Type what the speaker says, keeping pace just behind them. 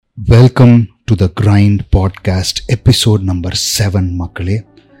Welcome to the grind podcast episode number 7 மக்களே.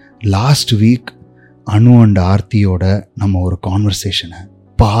 Last week Anu and ஆர்த்தியோட நம்ம ஒரு கான்வர்சேஷனை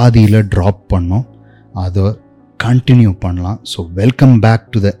பாதியில் ட்ராப் பண்ணோம். அதை கண்டினியூ பண்ணலாம். So welcome back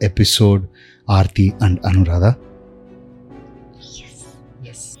to the episode Aarthi and Anuradha.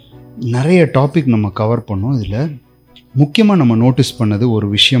 நிறைய டாபிக் நம்ம கவர் பண்ணோம். இதில் முக்கியமாக நம்ம நோட்டீஸ் பண்ணது ஒரு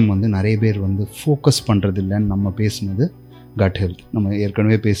விஷயம் நிறைய பேர் ஃபோக்கஸ் பண்ணுறது இல்லைன்னு நம்ம பேசினது கட் ஹெல்த். நம்ம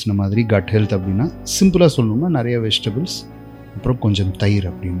ஏற்கனவே பேசின மாதிரி கட் ஹெல்த் அப்படின்னா சிம்பிளாக சொல்லணும்னா நிறைய வெஜிடபிள்ஸ், அப்புறம் கொஞ்சம் தயிர்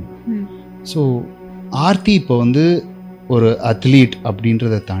அப்படின்னு. ஸோ ஆர்த்தி இப்போ ஒரு அத்லீட்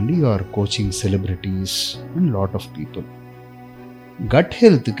அப்படின்றத தாண்டி you are coaching celebrities and lot of people. Cut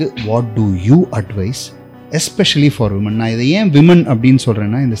ஹெல்த்துக்கு what two you advice especially for women? நான் இதை ஏன் விமன் அப்படின்னு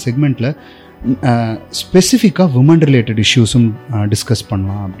சொல்கிறேன்னா, இந்த செக்மெண்ட்டில் ஸ்பெசிஃபிக்காக விமன் ரிலேட்டட் இஷ்யூஸும் டிஸ்கஸ்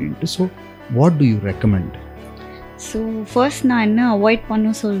பண்ணலாம் அப்படின்ட்டு. So what to you recommend? So first நான் என்ன அவாய்ட் பண்ண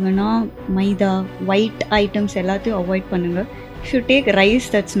சொல்வேன்னா, மைதா, ஒயிட் ஐட்டம்ஸ் எல்லாத்தையும் அவாய்ட் பண்ணுங்கள். If you take rice,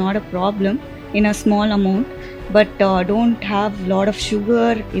 that's not a problem in a small amount, but don't have lot of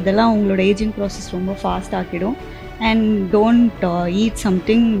sugar. இதெல்லாம் உங்களோட ageing process ரொம்ப fast ஆக்கிடும். And don't eat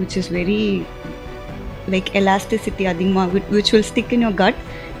something which is very like elasticity அதிகமாக, which will stick in your gut,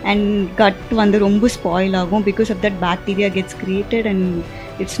 and gut ரொம்ப spoil ஆகும். Because of that bacteria gets created and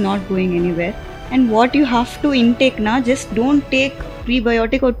it's not going anywhere. And what you have to intake na, just don't take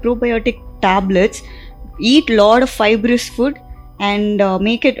prebiotic or probiotic tablets. Eat lot of fibrous food and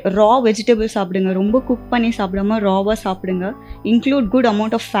make it raw vegetables சாப்பிடுங்க. ரொம்ப cook பண்ணி சாப்பிடாம ராவாக சாப்பிடுங்க. Include good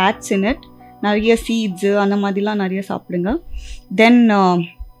amount of fats in it. நிறைய seeds அந்த மாதிரிலாம் நிறைய சாப்பிடுங்க. தென்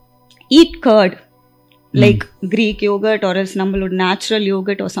eat curd like creek yoghurt or else நம்மளோட natural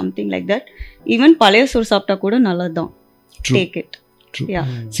yoghurt or something like that. Even பழைய சோறு சாப்பிட்டா கூட நல்லது தான். Take it.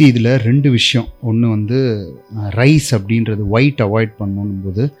 சி, இதில் ரெண்டு விஷயம். ஒன்று ரைஸ் அப்படின்றது ஒயிட் அவாய்ட் பண்ணணும்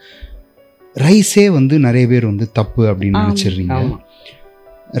போது, ரைஸே நிறைய பேர் தப்பு அப்படின்னு நினச்சிடுறீங்க.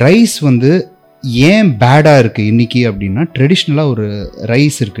 ரைஸ் ஏன் பேடாக இருக்குது இன்றைக்கி அப்படின்னா, ட்ரெடிஷ்னலாக ஒரு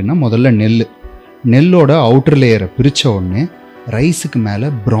ரைஸ் இருக்குன்னா முதல்ல நெல்லோட அவுட்டர் லேயரை பிரித்த உடனே ரைஸுக்கு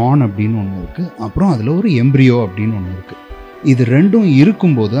மேலே ப்ரான் அப்படின்னு ஒன்று இருக்குது, அப்புறம் அதில் ஒரு எம்ப்ரியோ அப்படின்னு ஒன்று இருக்குது. இது ரெண்டும்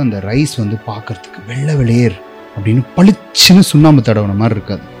இருக்கும்போது அந்த ரைஸ் பார்க்குறதுக்கு வெள்ளை வெளியேர் அப்படின்னு பளிச்சுன்னு சுண்ணாம்பு தடவுன மாதிரி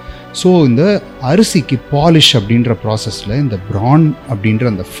இருக்காது. ஸோ இந்த அரிசிக்கு பாலிஷ் அப்படின்ற ப்ராசஸில் இந்த ப்ரான் அப்படின்ற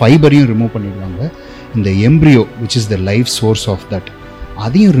அந்த ஃபைபரையும் ரிமூவ் பண்ணிடுவாங்க. இந்த embryo which is the life source of that,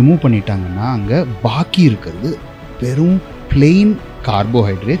 அதையும் ரிமூவ் பண்ணிட்டாங்கன்னா அங்கே பாக்கி இருக்கிறது வெறும் plain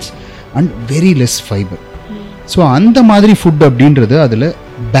carbohydrates and very less fibre. So அந்த மாதிரி ஃபுட் அப்படின்றது அதில்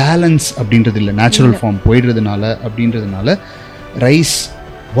பேலன்ஸ் அப்படின்றது இல்லை, நேச்சுரல் ஃபார்ம் போயிடுறதுனால அப்படின்றதுனால rice,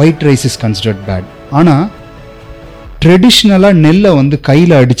 white rice is considered bad. ஆனால் ட்ரெடிஷ்னலாக நெல்லை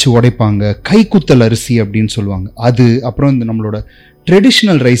கையில் அடித்து உடைப்பாங்க, கைக்குத்தல் அரிசி அப்படின்னு சொல்லுவாங்க. அது அப்புறம் இந்த நம்மளோட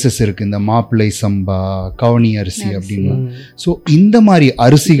ட்ரெடிஷ்னல் ரைசஸ் இருக்குது, இந்த மாப்பிள்ளை சம்பா, கவனி அரிசி அப்படின்னு. ஸோ இந்த மாதிரி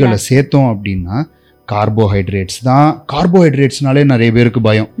அரிசிகளை சேர்த்தோம் அப்படின்னா கார்போஹைட்ரேட்ஸ் தான். கார்போஹைட்ரேட்ஸ்னாலே நிறைய பேருக்கு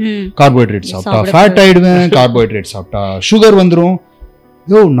பயம். கார்போஹைட்ரேட் சாப்பிட்டா ஃபேட் ஆகிடுவேன், கார்போஹைட்ரேட் சாப்பிட்டா சுகர் வந்துடும்.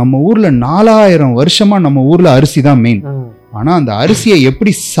 நம்ம ஊரில் 4000 வருஷமாக நம்ம ஊரில் அரிசி தான் மெயின். ஆனால் அந்த அரிசியை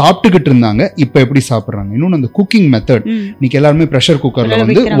எப்படி சாப்பிட்டுக்கிட்டு இருந்தாங்க, இப்போ எப்படி சாப்பிட்றாங்க? இன்னொன்று அந்த குக்கிங் மெத்தட். இன்னைக்கு எல்லாருமே ப்ரெஷர்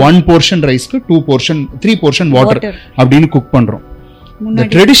குக்கரில் 1 போர்ஷன் ரைஸ்க்கு 2 போர்ஷன் 3 போர்ஷன் வாட்டர் அப்படின்னு குக் பண்ணுறோம். இந்த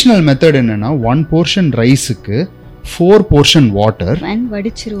ட்ரெடிஷ்னல் மெத்தட் என்னன்னா, 1 போர்ஷன் ரைஸுக்கு 4 போர்ஷன் வாட்டர்,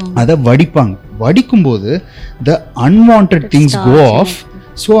 அதை வடிப்பாங்க. வடிக்கும் போது the unwanted things go of.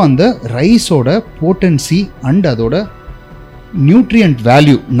 So அந்த ரைஸோட போட்டன்சி அண்ட் அதோட நியூட்ரியன்ட்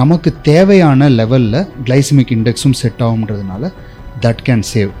வேல்யூ நமக்கு தேவையான லெவலில் glycaemic இண்டெக்ஸும் set ஆகும்ன்றதுனால that can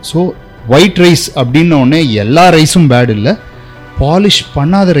save. So white rice அப்படின்ன உடனே எல்லா ரைஸும் பேட் இல்லை. பாலிஷ்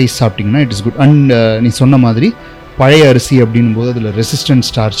பண்ணாத ரைஸ் சாப்பிட்டிங்கன்னா இட் இஸ் குட். அண்ட் நீ சொன்ன மாதிரி பழைய அரிசி அப்படின்னும் போது அதில் ரெசிஸ்டன்ட்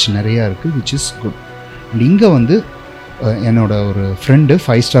ஸ்டார்ச் நிறையா இருக்குது, விச் இஸ் குட். அண்ட் இங்கே என்னோட ஒரு ஃப்ரெண்டு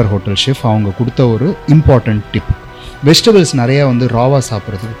 5 ஸ்டார் ஹோட்டல் ஷெஃப், அவங்க கொடுத்த ஒரு இம்பார்ட்டண்ட் டிப். வெஜிடபிள்ஸ் நிறையா ராவாக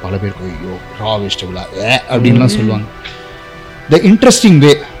சாப்பிட்றதுக்கு பல பேருக்கு ஐயோ ரா வெஜிடபிளா அப்படின்லாம் சொல்லுவாங்க. த இன்ட்ரெஸ்டிங் வே,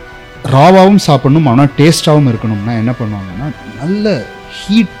 ராவாகவும் சாப்பிடணும் ஆனால் டேஸ்டாகவும் இருக்கணும்னா என்ன பண்ணுவாங்கன்னா, நல்ல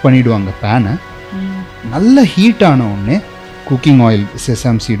ஹீட் பண்ணிவிடுவாங்க பேனை. நல்ல ஹீட் ஆன உடனே cooking oil,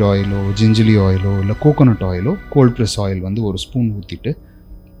 sesame seat ஆயிலோ, gingelly ஆயிலோ, இல்லை கோகோனட் ஆயிலோ, கோல்ட் ப்ரெஸ் ஆயில் ஒரு ஸ்பூன் ஊற்றிட்டு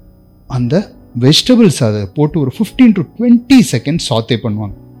அந்த வெஜிடபிள்ஸ் அதை போட்டு ஒரு 15 to 20 செகண்ட்ஸ் சாத்தே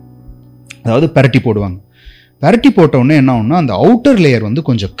பண்ணுவாங்க. அதாவது பரட்டி போடுவாங்க. பரட்டி போட்டோடனே என்ன ஆகும்னா, அந்த அவுட்டர் லேயர்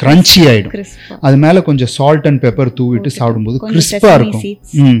கொஞ்சம் கிரன்ச்சி ஆகிடும். அது மேலே கொஞ்சம் சால்ட் அண்ட் பெப்பர் தூவிட்டு சாப்பிடும்போது கிறிஸ்பாக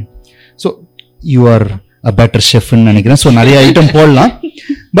இருக்கும். So you are a better ஷெஃப்னு நினைக்கிறேன். ஸோ நிறைய ஐட்டம் போடலாம்,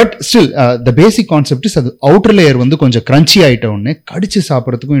 but still the basic concept is அது அவுட்டர் லேயர் கொஞ்சம் கிரன்ச்சி ஆகிட்ட உடனே கடிச்சு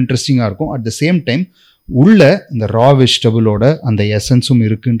சாப்பிட்றதுக்கும் இன்ட்ரெஸ்டிங்காக இருக்கும். அட் த சேம் டைம் உள்ள இந்த ரா வெஜிடபிளோட அந்த எசன்ஸும்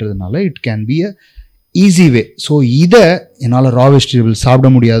இருக்குன்றதுனால it can be a easy way. So இதை என்னால் ரா வெஜிடபிள் சாப்பிட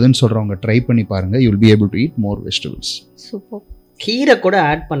முடியாதுன்னு சொல்கிறவங்க ட்ரை பண்ணி பாருங்கள். You will be able to eat more vegetables. Super. கீரை கூட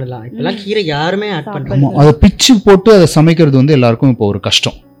ஆட் பண்ணலாம். இப்பெல்லாம் கீரை யாருமே ஆட் பண்ணுறாங்க. அதை பிச்சு போட்டு அதை சமைக்கிறது வந்து எல்லாருக்கும் இப்போ ஒரு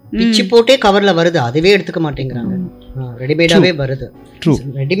கஷ்டம். பிச்சு போட்டே கவர்ல வருது, அதுவே எடுத்துக்க மாட்டேங்கிறாங்க. ரெடிமேடாவே வருது.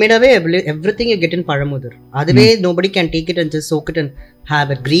 ரெடிமேடாவே everything you get in பழமுதிர், அதுவே nobody can take it and just soak it and have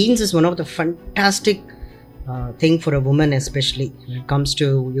it. Greens is one of the fantastic thing for a woman, especially when it comes to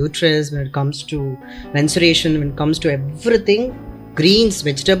uterus, when it comes to menstruation, when it comes to everything. Greens,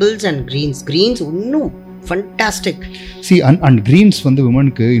 vegetables and greens இன்னும் fantastic. See, and greens வந்து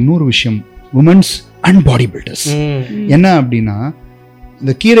womenக்கு இன்னொரு விஷயம், women's and body builders. என்ன அப்படின்னா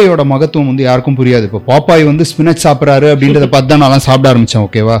இந்த கீரையோட மகத்துவம் வந்து யாருக்கும் புரியாது. இப்போ பாப்பாய் வந்து ஸ்பினச் சாப்பிட்றாரு அப்படின்றத பார்த்து தான் நான் சாப்பிட ஆரம்பித்தேன்,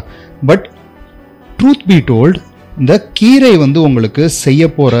 ஓகேவா? பட் ட்ரூத் பி டோல்ட், இந்த கீரை வந்து உங்களுக்கு செய்ய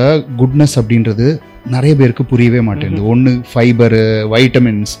போகிற குட்னஸ் அப்படின்றது நிறைய பேருக்கு புரியவே மாட்டேங்குது. ஒன்று ஃபைபரு,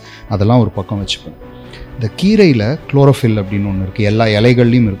 வைட்டமின்ஸ், அதெல்லாம் ஒரு பக்கம் வச்சுப்போம். இந்த கீரையில் குளோரோஃபில் அப்படின்னு ஒன்று இருக்குது, எல்லா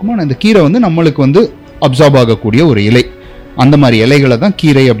இலைகள்லையும் இருக்கும். ஆனால் இந்த கீரை வந்து நம்மளுக்கு வந்து அப்சார்ப் ஆகக்கூடிய ஒரு இலை, அந்த மாதிரி இலைகளை தான்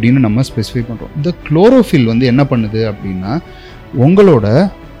கீரை அப்படின்னு நம்ம ஸ்பெசிஃபை பண்ணுறோம். இந்த குளோரோஃபில் வந்து என்ன பண்ணுது அப்படின்னா உங்களோட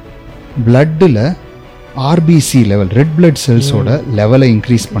பிளட்டில் ஆர்பிசி லெவல், ரெட் பிளட் செல்ஸோட லெவலை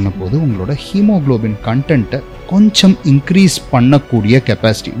இன்க்ரீஸ் பண்ண போது உங்களோட ஹீமோக்ளோபின் கண்டென்ட்டை கொஞ்சம் இன்க்ரீஸ் பண்ணக்கூடிய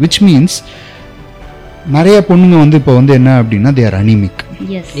கெப்பாசிட்டி, விச் மீன்ஸ் நிறைய பொண்ணுங்க வந்து இப்போ வந்து என்ன அப்படின்னா தே ஆர் அனிமிக்,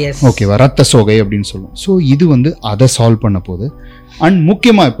 ஓகேவா, ரத்த சோகை அப்படின்னு சொல்லுவோம். ஸோ இது வந்து அதை சால்வ் பண்ண போது. அண்ட்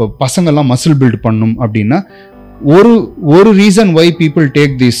முக்கியமாக இப்போ பசங்கள்லாம் மசில் பில்ட் பண்ணும் அப்படின்னா ஒரு reason why people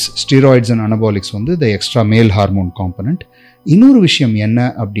take this steroids and அனபாலிக்ஸ் வந்து த எக்ஸ்ட்ரா மேல் ஹார்மோன் காம்பனண்ட். இன்னொரு விஷயம் என்ன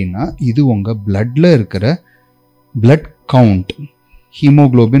அப்படின்னா இது உங்கள் பிளட்டில் இருக்கிற பிளட் கவுண்ட்,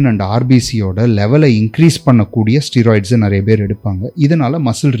 ஹீமோக்ளோபின் அண்ட் ஆர்பிசியோட லெவலை இன்க்ரீஸ் பண்ணக்கூடிய ஸ்டீராய்ட்ஸை நிறைய பேர் எடுப்பாங்க. இதனால்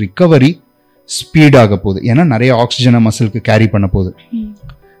மசில் ரிக்கவரி ஸ்பீடாக போகுது, ஏன்னா நிறைய ஆக்சிஜனை மசிலுக்கு கேரி பண்ண போகுது.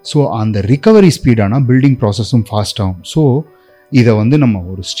 ஸோ அந்த ரிக்கவரி ஸ்பீடானால் பில்டிங் ப்ராசஸும் ஃபாஸ்ட் ஆகும். ஸோ இதை வந்து நம்ம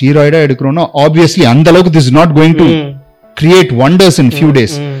ஒரு ஸ்டீராய்டாக எடுக்கிறோன்னா ஆப்வியஸ்லி அந்த அளவுக்கு this is not going to create wonders in few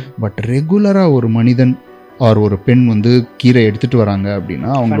days. But ரெகுலராக ஒரு மனிதன் ஆர் ஒரு பெண் வந்து கீரை எடுத்துட்டு வராங்க அப்படின்னா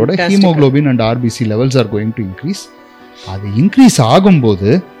அவங்களோட haemoglobin and RBC levels R going to increase. அது இன்க்ரீஸ் ஆகும்போது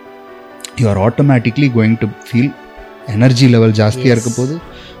you are automatically going to feel energy level ஜாஸ்தியாக இருக்க போது.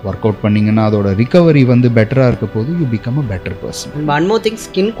 ஒர்க் அவுட் பண்ணீங்கன்னா அதோட ரிகவரி வந்து பெட்டராக இருக்க போது. You become a better person. One more thing,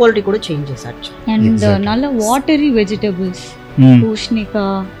 skin quality கூட சேஞ்சஸ் ஆக்சுவலி. அண்ட் நல்ல வாட்டரி வெஜிடபிள்ஸ், பூஷ்ணிகா,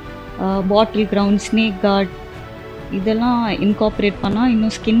 பாட்டில் கிரவுண்ட், ஸ்னேக் கார்ட், இதெல்லாம் இன்கார்பரேட் பண்ணா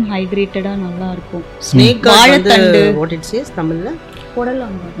இன்னும் ஸ்கின் ஹைட்ரேட்டடா நல்லா இருக்கும். ஸ்னேக் கார்ட் வந்து வாட் இட் சேஸ் தமிழ்ல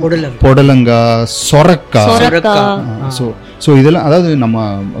பொடலங்கா, சொரக்கா. ஸோ இதெல்லாம் அதாவது நம்ம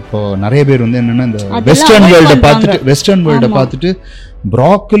இப்போ நிறைய பேர் வந்து என்னன்னா இந்த வெஸ்டர்ன் வேர்ல்டை பார்த்துட்டு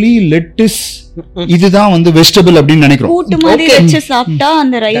ப்ராக்கலி, லெட்டிஸ் இதுதான் வந்து வெஜிடபிள் அப்படின்னு நினைக்கிறோம்.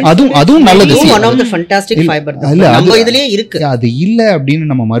 அதுவும் நல்லது, அது இல்லை அப்படின்னு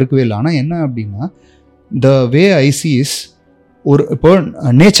நம்ம மறுக்கவே இல்லை. ஆனால் என்ன அப்படின்னா the way I see is ஒரு இப்போ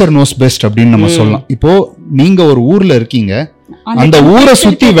நேச்சர் நோஸ் பெஸ்ட் அப்படின்னு நம்ம சொல்லலாம். இப்போ நீங்க ஒரு ஊர்ல இருக்கீங்க, அந்த ஊரை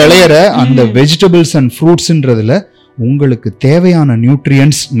சுத்தி விளையிற அந்த வெஜிடபிள்ஸ் அண்ட் ஃப்ரூட்ஸ்ன்றதுல உங்களுக்கு தேவையான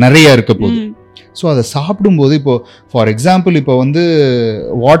நியூட்ரியன்ட்ஸ் நிறைய இருக்க போகுது. ஸோ அதை சாப்பிடும்போது இப்போ ஃபார் எக்ஸாம்பிள் இப்போ வந்து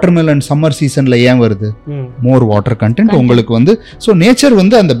வாட்டர்மெலன் சம்மர் சீசன்ல ஏன் வருது? மோர் வாட்டர் கண்டென்ட் உங்களுக்கு வந்து. ஸோ நேச்சர்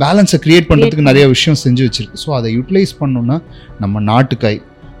வந்து அந்த பேலன்ஸை கிரியேட் பண்றதுக்கு நிறைய விஷயம் செஞ்சு வச்சிருக்கு. ஸோ அதை யூட்டிலைஸ் பண்ணோம்னா நம்ம நாட்டுக்காய்,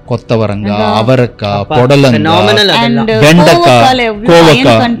 கொத்தவரங்காய், அவரைக்காய், பொடலங்காய், வெண்டைக்காய்,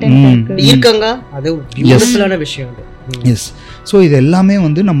 கோவக்காய், அது பியூட்டிஃபுல்லான விஷயம். எஸ். ஸோ இது எல்லாமே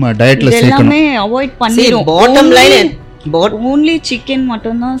வந்து நம்ம டயட்ல சேர்க்கணும். Avoid பண்ணிரோம். Bottom line only chicken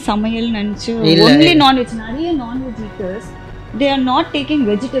மட்டும் தான் சமையல் நினைச்சு only non-veg. நிறைய non-veg eaters they are not taking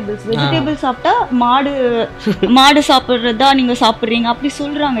vegetables. சாப்பிட்டா மாடு சாப்பிட்றதா நீங்க சாப்பிட்றீங்க அப்படி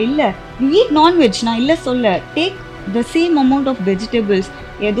சொல்றாங்க. இல்ல, you eat non-veg, நான் இல்ல சொல்ல. take the same amount of vegetables.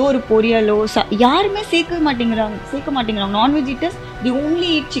 ஏதோ ஒரு பொரியலோ யாருமே சேர்க்க மாட்டேங்கிறாங்க. நான்வெஜ் ஈட்டர்ஸ் தி ஓன்லி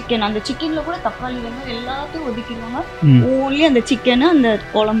ஈட் சிக்கன். அந்த சிக்கன்ல கூட தக்காளி வெங்காயம் எல்லாத்தையும் ஒதுக்கிடுவாங்க. ஓன்லி அந்த சிக்கன், அந்த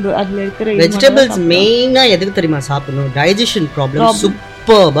குழம்பு, அதுல இருக்கிற வெஜிடபிள்ஸ் மெயினா எதுக்கு தெரியுமா சாப்பிடணும்? டைஜஷன் ப்ராப்ளம்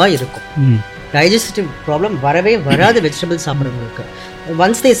சூப்பர்பா இருக்கும். டைஜஸ்டிவ் ப்ராப்ளம் வரவே வராது வெஜிடபிள்ஸ் சாப்பிட்றவங்களுக்கு.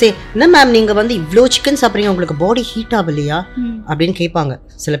 ஒன்ஸ் தே சே, என்ன மேம் நீங்கள் வந்து இவ்வளோ சிக்கன் சாப்பிட்றீங்க, உங்களுக்கு பாடி ஹீட் ஆகலையா அப்படின்னு கேட்பாங்க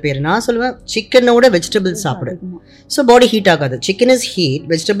சில பேர். நான் சொல்லுவேன், சிக்கனோட வெஜிடபிள்ஸ் சாப்பிடு, ஸோ பாடி ஹீட் ஆகாது. Chicken is heat,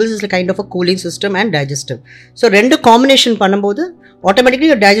 vegetables is kind of a cooling system and digestive. So ரெண்டு காம்பினேஷன் பண்ணும்போது automatically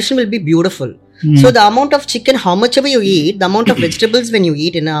your digestion will be beautiful. So the amount of chicken, how much ever you eat, the amount of vegetables when you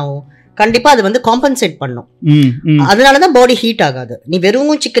eat என்ன ஆகும்? கண்டிப்பா அது வந்து compensate பண்ணும். அதனாலதான் body heat ஆகாது. நீ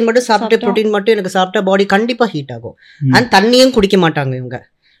வெறும் சிக்கன் மட்டும் சாப்பிட்டு ப்ரோட்டீன் மட்டும் எனக்கு சாப்பிட்டா பாடி கண்டிப்பா ஹீட் ஆகும். அண்ட் தண்ணியும் குடிக்க மாட்டாங்க இவங்க.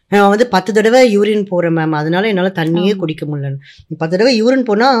 நான் வந்து 10 தடவை யூரின் போறேன் மேம், அதனால என்னால தண்ணியே குடிக்க முடியல. 10 தடவை யூரின்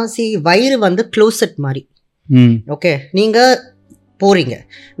போனா வயிறு வந்து க்ளோசெட் மாதிரி. ஓகே, நீங்க போறீங்க,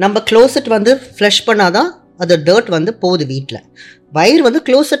 நம்ம க்ளோசெட் வந்து ஃப்ளஷ் பண்ணாதான் அது டர்ட் வந்து போகுது வீட்டில். வயிறு வந்து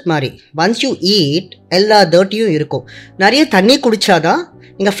க்ளோசெட் மாதிரி. ஒன்ஸ் யூ ஈட் எல்லா டர்ட்டையும் இருக்கும். நிறைய தண்ணி குடிச்சாதான்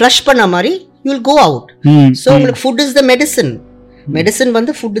நீங்கள் ஃப்ளஷ் பண்ண மாதிரி you will go out. So உங்களுக்கு food is the medicine. Medicine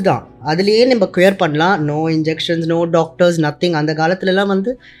வந்து ஃபுட்டு தான். அதுலேயே நம்ம கியூர் பண்ணலாம். No injections, no doctors, nothing. அந்த காலத்துலலாம்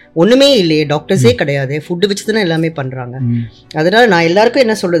வந்து ஒன்றுமே இல்லையே, டாக்டர்ஸே கிடையாது, ஃபுட்டு வச்சு தானே எல்லாமே பண்ணுறாங்க. அதனால நான் எல்லாருக்கும்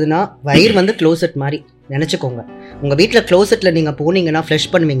என்ன சொல்லுதுன்னா, வயிறு வந்து க்ளோசெட் மாதிரி நினச்சிக்கோங்க. உங்கள் வீட்டில் க்ளோசெட்டில் நீங்கள் போனீங்கன்னா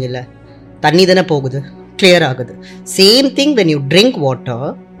ஃப்ளஷ் பண்ணுவீங்கல்ல, தண்ணி தானே போகுது, கிளியர் ஆகுது. Same thing when you drink water,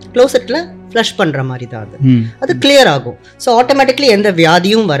 க்ளோசெட்டில் flush பண்ணுற மாதிரி தான் அது கிளியர் ஆகும். ஸோ ஆட்டோமேட்டிக்லி எந்த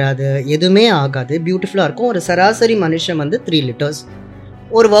வியாதியும் வராது, எதுவுமே ஆகாது, பியூட்டிஃபுல்லாக இருக்கும். ஒரு சராசரி மனுஷன் வந்து 3 liters,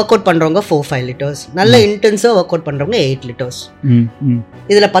 ஒரு ஒர்க் அவுட் பண்ணுறவங்க 4-5 liters, நல்ல இன்டென்ஸாக ஒர்க் அவுட் பண்ணுறவங்க 8 liters.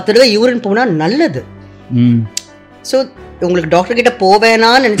 இதில் 10 தடவை யூரின் போனால் நல்லது. ஸோ உங்களுக்கு டாக்டர் கிட்ட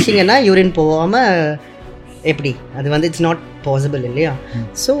போவேனான்னு நினச்சிங்கன்னா யூரின் போகாமல் எப்படி, அது வந்து இட்ஸ் நாட் பாசிபிள் இல்லையா?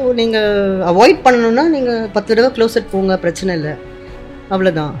 ஸோ நீங்கள் அவாய்ட் பண்ணணும்னா நீங்கள் 10 தடவை க்ளோசெட் போங்க, பிரச்சனை இல்லை,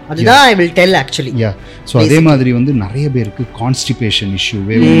 அவ்வளோதான். அதுதான் I will tell actually. So அதே மாதிரி வந்து நிறைய பேருக்கு கான்ஸ்டிபேஷன்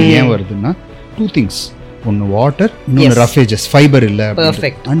இஷ்யூவே ஏன் வருதுன்னா 2 things. ஒன்று வாட்டர், இன்னொன்று ரஃபேஜஸ், ஃபைபர் இல்லை.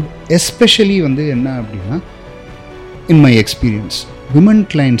 பர்ஃபெக்ட். அண்ட் எஸ்பெஷலி வந்து என்ன அப்படின்னா, in my experience women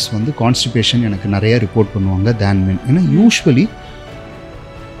clients வந்து கான்ஸ்டிபேஷன் எனக்கு நிறைய ரிப்போர்ட் பண்ணுவாங்க தேன் மென். ஏன்னா யூஸ்வலி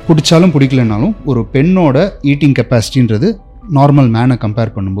பிடிச்சாலும் பிடிக்கலனாலும் ஒரு பெண்ணோட ஈட்டிங் கெப்பாசிட்டின்றது நார்மல் மேனை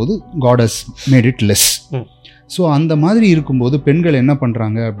கம்பேர் பண்ணும்போது God has made it less. So அந்த மாதிரி இருக்கும்போது பெண்கள் என்ன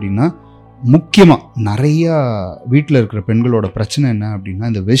பண்ணுறாங்க அப்படின்னா, முக்கியமாக நிறையா வீட்டில் இருக்கிற பெண்களோட பிரச்சனை என்ன அப்படின்னா,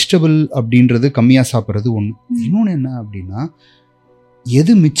 இந்த வெஜிடபிள் அப்படின்றது கம்மியாக சாப்பிட்றது ஒன்று. இன்னொன்று என்ன அப்படின்னா,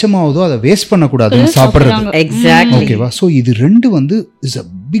 எது மிச்சமாவதோ அதை வேஸ்ட் பண்ணக்கூடாதுன்னு சாப்பிட்றது. எக்ஸாக்ட்லி. ஓகேவா? ஸோ இது ரெண்டு வந்து is a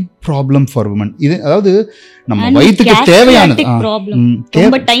big problem for women. இது அதாவது நம்ம வயிற்றுக்கு தேவையானது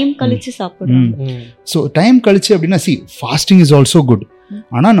டைம் கழிச்சு சாப்பிடுறோம். ஸோ டைம் கழிச்சு அப்படின்னா ஃபாஸ்டிங் இஸ் ஆல்சோ குட்.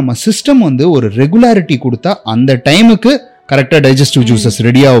 ஆனால் நம்ம சிஸ்டம் வந்து ஒரு ரெகுலாரிட்டி கொடுத்தா அந்த டைமுக்கு கரெக்டாக டைஜஸ்டிவ் ஜூசஸ்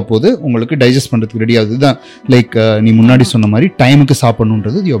ரெடி ஆக போது, உங்களுக்கு டைஜஸ்ட் பண்ணுறதுக்கு ரெடி ஆகுது. இதுதான் லைக் நீ முன்னாடி சொன்ன மாதிரி டைமுக்கு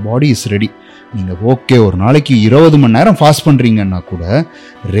சாப்பிடணுன்றது, யுவர் பாடி இஸ் ரெடி. நீங்கள் ஓகே ஒரு நாளைக்கு 20 மணி நேரம் ஃபாஸ்ட் பண்ணுறீங்கன்னா கூட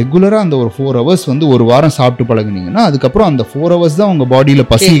ரெகுலராக அந்த ஒரு 4 hours வந்து ஒரு வாரம் சாப்பிட்டு பழகுனீங்கன்னா அதுக்கப்புறம் அந்த 4 hours தான் உங்கள் பாடியில்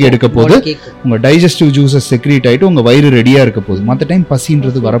பசி எடுக்க போது, உங்கள் டைஜஸ்டிவ் ஜூசஸ் செக்ரீட் ஆகிட்டு உங்கள் வயிறு ரெடியாக இருக்க போகுது. மற்ற டைம்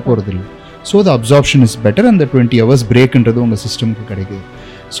பசின்றது வரப்போகிறது இல்லை. So the absorption is better. அந்த 20 hours பிரேக்ன்றது உங்கள் சிஸ்டமுக்கு கிடைக்குது.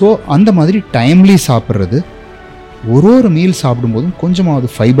 ஸோ அந்த மாதிரி டைம்லி சாப்பிட்றது, ஒரு மீல் சாப்பிடும்போதும் கொஞ்சமாவது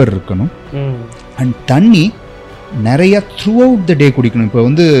ஃபைபர் இருக்கணும். அண்ட் தண்ணி நிறைய த்ரூ அவுட் த டே குடிக்கணும். இப்போ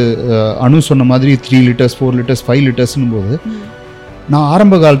வந்து அனு சொன்ன மாதிரி 3 liters 4 liters 5 litersனும் போது, நான்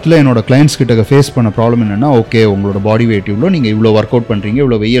ஆரம்ப காலத்தில் என்னோட கிளைண்ட்ஸ் கிட்ட ஃபேஸ் பண்ண ப்ராப்ளம் என்னென்னா, ஓகே உங்களோட பாடி வெயிட் இவ்வளோ, நீங்கள் இவ்வளோ ஒர்க் அவுட் பண்ணுறீங்க,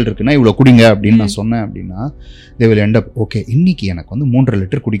 இவ்வளோ வெயில் இருக்குன்னா இவ்வளோ குடிங்க அப்படின்னு நான் சொன்னேன் அப்படின்னா, they will end up okay இன்னைக்கு எனக்கு வந்து 3.5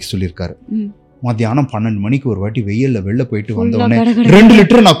 liter குடிக்க சொல்லியிருக்காரு. மத்தியானம் 12 மணிக்கு ஒரு வாட்டி வெயிலில் வெளில போயிட்டு வந்தோடனே 2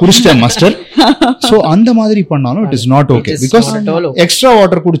 liter நான் குடிச்சிட்டேன் மாஸ்டர். ஸோ அந்த மாதிரி பண்ணாலும் it is not okay. Because extra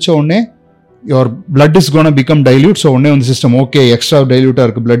water குடிச்ச உடனே your blood is going to become dilute. So உடனே வந்து சிஸ்டம் ஓகே எக்ஸ்ட்ரா டைல்யூட்டாக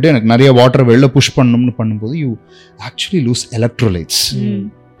இருக்குது பிளட், எனக்கு நிறைய வாட்டர் வெளில புஷ் பண்ணணும்னு பண்ணும்போது you actually lose electrolytes.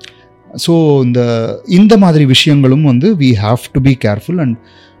 So இந்த மாதிரி விஷயங்களும் வந்து we have to be careful. And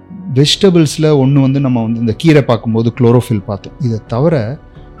வெஜிடபிள்ஸில் ஒன்று வந்து நம்ம வந்து இந்த கீரை பார்க்கும்போது குளோரோஃபில் பார்த்தோம். இதை தவிர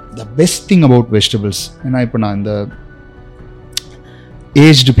the best thing about vegetables, ஏன்னா இப்போ நான் இந்த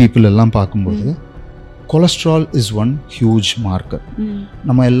ஏஜ்டு பீப்புள் எல்லாம் பார்க்கும்போது cholesterol is one huge marker.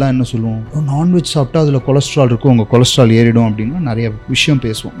 நம்ம எல்லாம் என்ன சொல்லுவோம், நான்வெஜ் சாப்பிட்டா அதில் கொலஸ்ட்ரால் இருக்கும், உங்கள் கொலஸ்ட்ரால் ஏறிடும் அப்படின்னா நிறைய விஷயம்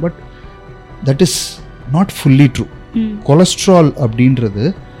பேசுவோம். But that is not fully true. Cholesterol அப்படின்றது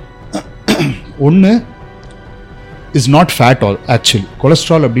ஒன்று is not fat all. Actually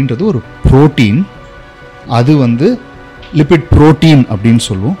cholesterol அப்படின்றது ஒரு ப்ரோட்டீன். அது வந்து லிபிட் ப்ரோட்டீன் அப்படின்னு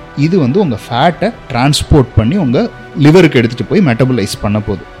சொல்லுவோம். இது வந்து உங்கள் ஃபேட்டை டிரான்ஸ்போர்ட் பண்ணி உங்கள் லிவருக்கு எடுத்துகிட்டு போய் மெட்டபலைஸ் பண்ண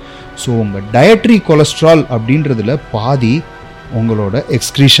போகுது. ஸோ உங்கள் டயட்ரி கொலஸ்ட்ரால் அப்படின்றதுல பாதி உங்களோட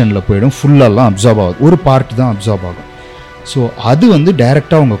எக்ஸ்க்ரீஷனில் போயிடும், ஃபுல்லெல்லாம் அப்சார்ப் ஆகுது, ஒரு பார்ட் தான் அப்சார்ப் ஆகும். ஸோ அது வந்து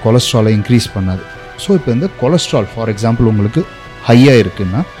டைரெக்டாக உங்கள் கொலஸ்ட்ராலை இன்க்ரீஸ் பண்ணாது. ஸோ இப்போ இந்த கொலஸ்ட்ரால் ஃபார் எக்ஸாம்பிள் உங்களுக்கு ஹையாக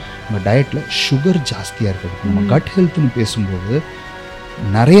இருக்குன்னா உங்கள் டயட்டில் சுகர் ஜாஸ்தியாக இருக்குது. நம்ம கட் ஹெல்த்னு பேசும்போது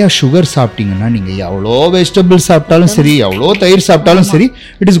நிறையா சுகர் சாப்பிட்டீங்கன்னா நீங்கள் எவ்வளோ வெஜிடபிள் சாப்பிட்டாலும் சரி, எவ்வளோ தயிர் சாப்பிட்டாலும் சரி,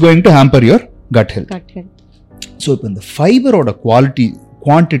 it is going to hamper your gut health. So இப்போ இந்த ஃபைபரோட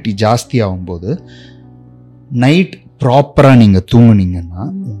குவான்டிட்டி ஜாஸ்தி ஆகும்போது நைட் ப்ராப்பராக நீங்கள் தூங்குனீங்கன்னா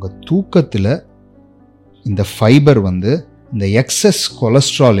உங்கள் தூக்கத்தில் இந்த ஃபைபர் வந்து இந்த எக்ஸஸ்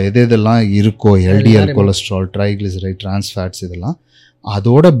கொலஸ்ட்ரால் எதெல்லாம் இருக்கோ, எல்டிஎல் கொலஸ்ட்ரால், ட்ரைக்ளிசரைட், டிரான்ஸ்ஃபேட்ஸ், இதெல்லாம்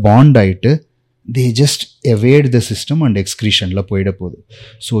அதோட பாண்ட் ஆகிட்டு they just evade the system and எக்ஸ்கிரீஷனில் போயிட போகுது.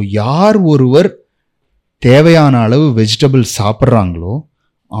 ஸோ யார் ஒருவர் தேவையான அளவு வெஜிடபிள் சாப்பிட்றாங்களோ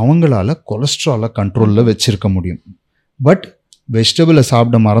அவங்களால கொலஸ்ட்ராலை கண்ட்ரோலில் வச்சுருக்க முடியும். பட் வெஜிடபிளை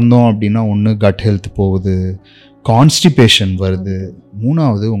சாப்பிட மறந்தோம் அப்படின்னா ஒன்று கட் ஹெல்த் போகுது, கான்ஸ்டிபேஷன் வருது,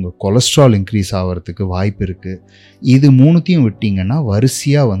 மூணாவது உங்கள் கொலஸ்ட்ரால் இன்க்ரீஸ் ஆகிறதுக்கு வாய்ப்பு இருக்குது. இது மூணுத்தையும் விட்டிங்கன்னா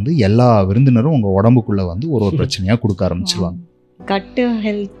வரிசையாக வந்து எல்லா விருந்தினரும் உங்கள் உடம்புக்குள்ளே வந்து ஒரு பிரச்சனையாக கொடுக்க ஆரம்பிச்சிருவாங்க. gut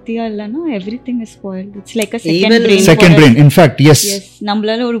healthy-ஆ இல்லனா everything is spoiled. It's like a second brain. In fact, yes.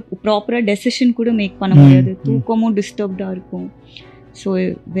 நம்மளால ஒரு ப்ராப்பரா டெசிஷன் கூட மேக் பண்ண முடியாது, தூக்கமும் டிஸ்டர்ப்டா இருக்கும். So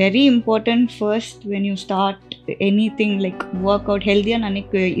very important first when you start anything like workout healthy-ஆ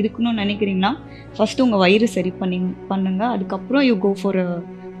இருக்கணும்னு நினைக்கிறீங்கன்னா ஃபர்ஸ்ட் உங்க வயிறு சரி பண்ணுங்க, அதுக்கப்புறம் you go for a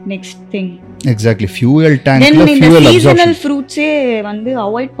next thing. Exactly. Fuel tank then fuel absorption. Seasonal fruits வந்து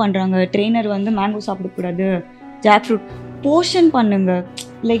அவாய்ட் பண்றாங்க. ட்ரெய்னர் வந்து மேங்கோ சாப்பிட கூடாது, ஜாக் ஃப்ரூட் போர்ஷன் பண்ணுங்க.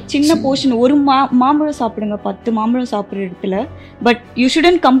 லைக் சின்ன போர்ஷன், ஒரு மாம்பழம் சாப்பிடுங்க 10 மாம்பழம் சாப்பிட்ற இடத்துல. But you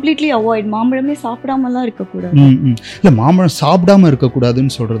shouldn't completely avoid. மாம்பழமே சாப்பிடாமலாம் இருக்கக்கூடாது. இல்லை மாம்பழம் சாப்பிடாம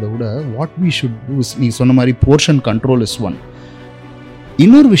இருக்கக்கூடாதுன்னு சொல்கிறத விட வாட் வி ஷுட் டூ, நீங்கள் சொன்ன மாதிரி போர்ஷன் கண்ட்ரோல் இஸ் ஒன்.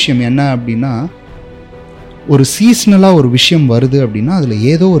 இன்னொரு விஷயம் என்ன அப்படின்னா, ஒரு சீஸ்னலாக ஒரு விஷயம் வருது அப்படின்னா அதில்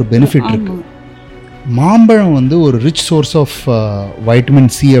ஏதோ ஒரு பெனிஃபிட் இருக்கு. மாம்பழம் வந்து ஒரு rich source of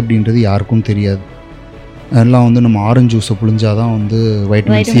vitamin C அப்படின்றது யாருக்கும் தெரியாது. அதெல்லாம் வந்து நம்ம ஆரஞ்சு ஜூஸை புழிஞ்சாதான் வந்து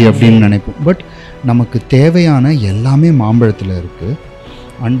வைட்டமின் சி அப்படின்னு நினைப்போம். பட் நமக்கு தேவையான எல்லாமே மாம்பழத்தில் இருக்குது.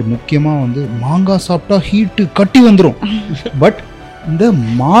 அண்ட் முக்கியமாக வந்து மாங்காய் சாப்பிட்டா ஹீட்டு கட்டி வந்துடும். பட் இந்த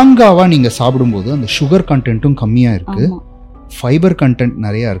மாங்காவாக நீங்கள் சாப்பிடும்போது அந்த சுகர் கண்டென்ட்டும் கம்மியாக இருக்குது, ஃபைபர் கண்டென்ட்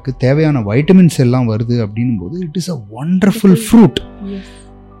நிறையா இருக்குது, தேவையான வைட்டமின்ஸ் எல்லாம் வருது அப்படின்னும் போது it is a wonderful fruit.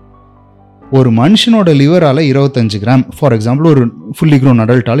 ஒரு மனுஷனோட லிவரால் 25 கிராம், ஃபார் எக்ஸாம்பிள் ஒரு ஃபுல்லி க்ரோன்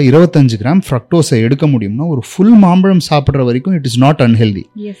அடல்ட்டால் 25 கிராம் ஃப்ரக்டோஸை எடுக்க முடியும்னா ஒரு ஃபுல் மாம்பழம் சாப்பிட்ற வரைக்கும் இட் இஸ் நாட் அன்ஹெல்தி.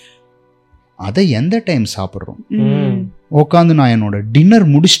 அதை எந்த டைம் சாப்பிட்றோம்? உட்காந்து நான் என்னோட டின்னர்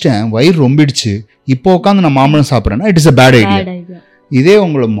முடிச்சிட்டேன், வயிறு ரொம்பிடுச்சு, இப்போ உட்காந்து நான் மாம்பழம் சாப்பிட்றேன்னா it is a bad idea. இதே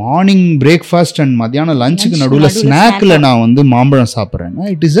உங்களை மார்னிங் பிரேக்ஃபாஸ்ட் அண்ட் மத்தியானம் லஞ்சுக்கு நடுவில் ஸ்நாக்கில் நான் வந்து மாம்பழம் சாப்பிட்றேன்னா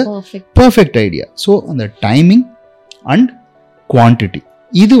it is a perfect idea. So அந்த டைமிங் அண்ட் குவான்டிட்டி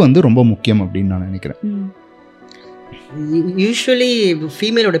இது வந்து ரொம்ப முக்கியம் அப்படின்னு நான் நினைக்கிறேன். யூஸ்வலி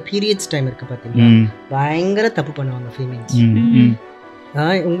ஃபீமேலோட பீரியட்ஸ் டைம் இருக்கு பார்த்தீங்களா, பயங்கர தப்பு பண்ணுவாங்க ஃபீமேல்ஸ்.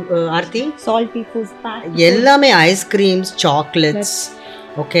 ஆர்த்தி salty foods, எல்லாமே ஐஸ்கிரீம்ஸ், சாக்லேட்ஸ்,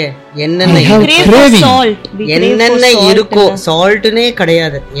 ஓகே என்னென்ன இருக்கோ சால்ட்னே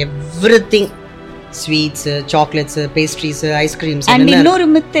கிடையாது, everything sweets, chocolates, pastries, ice creams. And இன்னொரு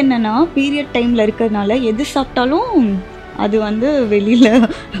மித் என்னன்னா, பீரியட் டைம்ல இருக்கிறதுனால எது சாப்பிட்டாலும் அது வந்து வெளியில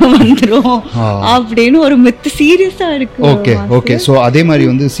வந்துரும் அப்படின்னு ஒரு மித் சீரியஸா இருக்கு. Okay okay. ஸோ அதே மாதிரி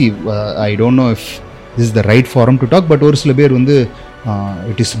வந்து see I don't know if this is the right forum to talk, but ஒரு சில பேர் வந்து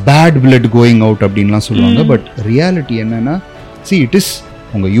it is bad blood going out அப்படின்லாம் சொல்லுவாங்க. பட் ரியாலிட்டி என்னன்னா, சி இட் இஸ்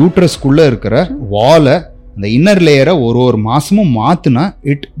உங்கள் யூட்ரஸ்குள்ளே இருக்கிற வாலை, அந்த இன்னர் லேயரை ஒரு மாதமும் மாற்றினா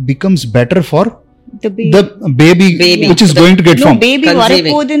it becomes better for the baby which is going to get formed. baby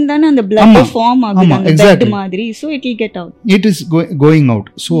வரப்போதுன்னு தான அந்த blood form ஆகுது அந்த blood மாதிரி, so it will get out. It is going out.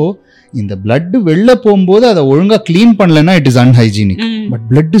 So இந்த blood வெளில போகும்போது அதை ஒழுங்கா க்ளீன் பண்ணலனா it is unhygienic. But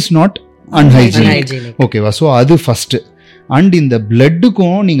blood is not unhygienic. Okay வா? So அது ஃபர்ஸ்ட். அண்ட் இந்த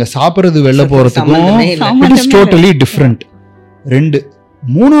பிளட்டுக்கும் நீங்க சாப்பிட்றது வெளில போறதுக்கும் it is totally different. ரெண்டு.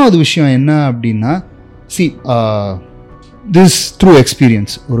 மூணாவது விஷயம் என்ன அப்படின்னா, see this through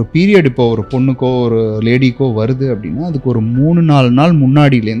experience. ஒரு பீரியட் இப்போ ஒரு பொண்ணுக்கோ ஒரு லேடிக்கோ வருது அப்படின்னா அதுக்கு ஒரு 3-4 நாள்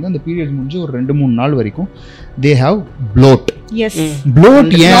முன்னாடியிலேருந்து அந்த பீரியட் முடிஞ்சு ஒரு 2-3 நாள் வரைக்கும் they have bloat. Yes. bloat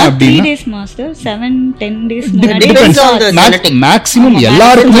ஏன் அப்படின்னா 3 days master 7-10 days மேக்ஸிமம்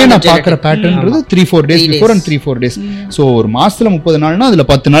எல்லாருக்குமே நான் பார்க்குற பேட்டர்ன்றது 3-4 days before and 3-4 days. So ஒரு மாசத்துல 30 நாள்னா அதுல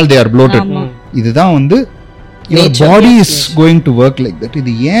 10 நாள் they are bloated. இதுதான் வந்து your body is going to work like that.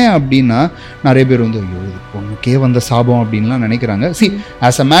 இது ஏன் அப்படின்னா நிறைய பேர் வந்து ஐயோ இது பொண்ணுக்கே வந்த சாபம் அப்படின்லாம் நினைக்கிறாங்க. see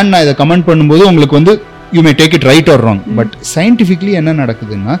as a man நான் இதை கமெண்ட் பண்ணும்போது உங்களுக்கு வந்து you may take it right or wrong, but scientifically என்ன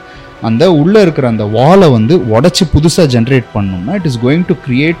நடக்குதுன்னா, அந்த உள்ள இருக்கிற அந்த வாலை வந்து உடச்சி புதுசாக ஜென்ரேட் பண்ணோம்னா it is going to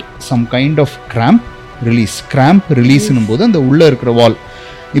create some kind of cramp ரிலீஸ்னும் போது அந்த உள்ள இருக்கிற வால்,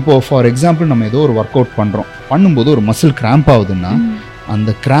 இப்போ ஃபார் எக்ஸாம்பிள் நம்ம ஏதோ ஒரு ஒர்க் அவுட் பண்ணும்போது ஒரு மசில் கிராம்ப் ஆகுதுன்னா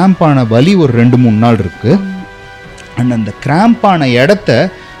அந்த கிராம்பான வலி ஒரு 2-3 நாள் இருக்கு. அண்ட் அந்த கிராம்பான இடத்த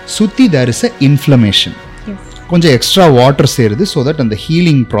சுற்றி there is a inflammation. கொஞ்சம் எக்ஸ்ட்ரா வாட்டர் சேருது ஸோ தட் அந்த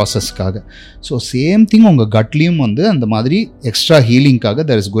ஹீலிங் ப்ராசஸ்க்காக. ஸோ சேம் திங் உங்கள் கட்லேயும் வந்து அந்த மாதிரி எக்ஸ்ட்ரா ஹீலிங்காக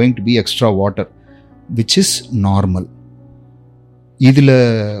there is going to be extra water which is normal. இதில்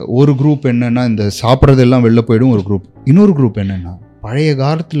ஒரு குரூப் என்னென்னா இந்த சாப்பிட்றதெல்லாம் வெளில போயிடும் ஒரு குரூப். இன்னொரு குரூப் என்னென்னா பழைய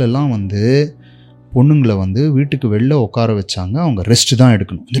காலத்துலலாம் வந்து பொண்ணுங்களை வந்து வீட்டுக்கு வெளில உட்கார வச்சாங்க. அவங்க ரெஸ்ட் தான்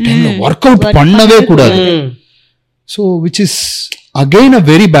எடுக்கணும், இந்த டைம்ல ஒர்க் அவுட் பண்ணவே கூடாது. So which is again a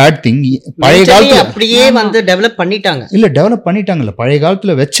very bad thing. பழைய காலத்துல அப்படியே வந்து டெவலப் பண்ணிட்டாங்க. இல்ல டெவலப் பண்ணிட்டாங்கல்ல, பழைய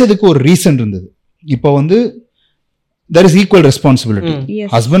காலத்துல வச்சதுக்கு ஒரு ரீசன் இருந்தது. இப்போ வந்து there is equal responsibility.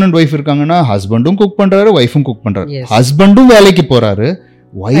 Husband and wife இருக்காங்கன்னா ஹஸ்பண்டும் குக் பண்றாரு, ஒய்ஃபும் குக் பண்றாரு. ஹஸ்பண்டும் வேலைக்கு போறாரு,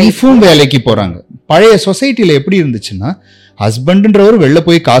 ஒய்ஃபும் வேலைக்கு போறாங்க. பழைய சொசைட்டில எப்படி இருந்துச்சுன்னா ஹஸ்பண்ட்ன்றவர் வெளில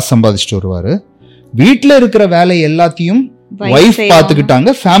போய் காசு சம்பாதிச்சுட்டு வருவாரு, வீட்டுல இருக்கிற வேலை எல்லாத்தையும் வைஃப் பாத்துக்கிட்டாங்க,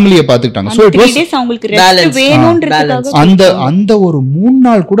 ஃபேமிலியை பாத்துக்கிட்டாங்க. சோ இட் வாஸ் அந்த அந்த ஒரு 3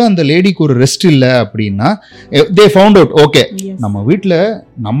 நாள் கூட அந்த லேடிக்கு ஒரு ரெஸ்ட் இல்ல அப்படின்னா they found out okay நம்ம வீட்டுல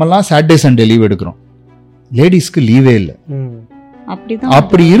நம்மலாம் சாட்டர்டே சண்டே லீவ் எடுக்கிறோம், லேடிஸ்க்கு லீவே இல்லை.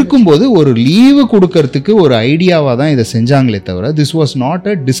 அப்படி இருக்கும்போது ஒரு லீவு கொடுக்கறதுக்கு ஒரு ஐடியாவா தான் இதை செஞ்சாங்களே தவிர this was not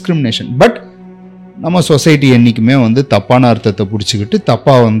a discrimination. But நம்ம சொசைட்டி என்னைக்குமே வந்து தப்பான அர்த்தத்தை பிடிச்சிக்கிட்டு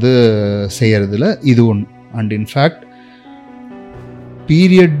தப்பா வந்து செய்யறதுல இது ஒன்று. அண்ட் இன்ஃபேக்ட்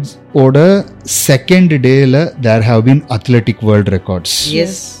பீரியட்ஸ் ஓட செகண்ட் டேல there have been athletic world records.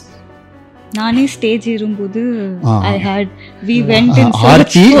 நானே ஸ்டேஜ் ஏறும்போது ஐ ஹேட்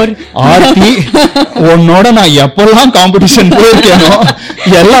ஆர்த்தி உன்னோட நான் எப்பெல்லாம் காம்படிஷன் போயிருக்கேனோ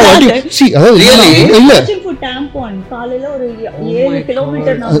எல்லா வாட்டியும் இல்ல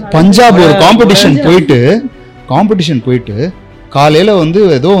பஞ்சாப் ஒரு காம்படிஷன் போயிட்டு காலையில வந்து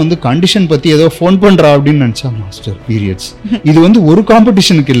ஏதோ வந்து கண்டிஷன் பத்தி ஏதோ ஃபோன் பண்றா அப்படின்னு நினைச்சா மாஸ்டர் பீரியட்ஸ். இது வந்து ஒரு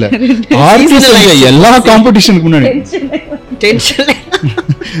காம்படிஷனுக்கு இல்ல, ஆர்த்தி செஞ்ச எல்லா காம்படிஷனுக்கு முன்னாடி டென்ஷன்.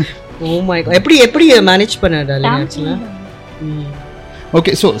 Oh my god, எப்படி மேனேஜ் பண்ணடா ஆக்சுவலா?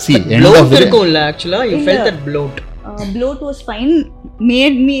 Okay, so see end of the day actually you felt that bloat was fine,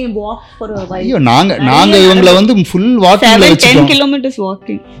 made me walk for a while. ஐயோ நாங்க இவங்கள வந்து full walking-ல வெச்சிட்டோம், 10 kilometers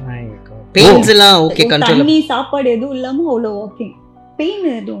walking. My god, pains எல்லாம் okay control. தண்ணி சாப்பாடு எதுவும் இல்லாம அவ்வளவு walking, pain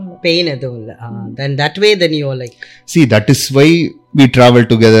எதுவும் இல்ல. Then that way then you are like see that is why we travel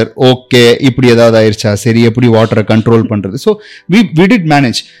together. Okay, இப்படி ஏதாவது ஆயிருச்சா, சரி எப்படி வாட்டரை கண்ட்ரோல் பண்றது. So we did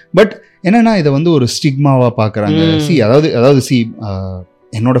manage. But என்னன்னா இதை வந்து ஒரு ஸ்டிக்மாவா பாக்குறாங்க. அதாவது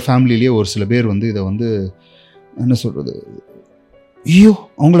என்னோட ஃபேமிலிலேயே ஒரு சில பேர் வந்து இதை வந்து என்ன சொல்றது, ஐயோ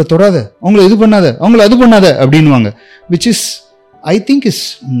அவங்கள தொடாத, அவங்கள இது பண்ணாத, அவங்கள அது பண்ணாத அப்படின்வாங்க. which is I think is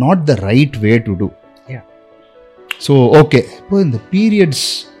not the right way to do. So okay, இப்போ இந்த பீரியட்ஸ்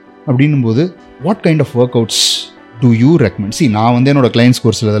அப்படின்னும் போது what kind of workouts do you recommend? நான் வந்து என்னோட கிளைண்ட்ஸ்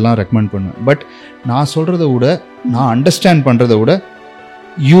கோர்ஸில் இதெல்லாம் ரெக்கமெண்ட் பண்ணுவேன். பட் நான் சொல்கிறத விட, நான் அண்டர்ஸ்டாண்ட் பண்ணுறத விட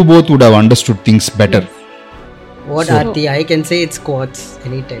you both would have understood things better. What Aarathy, I can say it's squats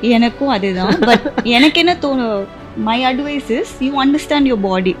anytime. எனக்கும் அதுதான். பட் எனக்கு என்ன தோணும், my advice is you understand your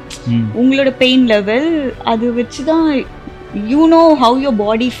body. உங்களோட பெயின் லெவல் அது வச்சு தான் you know how your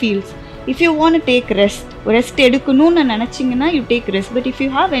body feels. If you want to take rest எடுக்கணும்னு நினைச்சீங்கன்னா you take rest. But if you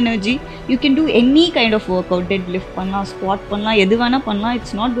have energy, you can do any kind of workout, deadlift பண்ணலாம், squat பண்ணலாம், எது வேணா பண்ணலாம்.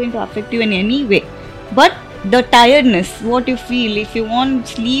 It's not going to affect you in any way. But the tiredness, what you feel, if you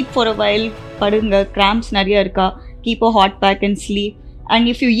want sleep for a while, படுங்க, cramps நிறைய இருக்கா, keep a hot pack and sleep.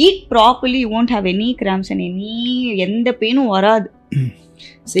 And if you eat properly, you won't have any cramps and எந்த பெயினும் வராது.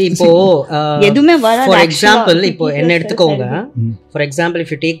 See, இப்போ எதுமே வராது. For example இப்போ என்ன எடுத்துக்கோங்க. For example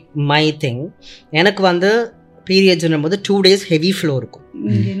if you take my thing, எனக்கு வந்து பீரியட்ஸ்னும் போது 2 days ஹெவி ஃப்ளோ இருக்கும்.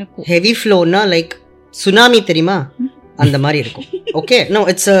 ஹெவி ஃப்ளோனா லைக் சுனாமி தெரியுமா, அந்த மாதிரி இருக்கும். Okay, no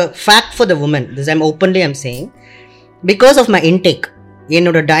it's a fact for the woman. This I'm openly I'm saying because of my intake.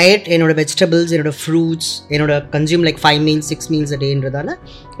 என்னோட டயட், என்னோட வெஜிடபிள்ஸ், என்னோட ஃப்ரூட்ஸ், என்னோட consume like 5 meals 6 meals a dayன்றதால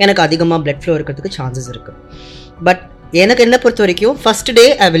எனக்கு அதிகமாக பிளட் ஃப்ளோ இருக்கிறதுக்கு சான்சஸ் இருக்குது. பட் எனக்கு என்ன பொறுத்த வரைக்கும் first day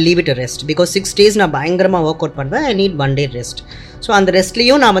I will leave it rest. Because 6 days நான் பயங்கரமாக ஒர்க் அவுட் பண்ணுவேன். I need 1 day rest. So அந்த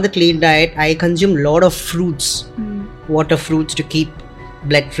ரெஸ்ட்லேயும் நான் வந்து clean diet, I consume lot of fruits, water fruits to keep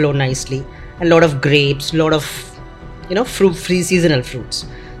blood flow nicely, and lot of grapes, lot of fruit free seasonal fruits.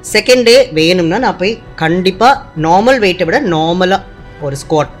 Second day வேணும்னா நான் போய் கண்டிப்பாக normal வெயிட்டை விட நார்மலாக ஒரு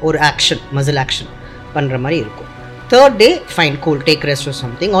ஸ்குவாட், ஒரு ஆக்ஷன், மசில் ஆக்ஷன் பண்ணுற மாதிரி இருக்கும். Third day fine, cool, take rest or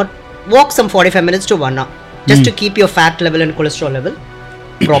something, or walk some 45 minutes to 1 hour. Just to keep your fat level and cholesterol level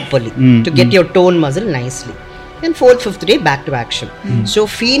properly, to get your tone muscle nicely. And 4th 5th day back to action. So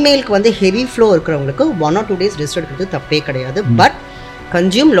female ku vande heavy flow irukravungalukku 1 or 2 days rest edukradhu thappe kedaiyadhu. But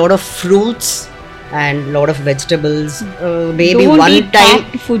consume lot of fruits and lot of vegetables. Maybe don't one eat time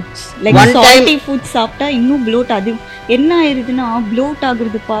foods like one salty food சாப்பிட்டா இன்னும் bloat. அது என்ன ஆயிருதுன்னா bloat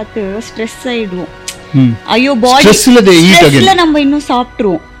ஆகுறது பார்த்து stress ஆயிடுவோம். ஐயோ பாடி ஸ்ட்ரெஸ்ல நம்ம இன்னும்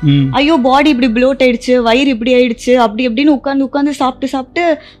சாப்பிட்டுருவோம். ஐயோ பாடி இப்படி ப்ளோட் ஆயிடுச்சு, வயிறு இப்படி ஆயிடுச்சு, அப்படி எப்படின்னு உட்காந்து சாப்பிட்டு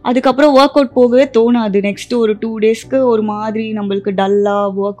அதுக்கப்புறம் ஒர்க் அவுட் போகவே தோணாது. நெக்ஸ்ட் ஒரு 2 days ஒரு மாதிரி நம்மளுக்கு டல்லா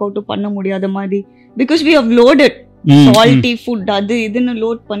ஒர்க் அவுட்டும் பண்ண முடியாத மாதிரி. Because we have loaded salty food அது இதுன்னு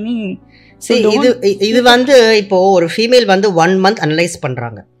லோட் பண்ணி. இது வந்து இப்போ ஒரு ஃபீமேல் வந்து 1 month அனலைஸ்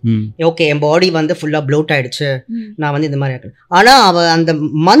பண்றாங்க. ஓகே, என் பாடி வந்து ஃபுல்லா ப்ளோட் ஆயிடுச்சு, நான் வந்து இந்த மாதிரி இருக்கேன். ஆனா அவ அந்த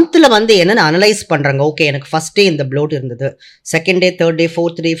மந்த்ல வந்து என்னென்ன அனலைஸ் பண்றாங்க, ஓகே எனக்கு ஃபர்ஸ்ட் டே இந்த ப்ளோட் இருந்தது, second day, third day,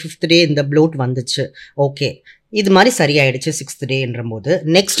 fourth day, fifth day இந்த ப்ளோட் வந்துச்சு, ஓகே இது மாதிரி சரியாயிடுச்சு 6th டேன்ற போது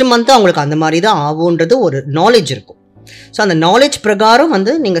நெக்ஸ்ட் மந்த் அவங்களுக்கு அந்த மாதிரி தான் ஆகும்ன்றது ஒரு நாலேஜ் இருக்கும். ஸோ அந்த நாலேஜ் பிரகாரம்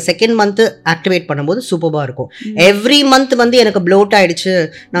வந்து நீங்கள் செகண்ட் மந்த்து ஆக்டிவேட் பண்ணும்போது சூப்பராக இருக்கும். எவ்ரி மந்த் வந்து எனக்கு ப்ளோட் ஆயிடுச்சு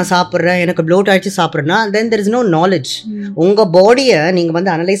நான் சாப்பிட்றேன், எனக்கு ப்ளோட் ஆயிடுச்சு சாப்பிட்றேன்னா then there is no knowledge. உங்கள் பாடியை நீங்கள்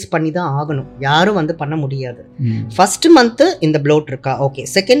வந்து அனலைஸ் பண்ணி தான் ஆகணும், யாரும் வந்து பண்ண முடியாது. ஃபர்ஸ்ட் மந்த்து இந்த ப்ளோட் இருக்கா, ஓகே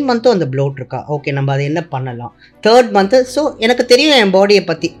செகண்ட் மந்த்தும் அந்த ப்ளோட் இருக்கா, ஓகே நம்ம அதை என்ன பண்ணலாம், தேர்ட் மந்த்து ஸோ எனக்கு தெரியும் என் பாடியை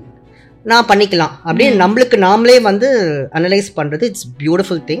பற்றி நான் பண்ணிக்கலாம் அப்படின்னு நம்மளுக்கு நாமளே வந்து அனலைஸ் பண்ணுறது it's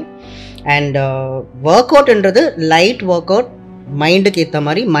beautiful thing. And work அவுட்ன்றது லைட் ஒர்க் அவுட், மைண்டுக்கு ஏற்ற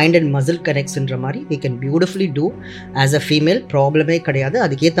மாதிரி மைண்ட் அண்ட் மசில் கனெக்ட்ஸ்ன்ற மாதிரி we can beautifully do as a female, ப்ராப்ளமே கிடையாது.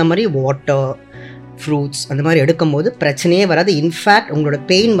 அதுக்கேற்ற மாதிரி வாட்டர், ஃப்ரூட்ஸ் அந்த மாதிரி எடுக்கும்போது பிரச்சனையே வராது. இன்ஃபேக்ட் உங்களோட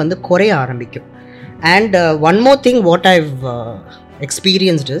பெயின் வந்து குறைய ஆரம்பிக்கும். And one more thing what I've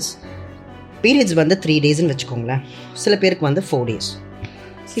experienced is, periods வந்து 3 daysன்னு வச்சுக்கோங்களேன், சில பேருக்கு வந்து 4 days,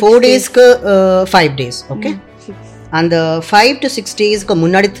 4 daysக்கு 5 days, ஓகே அந்த 5 to 6 daysக்கு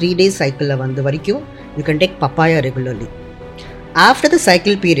முன்னாடி 3 days சைக்கிளில் வந்து வரைக்கும் you can take papaya regularly. After the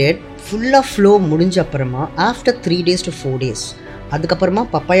cycle period ஃபுல்லாக ஃப்ளோ முடிஞ்ச அப்புறமா ஆஃப்டர் 3 days to 4 days அதுக்கப்புறமா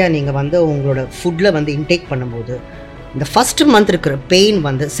பப்பாயா நீங்கள் வந்து உங்களோட ஃபுட்டில் வந்து இன்டேக் பண்ணும்போது இந்த ஃபஸ்ட் மந்த் இருக்கிற பெயின்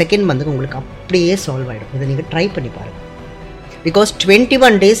வந்து செகண்ட் மந்த்துக்கு உங்களுக்கு அப்படியே சால்வ் ஆகிடும். இதை நீங்கள் ட்ரை பண்ணி பாருங்கள். Because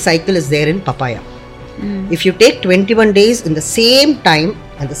 21 days cycle is there in papaya. If you take 21 days in the same time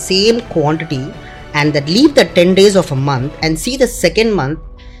and the same quantity and that leave the 10 days of a month and see the second month,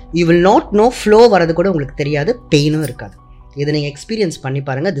 you will not know flow வரது கூட உங்களுக்கு தெரியாது, பெயினும் இருக்காது. இதை நீங்கள் experience பண்ணி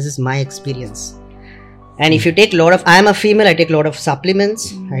பாருங்கள். This is my experience. And if you take a lot of, I am a female, I take a lot of supplements,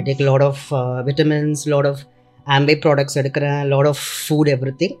 I take a lot of vitamins, lot of Amway products எடுக்கிறேன், lot of food,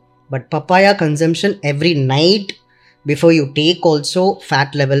 everything. But papaya consumption every night before you take also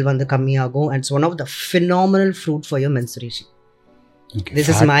fat level வந்து கம்மியாகும். And it's one of the phenomenal fruit for your menstruation. Okay, this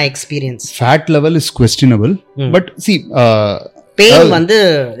is my experience. Fat level is questionable, but see pain வந்து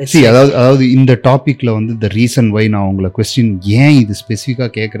see அதாவது இந்த டாபிக்ல வந்து the reason why நான் உங்களை question ஏன் இது ஸ்பெசிஃபிக்கா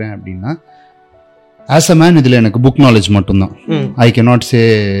கேட்குறேன் அப்படின்னா, as a man இதில் எனக்கு புக் நாலேஜ் மட்டும்தான், I cannot say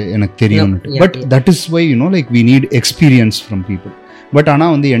எனக்கு தெரியும், but that is why you know like we need experience from people. But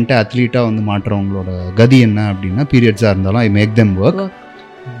ஆனால் வந்து என்கிட்ட அத்லீட்டாக வந்து மாற்றுறவங்களோட கதி என்ன அப்படின்னா, பீரியட்ஸாக இருந்தாலும் I make them work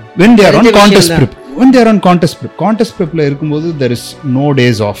when they are on contest prep. When they are on contest prepல இருக்கும்போது there is no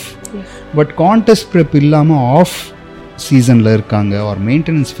days off. But contest prep இல்லாமல் ஆஃப் சீசனில் இருக்காங்க ஒரு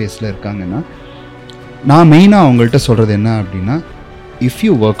மெயின்டெனன்ஸ் ஃபேஸில் இருக்காங்கன்னா, நான் மெயினாக அவங்கள்ட்ட சொல்கிறது என்ன அப்படின்னா, இஃப்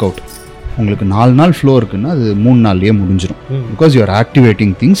யூ ஒர்க் அவுட் உங்களுக்கு 4 நாள் ஃப்ளோ இருக்குன்னா அது 3 நாள்லேயே முடிஞ்சிடும். Because you are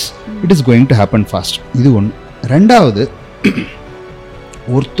activating things, it is going to happen fast. இது ஒன்று. ரெண்டாவது,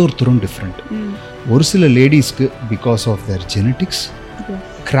 ஒருத்தரும் டிஃப்ரெண்ட். ஒரு சில லேடிஸ்க்கு பிகாஸ் ஆஃப் தேர் ஜெனட்டிக்ஸ்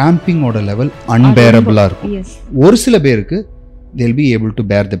கிராம்பிங்கோட லெவல் அன்பேரபிளாக இருக்கும். ஒரு சில பேருக்கு they'll be able to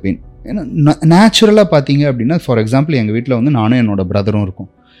bear the pain. ஏன்னா நேச்சுரலாக பார்த்தீங்க அப்படின்னா, ஃபார் எக்ஸாம்பிள் எங்கள் வீட்டில் வந்து நானும் என்னோட பிரதரும் இருக்கும்.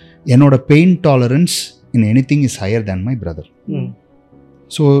 என்னோட pain tolerance in anything is higher than my brother.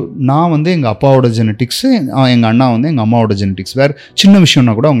 So நான் வந்து எங்கள் அப்பாவோட ஜெனட்டிக்ஸு, எங்கள் அண்ணா வந்து எங்கள் அம்மாவோட ஜெனட்டிக்ஸ். வேறு சின்ன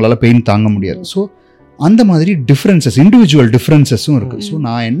விஷயம்னா கூட அவங்களால பெயின் தாங்க முடியாது. ஸோ அந்த மாதிரி டிஃப்ரென்சஸ், இண்டிவிஜுவல் டிஃப்ரென்சஸும் இருக்குது. ஸோ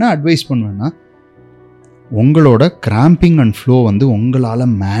நான் என்ன அட்வைஸ் பண்ணுவேன்னா, உங்களோட கிராம்பிங் அண்ட் ஃப்ளோ வந்து உங்களால்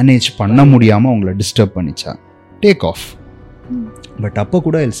மேனேஜ் பண்ண முடியாமல் உங்களை டிஸ்டர்ப் பண்ணிச்சா, டேக் ஆஃப். பட் அப்போ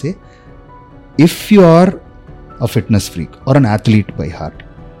கூட I'll say, if you are a fitness freak or an athlete by heart,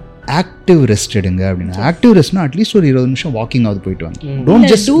 active rest எடுங்க அப்படின்னா. ஆக்டிவ் ரெஸ்ட்னா அட்லீஸ்ட் ஒரு 20 நிமிஷம் வாக்கிங் ஆகுது போயிட்டு வாங்க. Don't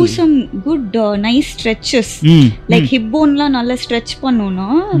just do some good nice stretches, like hip boneலாம் நல்லா stretch பண்ணோம்னா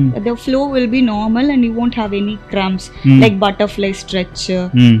the flow will be normal and you won't have any cramps, like butterfly stretch,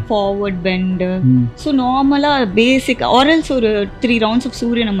 forward bend. So normala basic, or else ஒரு 3 rounds of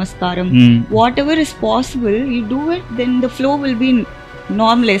surya namaskaram, whatever is possible you do it, then the flow will be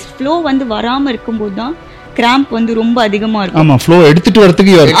normalized. flow வந்து வராம இருக்கும்போது தான் cramp வந்து ரொம்ப அதிகமா இருக்கும். ஆமா, ஃப்ளோ எடுத்துட்டு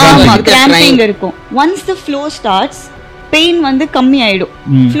வரதுக்கு கிராம்பிங் இருக்கும். Once the flow starts, pain வந்து கம்மி ஆயிடும்.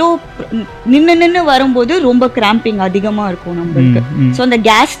 ஃப்ளோ நின்னு வரும்போது ரொம்ப கிராம்பிங் அதிகமா இருக்கும் நம்மளுக்கு. ஸோ அந்த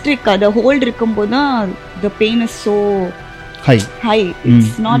கேஸ்ட்ரிக் அத ஹோல்ட் இருக்கும்போது தான் the pain is so high,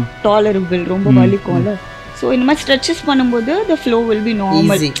 it's not tolerable, ரொம்ப வலிக்கும்ல. ஸோ இந்த மாதிரி ஸ்ட்ரெச்சஸ் பண்ணும்போது the flow will be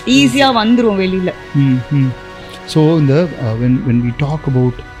normal, ஈஸியா வந்துரும் வெளியில. ஸோ இந்த when we talk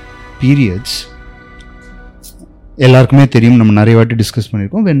about periods, எல்லாருக்குமே தெரியும், நம்ம நிறைய வாட்டி டிஸ்கஸ்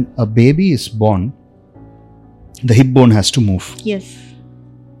பண்ணியிருக்கோம், when a baby is born the hip bone has to move. Yes.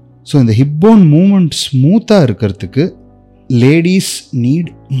 So இந்த ஹிப் போன் மூமெண்ட் ஸ்மூத்தாக இருக்கிறதுக்கு ladies need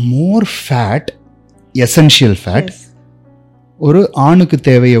more fat, essential fat. ஒரு ஆணுக்கு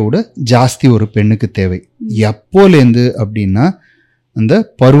தேவையை விட ஜாஸ்தி ஒரு பெண்ணுக்கு தேவை. எப்போலேருந்து அப்படின்னா அந்த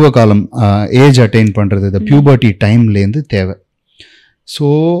பருவ காலம், ஏஜ் அட்டைன் பண்ணுறது, இந்த பியூபர்ட்டி டைம்லேருந்து தேவை. ஸோ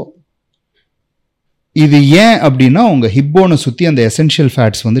இது ஏன் அப்படின்னா உங்கள் ஹிப் போனை சுற்றி அந்த எசென்ஷியல்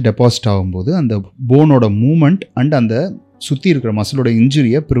ஃபேட்ஸ் வந்து டெபாசிட் ஆகும்போது அந்த போனோட மூமெண்ட் அண்ட் அந்த சுற்றி இருக்கிற மசிலோட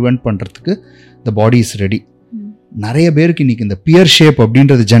இன்ஜுரியை ப்ரிவெண்ட் பண்ணுறதுக்கு த பாடி இஸ் ரெடி. நிறைய பேருக்கு இன்றைக்கி இந்த பியர் ஷேப்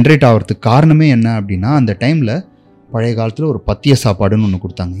அப்படின்றது ஜென்ரேட் ஆகிறதுக்கு காரணமே என்ன அப்படின்னா அந்த டைமில் பழைய காலத்தில் ஒரு பத்திய சாப்பாடுன்னு ஒன்று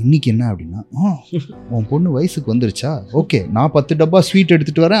கொடுத்தாங்க. இன்றைக்கி என்ன அப்படின்னா, உன் பொண்ணு வயசுக்கு வந்துருச்சா, ஓகே நான் 10 டப்பா ஸ்வீட்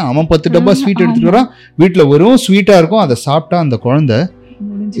எடுத்துகிட்டு வரேன், அவன் 10 டப்பா ஸ்வீட் எடுத்துகிட்டு வரான், வீட்டில் வெறும் ஸ்வீட்டாக இருக்கும், அதை சாப்பிட்டா அந்த குழந்தை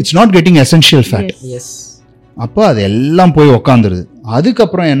it's not getting essential fat. அப்போ அது எல்லாம் போய் உக்காந்துருது.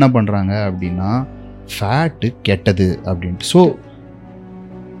 அதுக்கப்புறம் என்ன பண்ணுறாங்க அப்படின்னா ஃபேட்டு கெட்டது அப்படின்ட்டு. ஸோ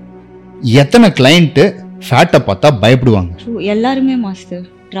எத்தனை கிளைண்ட்டு ஃபேட்டை பார்த்தா பயப்படுவாங்க. எல்லாருமே மாஸ்டர்,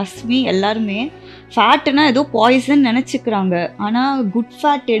 ட்ரஸ்ட் மீ, எல்லாருமே ஃபேட்டுனா ஏதோ பாய்சன் நினச்சிக்கிறாங்க. ஆனால் குட்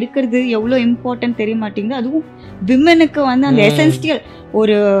ஃபேட் எடுக்கிறது எவ்வளோ இம்பார்ட்டன்ட் தெரிய மாட்டேங்குது. அதுவும் விமனுக்கு வந்து அந்த எசென்சியல்,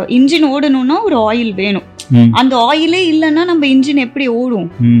 ஒரு இன்ஜின் ஓடணும்னா ஒரு ஆயில் வேணும். அந்த ஆயிலே இல்லைன்னா நம்ம இன்ஜின் எப்படி ஓடும்?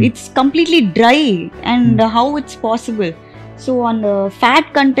 It's completely dry and how it's possible. So அந்த ஃபேட்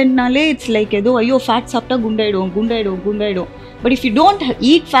கண்டென்ட்னாலே இட்ஸ் லைக் ஏதோ ஐயோ ஃபேட் சாப்பிட்டா குண்டாயிடும். But if you don't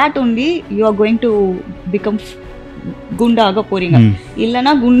eat fat only you are going to become குண்டாக போறீங்க.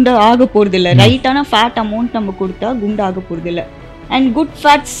 இல்லைன்னா குண்டா ஆக போறது இல்லை. ரைட்டான ஃபேட் அமௌண்ட் நம்ம கொடுத்தா குண்டாக போறது இல்லை. அண்ட் குட்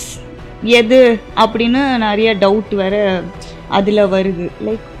ஃபேட்ஸ் எது அப்படின்னு நிறைய டவுட் வேற அதில் வருது.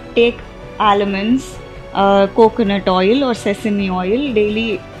 Like take almonds, coconut oil ஒரு செசமி ஆயில். டெய்லி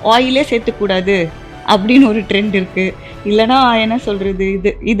ஆயிலே சேர்த்துக்கூடாது அப்படின்னு ஒரு ட்ரெண்ட் இருக்கு. இல்லைனா என்ன சொல்றது,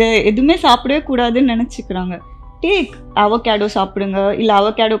 இதை எதுவுமே சாப்பிடவே கூடாதுன்னு நினச்சிக்கிறாங்க. டேக் அவகேடோ சாப்பிடுங்க. இல்லை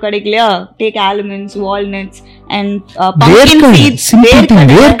அவகேடோ கிடைக்கலையா, take almonds, walnuts and pumpkin seeds,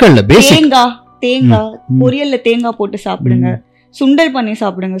 தேங்காய் பொரியல்ல தேங்காய் போட்டு சாப்பிடுங்க. சுண்டல் பண்ணி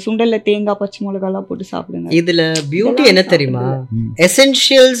சாப்பிடுங்க. சுண்டல்ல தேங்காய், பச்சை மிளகாலாம் போட்டு சாப்பிடுங்க. இதுல பியூட்டி என்ன தெரியுமா,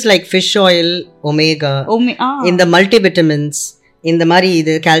 essentials like fish oil, omega, இந்த மல்டிவிட்டமின்ஸ், இந்த மாதிரி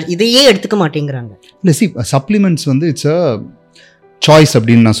இதையே எடுத்துக்க மாட்டேங்கிறாங்க. இல்லை சி சப்ளிமெண்ட்ஸ் வந்து இட்ஸ் அ சாய்ஸ்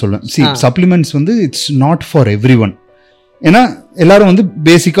அப்படின்னு நான் சொல்லுவேன். சி சப்ளிமெண்ட்ஸ் வந்து it's not for every one. ஏன்னா எல்லாரும் வந்து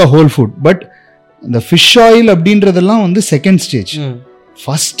பேசிக்காக ஹோல் ஃபுட். பட் இந்த ஃபிஷ் ஆயில் அப்படின்றதெல்லாம் வந்து செகண்ட் ஸ்டேஜ்.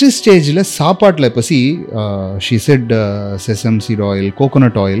 ஃபஸ்ட்டு ஸ்டேஜில் சாப்பாட்டில் இப்போ she said செசம் seed oil,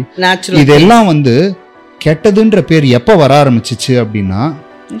 coconut oil, இதெல்லாம் வந்து கெட்டதுன்ற பேர் எப்போ வர ஆரம்பிச்சிச்சு அப்படின்னா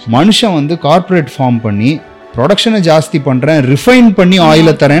மனுஷன் வந்து கார்பரேட் ஃபார்ம் பண்ணி ப்ரொடக்ஷனை ஜாஸ்தி பண்ணுறேன், ரிஃபைன் பண்ணி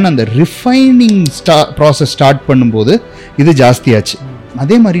ஆயிலை தரேன்னு அந்த ரிஃபைனிங் ப்ராசஸ் ஸ்டார்ட் பண்ணும்போது இது ஜாஸ்தியாச்சு.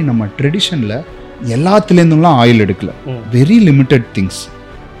 அதே மாதிரி நம்ம ட்ரெடிஷனில் எல்லாத்துலேருந்துலாம் ஆயில் எடுக்கல. Very limited things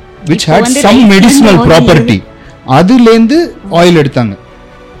which had some medicinal property, அதுலேருந்து ஆயில் எடுத்தாங்க.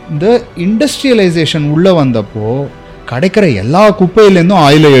 இந்த இண்டஸ்ட்ரியலைசேஷன் உள்ளே வந்தப்போ கிடைக்கிற எல்லா குப்பையிலேருந்தும்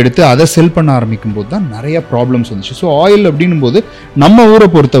ஆயிலை எடுத்து அதை செல் பண்ண ஆரம்பிக்கும் போது தான் நிறைய ப்ராப்ளம்ஸ் வந்துச்சு. ஸோ ஆயில் அப்படின்னும் போது நம்ம ஊரை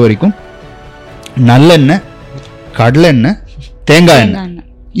பொறுத்த வரைக்கும் நல்லெண்ணெய், கடலெண்ணெய், தேங்காய் எண்ணெய்,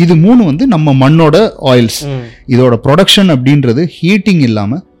 இது 3 வந்து நம்ம மண்ணோட ஆயில்ஸ். இதோட ப்ரொடக்ஷன் அப்படின்றது ஹீட்டிங்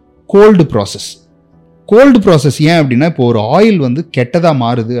இல்லாமல் கோல்டு ப்ராசஸ். கோல்டு ப்ராசஸ் ஏன் அப்படின்னா இப்போ ஒரு ஆயில் வந்து கெட்டதாக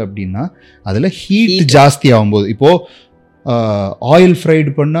மாறுது அப்படின்னா அதில் ஹீட் ஜாஸ்தி ஆகும்போது, இப்போது ஆயில்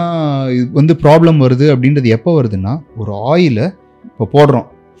ஃப்ரைடு பண்ணால் வந்து ப்ராப்ளம் வருது அப்படின்றது எப்போ வருதுன்னா ஒரு ஆயிலை இப்போ போடுறோம்.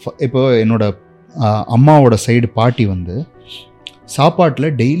 இப்போ என்னோட அம்மாவோட சைடு பாட்டி வந்து சாப்பாட்டில்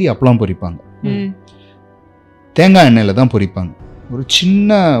டெய்லி அப்பளம் பொரிப்பாங்க. தேங்காய் எண்ணெயில் தான் பொரிப்பாங்க. ஒரு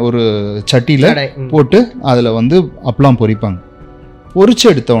சின்ன ஒரு சட்டியில் போட்டு அதில் வந்து அப்பளம் பொரிப்பாங்க. பொரிச்சு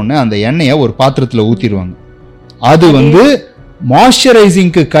எடுத்த உடனே அந்த எண்ணெயை ஒரு பாத்திரத்தில் ஊற்றிடுவாங்க. அது வந்து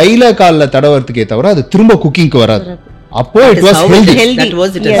மாய்ஸ்சரைசிங்க்கு கையில் காலில் தடவறதுக்கே தவிர அது திரும்ப குக்கிங்க்கு வராது. அப்போ இட் வாஸ் ஹெல்தி.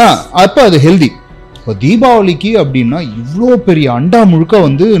 அப்போ அது ஹெல்தி. இப்போ தீபாவளிக்கு அப்படின்னா இவ்வளோ பெரிய அண்டா முழுக்க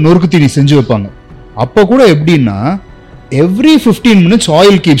வந்து நொறுக்கு தீனி செஞ்சு வைப்பாங்க. அப்போ கூட எப்படின்னா every 15 minutes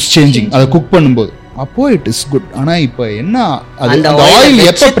oil keeps changing அதை குக் பண்ணும்போது. அப்போ இட் இஸ் குட். ஆனா இப்போ என்ன அந்த ஆயில்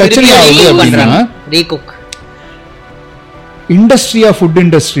எப்ப பிரச்சனை ஆகுது அப்படின்னா ரீகுக் இண்டஸ்ட்ரியா, ஃபுட்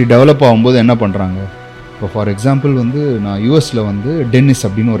இண்டஸ்ட்ரி டெவலப் ஆகும்போது என்ன பண்றாங்க. இப்போ ஃபார் எக்ஸாம்பிள் வந்து நான் யூஎஸ்ல வந்து டென்னிஸ்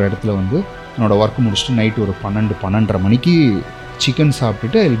அப்படின்னு ஒரு இடத்துல வந்து என்னோட ஒர்க் முடிச்சுட்டு நைட்டு ஒரு 12-12:30 மணிக்கு சிக்கன்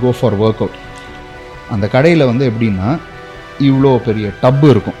சாப்பிட்டுட்டு I will go for work out. அந்த கடையில் வந்து எப்படின்னா இவ்வளோ பெரிய டப்பு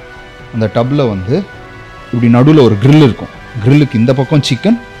இருக்கும். அந்த டப்பில் வந்து இப்படி நடுவில் ஒரு கிரில் இருக்கும். கிரில்லுக்கு இந்த பக்கம்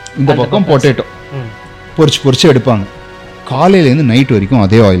சிக்கன், இந்த பக்கம் பொட்டேட்டோ பொரிச்சு எடுப்பாங்க. காலையிலேருந்து நைட் வரைக்கும்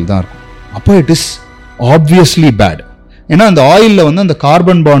அதே ஆயில் தான் இருக்கும். அப்போ இட் இஸ் ஆப்வியஸ்லி பேட். ஏன்னா அந்த ஆயிலில் வந்து அந்த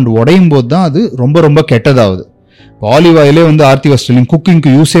கார்பன் பாண்ட் உடையும் போது தான் அது ரொம்ப ரொம்ப கெட்டதாகுது. ஆலிவ் ஆயிலே வந்து ஆர்த்தி வாஸ் டெல்லிங் குக்கிங்க்கு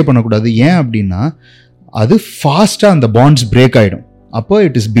யூஸே பண்ணக்கூடாது. ஏன் அப்படின்னா அது ஃபாஸ்ட்டாக அந்த பாண்ட்ஸ் பிரேக் ஆகிடும். அப்போ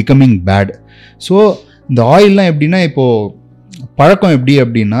it is becoming bad. So இந்த ஆயில்லாம் எப்படின்னா இப்போது பழக்கம் எப்படி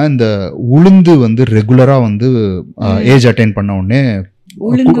அப்படின்னா இந்த உளுந்து வந்து ரெகுலராக வந்து ஏஜ் அட்டைன் பண்ண உடனே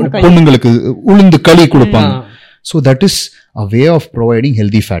பொண்ணுங்களுக்கு உளுந்து களி கொடுப்பாங்க. So that is a way of providing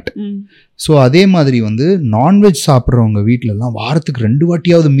healthy fat. So அதே மாதிரி வந்து நான்வெஜ் சாப்பிட்றவங்க வீட்டிலலாம் வாரத்துக்கு 2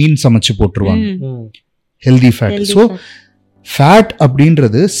 வாட்டியாவது மீன் சமைச்சு போட்டுருவாங்க, ஹெல்தி ஃபேட். ஸோ ஃபேட்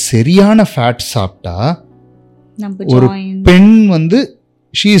அப்படின்றது சரியான ஃபேட் சாப்பிட்டா ஒரு பெண் வந்து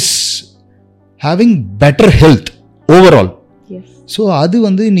she is having better health overall. So அது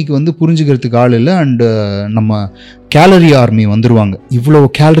வந்து இன்னைக்கு வந்து புரிஞ்சுக்கிறதுக்கு ஆள் இல்லை. அண்டு நம்ம கேலரி ஆர்மி வந்துருவாங்க, இவ்வளோ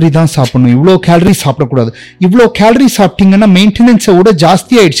கேலரி தான் சாப்பிடணும், இவ்வளோ கேலரி சாப்பிடக்கூடாது, இவ்வளோ கேலரி சாப்பிட்டீங்கன்னா மெயின்டெனன்ஸை விட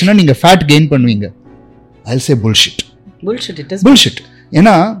ஜாஸ்தி ஆயிடுச்சுன்னா நீங்கள் ஃபேட் கெயின் பண்ணுவீங்க. I'll say bullshit.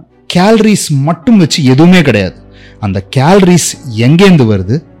 ஏன்னா கேலரிஸ் மட்டும் வச்சு எதுவுமே கிடையாது. அந்த கேலரிஸ் எங்கேருந்து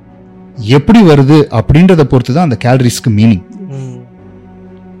வருது, எப்படி வருது அப்படின்றத பொறுத்து தான் அந்த கேலரிஸ்க்கு மீனிங்.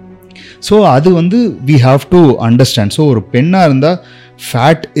 ஸோ அது வந்து we have to understand. So ஒரு பெண்ணாக இருந்தால்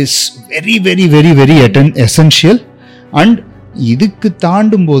fat is very very very very essential. And இதுக்கு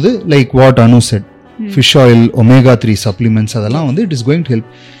தாண்டும் போது like what Anu set, fish oil, omega 3 supplements, அதெல்லாம் வந்து it is going to help.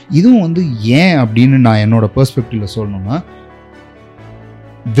 இதுவும் வந்து ஏன் அப்படின்னு நான் என்னோட பெர்ஸ்பெக்டிவ்ல சொல்லணும்னா,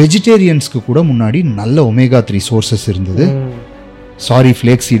 வெஜிடேரியன்ஸ்க்கு கூட முன்னாடி நல்ல ஒமேகா 3 சோர்சஸ் இருந்தது. சாரி,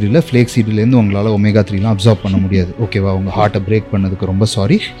 ஃப்ளேக் சீடில், ஃப்ளேக் சீடிலேருந்து உங்களால் ஒமேகா 3லாம் அப்சார்ப் பண்ண முடியாது, ஓகேவா? உங்கள் ஹார்ட்டை பிரேக் பண்ணதுக்கு ரொம்ப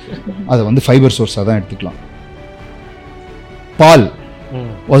சாரி. அதை வந்து ஃபைபர் சோர்ஸாக தான் எடுத்துக்கலாம். பால்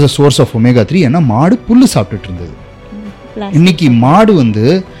was a source of omega 3, ஏன்னா மாடு புல்லு சாப்பிட்டுட்டு இருந்தது. இன்னைக்கு மாடு வந்து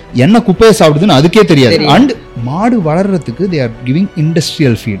என்ன குப்பையை சாப்பிடுதுன்னு அதுக்கே தெரியாது. அண்ட் மாடு வளர்றதுக்கு they are giving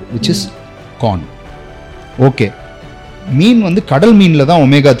industrial feet which is corn. Okay, மீன் வந்து கடல் மீனில் தான்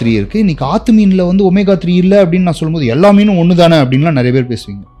ஒமேகா 3 இருக்குது. இன்னைக்கு ஆற்று மீனில் வந்து ஒமேகா 3 இல்லை அப்படின்னு நான் சொல்லும்போது எல்லா மீனும் ஒன்று தானே அப்படின்லாம் நிறைய பேர்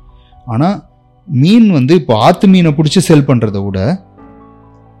பேசுவீங்க. ஆனால் மீன் வந்து இப்போ ஆற்று மீனை பிடிச்சி செல் பண்ணுறத விட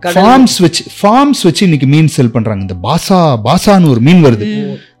ஃபார்ம்ஸ் வச்சு இன்னைக்கு மீன் செல் பண்ணுறாங்க. இந்த பாசான்னு ஒரு மீன் வருது.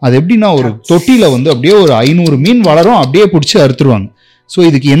 அது எப்படின்னா ஒரு தொட்டியில் வந்து அப்படியே ஒரு 500 மீன் வளரும், அப்படியே பிடிச்சி அறுத்துருவாங்க. ஸோ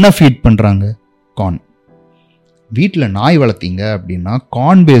இதுக்கு என்ன ஃபீட் பண்ணுறாங்க? கார்ன். வீட்டில் நாய் வளர்த்தீங்க அப்படின்னா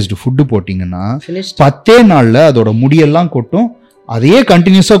கார்ன் பேஸ்டு ஃபுட்டு போட்டிங்கன்னா 10 நாளில் அதோட முடியெல்லாம் கொட்டும். அதையே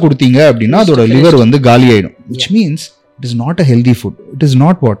கண்டினியூஸாக கொடுத்தீங்க அப்படின்னா அதோட லிவர் வந்து காலி ஆகிடும். Which means it is not a healthy food. It is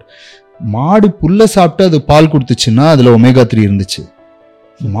not what. மாடு புல்லை சாப்பிட்டு அது பால் கொடுத்துச்சுன்னா அதில் ஒமேகா 3 இருந்துச்சு.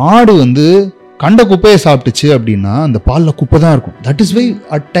 மாடு வந்து கண்ட குப்பையை சாப்பிட்டுச்சு அப்படின்னா அந்த பாலில் குப்பை தான் இருக்கும். That is Y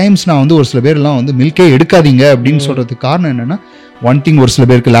at times நான் வந்து ஒரு சில பேர்லாம் வந்து மில்கே எடுக்காதீங்க அப்படின்னு சொல்கிறதுக்கு காரணம் என்னென்னா, ஒன் திங், ஒரு சில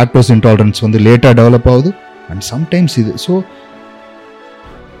பேருக்கு லாக்டோஸ் இன்டாலரன்ஸ் வந்து லேட்டாக டெவலப் ஆகுது. And sometimes இது. So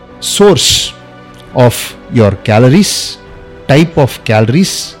source of your calories, type of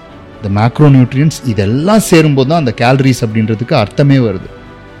calories, the macronutrients, இதெல்லாம் சேரும்போது தான் அந்த கேலரிஸ் அப்படின்றதுக்கு அர்த்தமே வருது.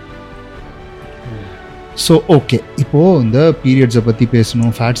 ஸோ ஓகே, இப்போது இந்த பீரியட்ஸை பற்றி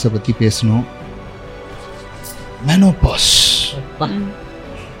பேசணும், ஃபேட்ஸை பற்றி பேசணும். மெனோபாஸ்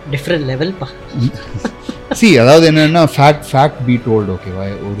டிஃப்ரெண்ட் லெவல் பா. சி, அதாவது என்னென்னா ஃபேக்ட் பி டோல்டு, ஓகேவா?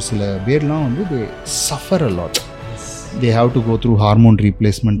 ஒரு சில பேர்லாம் வந்து they suffer a lot. They have to go through hormone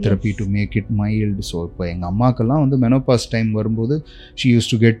replacement therapy to make it mild. So இப்போ எங்கள் அம்மாக்கெல்லாம் வந்து மெனோபாஸ் டைம் வரும்போது she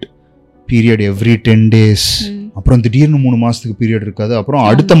used to get period every 10 days. அப்புறம் திடீர்னு 3 மாதத்துக்கு பீரியட் இருக்காது, அப்புறம்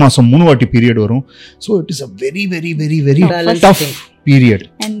அடுத்த மாதம் 3 வாட்டி பீரியட் வரும். So it is a very very very very tough period.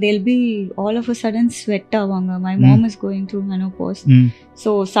 And they'll be all of a sudden sweat avanga. My mom is going through menopause. So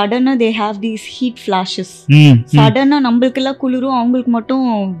suddenly they have these heat flashes. Suddenly நம்மளுக்கெல்லாம் குளிரும், அவங்களுக்கு மட்டும்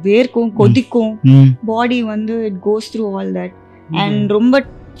வேர்க்கும், கொதிக்கும். பாடி வந்து it goes through all that. And ரொம்ப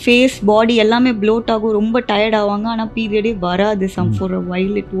face பாடி எல்லாமே ப்ளோட் ஆகும், ரொம்ப டயர்ட் ஆவாங்க. ஆனால் பீரியடே வராது. Some for a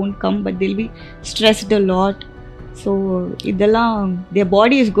while it won't come, but they'll be stressed a lot. So இதெல்லாம் their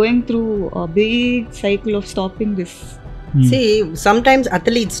body is going through a big cycle of stopping this. See, sometimes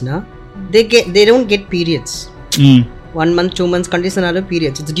athletes na they don't get periods. 1 month 2 months condition are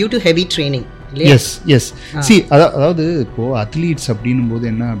periods. It's due to heavy training. Yes. See, அதாவது இப்போ athletes அப்படின்னும் போது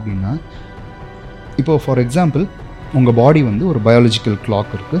என்ன அப்படின்னா, இப்போ for example உங்கள் பாடி வந்து ஒரு பயாலஜிக்கல்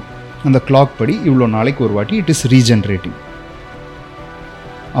கிளாக் இருக்குது. அந்த கிளாக் படி இவ்வளோ நாளைக்கு ஒரு வாட்டி இட் இஸ் ரீஜென்ரேட்டிங்.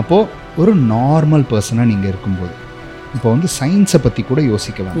 அப்போது ஒரு நார்மல் பர்சனாக நீங்கள் இருக்கும்போது, இப்போ வந்து சயின்ஸை பற்றி கூட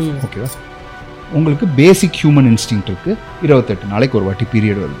யோசிக்கலாம், ஓகேவா? உங்களுக்கு பேசிக் ஹியூமன் இன்ஸ்டிங்க்ட் இருக்குது. 28 நாளைக்கு ஒரு வாட்டி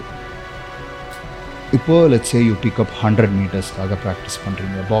பீரியட் வருது. இப்போது let's say you pickup 100 மீட்டர்ஸ்க்காக practice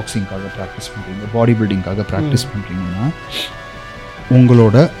பண்ணுறீங்க, பாக்ஸிங்காக ப்ராக்டிஸ் பண்ணுறீங்க, பாடி பில்டிங்காக ப்ராக்டிஸ் பண்ணுறீங்கன்னா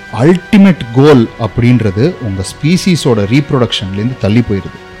உங்களோட அல்டிமேட் கோல் அப்படின்றது உங்கள் ஸ்பீசிஸோட ரீப்ரொடக்ஷன்லேருந்து தள்ளி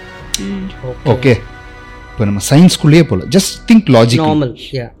போயிடுது. ஓகே, இப்போ நம்ம சயின்ஸ்குள்ளேயே போகல, ஜஸ்ட் திங்க் லாஜிக்,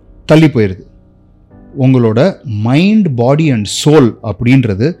 தள்ளி போயிடுது. உங்களோட மைண்ட் பாடி அண்ட் சோல்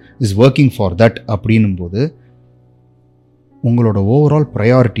அப்படின்றது இஸ் ஒர்க்கிங் ஃபார் தட் அப்படின்னும் போது உங்களோட ஓவரால்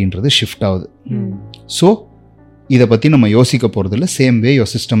ப்ரையாரிட்டின்றது ஷிஃப்ட் ஆகுது. ஸோ இதை பற்றி நம்ம யோசிக்க போகிறதில்ல. Same way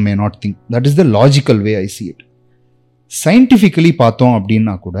your system may not think. That is the logical way I see it. Scientifically பார்த்தோம்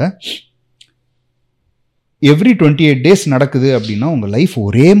அப்படின்னா கூட எவ்ரி 28 days நடக்குது அப்படின்னா உங்கள் லைஃப்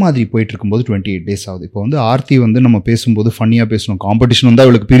ஒரே மாதிரி போயிட்டு இருக்கும்போது 28 days ஆகுது. இப்போ வந்து ஆர்த்தி வந்து நம்ம பேசும்போது ஃபன்னியாக பேசணும், காம்படிஷன் வந்தால்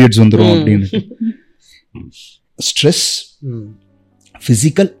அவளுக்கு பீரியட்ஸ் வந்துடும் அப்படின்னு. ஸ்ட்ரெஸ்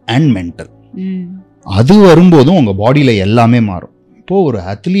ஃபிசிக்கல் அண்ட் மென்டல் அது வரும்போதும் உங்கள் பாடியில் எல்லாமே மாறும். இப்போது ஒரு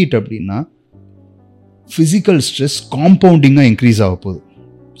அத்லீட் அப்படின்னா ஃபிசிக்கல் ஸ்ட்ரெஸ் காம்பவுண்டிங்காக இன்க்ரீஸ் ஆக போகுது.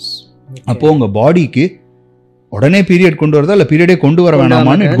 அப்போது உங்கள் பாடிக்கு உடனே பீரியட் கொண்டு வரதா இல்லை பீரியடே கொண்டு வர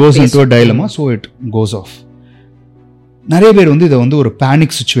வேணாமான்னு it goes into a dilemma. So it goes off. நிறைய பேர் வந்து இதை வந்து ஒரு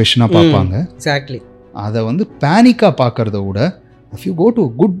பேனிக் சுச்சுவேஷனாக பார்ப்பாங்க. அதை வந்து பேனிக்காக பார்க்கறத விட if you go to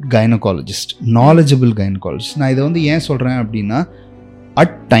good gynaecologist, knowledgeable gynaecologist. நான் இதை வந்து ஏன் சொல்கிறேன் அப்படின்னா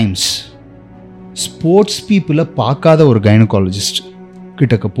அட் டைம்ஸ் ஸ்போர்ட்ஸ் பீப்புளை பார்க்காத ஒரு கைனகாலஜிஸ்ட்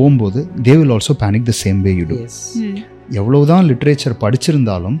கிட்டக்க போகும்போது they will also panic the same way you do. எவ்வளவுதான் லிட்ரேச்சர்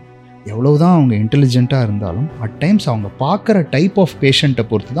படிச்சிருந்தாலும் எவ்வளவுதான் அவங்க இன்டெலிஜென்ட்டாக இருந்தாலும் அட் டைம்ஸ் அவங்க பார்க்குற டைப் ஆஃப் பேஷண்ட்டை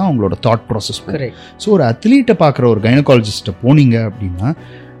பொறுத்து தான் அவங்களோட தாட் ப்ராசஸ் போகும். ஸோ ஒரு அத்லீட்டை பார்க்குற ஒரு கைனகாலஜிஸ்ட்டை போனீங்க அப்படின்னா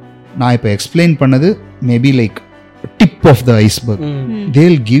நான் இப்போ எக்ஸ்பிளைன் பண்ணது maybe like tip of the iceberg. They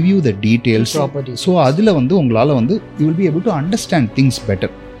will give you the details. So அதில் வந்து உங்களால் வந்து you will be able to understand things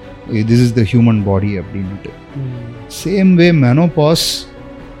better. This is the human body அப்படின்ட்டு. சேம் வே மெனோபாஸ்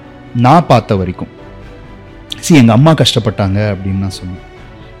நான் பார்த்த வரைக்கும் எங்கள் அம்மா கஷ்டப்பட்டாங்க அப்படின்னு நான் சொன்னேன்.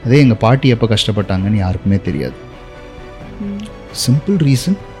 அதே எங்கள் பாட்டி எப்போ கஷ்டப்பட்டாங்கன்னு யாருக்குமே தெரியாது. Simple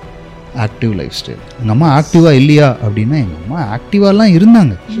reason active life style. எங்கள் அம்மா ஆக்டிவாக இல்லையா அப்படின்னா எங்கள் அம்மா ஆக்டிவாலாம்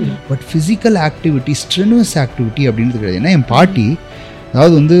இருந்தாங்க. But physical activity, strenuous activity அப்படின்றது கிடையாது. ஏன்னா என் பாட்டி,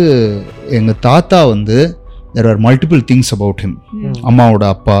 அதாவது வந்து எங்கள் தாத்தா வந்து there are multiple things about him. அம்மாவோட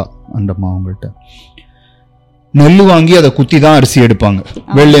அப்பா அண்ட் அம்மா அவங்கள்ட்ட நெல் வாங்கி அதை குத்தி தான் அரிசி எடுப்பாங்க.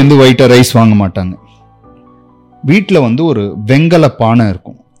 வெளிலேருந்து ஒயிட்டாக ரைஸ் வாங்க மாட்டாங்க. வீட்டில் வந்து ஒரு வெங்கல பானை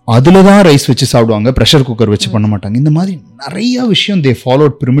இருக்கும், அதில் தான் ரைஸ் வச்சு சாப்பிடுவாங்க, ப்ரெஷர் குக்கர் வச்சு பண்ண மாட்டாங்க. இந்த மாதிரி நிறைய விஷயம் தே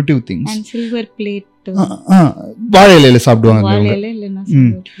ஃபாலோட் பிரிமிட்டிவ் திங்ஸ். வாழை இலையில சாப்பிடுவாங்க.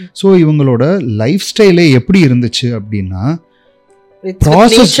 ஸோ இவங்களோட லைஃப் ஸ்டைலே எப்படி இருந்துச்சு அப்படின்னா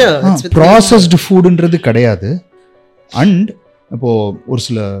ப்ராசஸ்டு ஃபுட்ன்றது கிடையாது. அண்ட் இப்போ ஒரு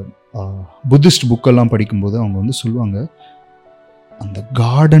சில புத்திஸ்ட் புக்கெல்லாம் படிக்கும்போது அவங்க வந்து சொல்லுவாங்க, அந்த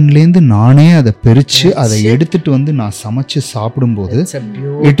கார்டன்லேருந்து நானே அதை பிரித்து அதை எடுத்துட்டு வந்து நான் சமைச்சு சாப்பிடும்போது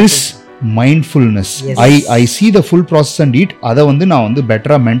it is mindfulness. I see the full process and eat. அதை வந்து நான் வந்து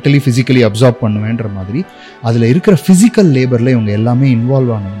பெட்டராக மென்டலி ஃபிசிக்கலி அப்சார்ப் பண்ணுவேன்ற மாதிரி அதில் இருக்கிற ஃபிசிக்கல் லேபரில் இவங்க எல்லாமே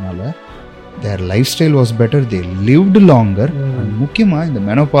இன்வால்வ் ஆனதுனால their life style was better, they lived longer. And முக்கியமாக இந்த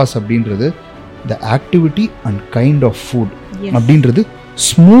மெனோபாஸ் அப்படின்றது த activity and kind of food அப்படின்றது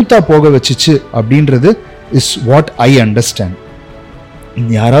ஸ்மூத்தாக போக வச்சிச்சு அப்படின்றது இஸ் வாட் ஐ அண்டர்ஸ்டாண்ட்.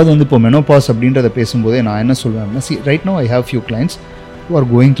 யாராவது வந்து இப்போ மெனோபாஸ் அப்படின்றத பேசும்போதே நான் என்ன சொல்லுவேன்னா, right no I have few clients who are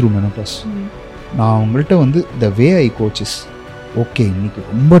going through menopause. நான் அவங்கள்ட்ட வந்து the way I coach is, okay இன்னைக்கு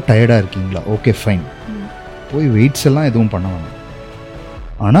ரொம்ப டயர்டாக இருக்கீங்களா, ஓகே ஃபைன், போய் வெயிட்ஸ் எல்லாம் எதுவும் பண்ண வேண்டாம்.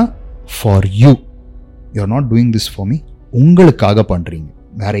 ஆனால் for you are not doing this for me, உங்களுக்காக பண்ணுறீங்க,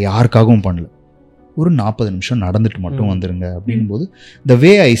 வேற யாருக்காகவும் பண்ணல, ஒரு 40 நிமிஷம் நடந்துட்டு மட்டும் வந்துருங்க அப்படின்போது the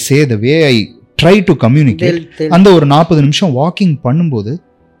way I say, the way I try to communicate, அந்த ஒரு 40 நிமிஷம் வாக்கிங் பண்ணும்போது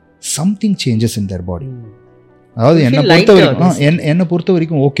something changes in their body. அதாவது என்னை பொறுத்த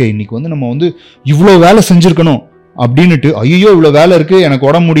வரைக்கும் ஓகே இன்னைக்கு வந்து நம்ம வந்து இவ்வளோ வேலை செஞ்சுருக்கணும் அப்படின்னுட்டு ஐயோ இவ்வளோ வேலை இருக்குது எனக்கு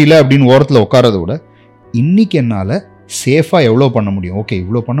உடம்பு முடியல அப்படின்னு ஓரத்தில் உட்காரத விட இன்னைக்கு என்னால் சேஃபாக எவ்வளோ பண்ண முடியும், ஓகே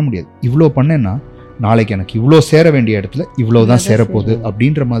இவ்வளோ பண்ண முடியாது, இவ்வளோ பண்ணேன்னா நாளைக்கு எனக்கு இவ்வளோ சேர வேண்டிய இடத்துல இவ்வளோ தான் சேரப்போகுது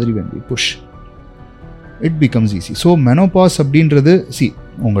அப்படின்ற மாதிரி வேண்டி push it becomes easy. So menopause அப்படின்றது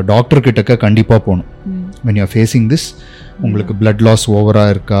உங்கள் டாக்டர்கிட்டக்க கண்டிப்பாக போகணும். when you are facing this, உங்களுக்கு பிளட் லாஸ்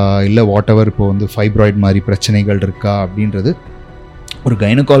ஓவராக இருக்கா இல்லை வாட் எவர் இப்போ வந்து ஃபைப்ராய்ட் மாதிரி பிரச்சனைகள் இருக்கா அப்படின்றது ஒரு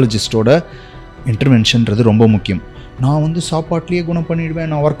கைனகாலஜிஸ்டோட இன்டர்வென்ஷன்றது ரொம்ப முக்கியம். நான் வந்து சாப்பாட்லேயே குணம் பண்ணிவிடுவேன்,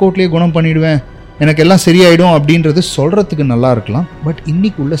 நான் ஒர்க் அவுட்லேயே குணம் பண்ணிவிடுவேன், எனக்கு எல்லாம் சரியாயிடும் அப்படின்றது சொல்கிறதுக்கு நல்லா இருக்கலாம். பட்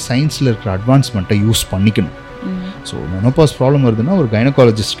இன்னைக்கு உள்ள சயின்ஸில் இருக்கிற அட்வான்ஸ்மெண்ட்டை யூஸ் பண்ணிக்கணும். ஸோ மெனோபாஸ் ப்ராப்ளம் வருதுன்னா ஒரு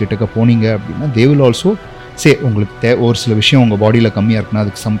கைனகாலஜிஸ்ட் கிட்டக்க போனீங்க அப்படின்னா தே வில் ஆல்சோ உங்களுக்கு ஒரு சில விஷயம் உங்கள் பாடியில் கம்மியாக இருக்குன்னா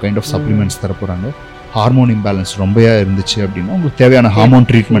அதுக்கு some kind of supplements தரப்போகிறாங்க. Hormone imbalance ரொம்பயா இருந்துச்சு அப்படின்னா உங்களுக்கு தேவையான hormone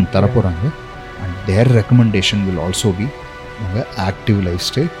treatment தரப்போகிறாங்க. And there recommendation will also be உங்கள் ஆக்டிவ் லைஃப்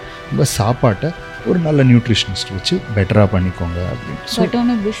ஸ்டைல், உங்கள் சாப்பாட்டை ஒரு நல்ல நியூட்ரிஷனிஸ்ட் வச்சு பெட்டராக பண்ணிக்கோங்க அப்படின்னு. பட்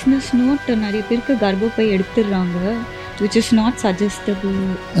ஆன் பிஸ்னஸ் நோட் நிறைய பேருக்கு கர்ப்பப்பை எடுத்துடுறாங்க, which is not suggestible.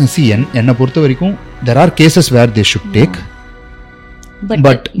 என்னை பொறுத்த வரைக்கும் there are cases where they should take.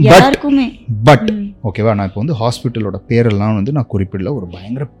 But யாருக்குமே பட் ஓகேவா, நான் இப்போ வந்து ஹாஸ்பிட்டலோட பேரெல்லாம் வந்து நான் குறிப்பிடல. ஒரு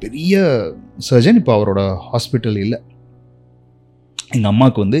பயங்கர பெரிய சர்ஜன், இப்போ அவரோட ஹாஸ்பிட்டல் இல்லை. எங்கள்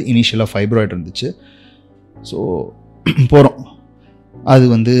அம்மாவுக்கு வந்து இனிஷியலாக ஃபைப்ராய்டு இருந்துச்சு. ஸோ போகிறோம். அது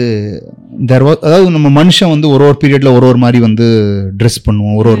வந்து அதாவது நம்ம மனுஷன் வந்து ஒரு பீரியடில் ஒரு மாதிரி வந்து ட்ரெஸ்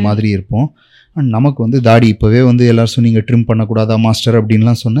பண்ணுவோம், ஒரு மாதிரி இருப்போம். அண்ட் நமக்கு வந்து தாடி இப்போவே வந்து எல்லோரும் சொன்னீங்க ட்ரிம் பண்ணக்கூடாதா மாஸ்டர்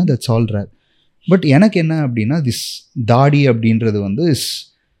அப்படின்லாம் சொன்னேன். That's all rare. பட் எனக்கு என்ன அப்படின்னா, திஸ் தாடி அப்படின்றது வந்து is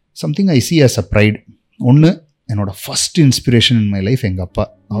something I see as a fried. ஒன்று, என்னோடய first inspiration in my life எங்கள் அப்பா.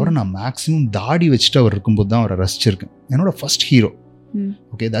 அவரை நான் மேக்ஸிமம் தாடி வச்சுட்டு அவர் இருக்கும்போது தான் அவரை ரசிச்சிருக்கேன். என்னோடய first hero.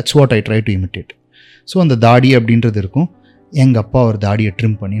 Okay, that's what I try to imitate. So அந்த தாடி அப்படின்றது இருக்கும். எங்கள் அப்பா ஒரு தாடியை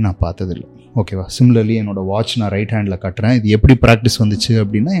ட்ரிம் பண்ணி நான் பார்த்ததில்லை. ஓகேவா. சிமிலர்லி என்னோடய வாட்ச் நான் ரைட் ஹேண்டில் கட்டுறேன். இது எப்படி ப்ராக்டிஸ் வந்துச்சு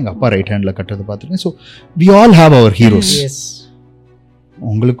அப்படின்னா, எங்கள் அப்பா ரைட் ஹேண்டில் கட்டுறதை பார்த்துருக்கேன். So we all have our heroes.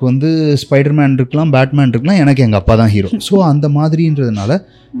 உங்களுக்கு வந்து ஸ்பைடர்மேன் இருக்கலாம், பேட்மேன் இருக்கலாம், எனக்கு எங்கள் அப்பா தான் ஹீரோ. ஸோ அந்த மாதிரின்றதுனால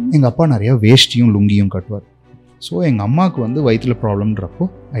எங்கள் அப்பா நிறையா வேஷ்டியும் லுங்கியும் கட்டுவார். ஸோ எங்கள் அம்மாவுக்கு வந்து வயிற்றில் ப்ராப்ளம்ன்றப்போ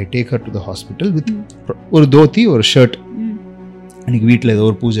I take her to the hospital with ஒரு தோத்தி, ஒரு ஷர்ட். அன்றைக்கி வீட்டில் ஏதோ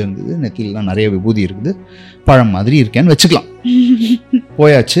ஒரு பூஜை இருந்தது, நெத்திலாம் நிறைய விபூதி இருக்குது, பழம் மாதிரி இருக்கேன்னு வச்சுக்கலாம்.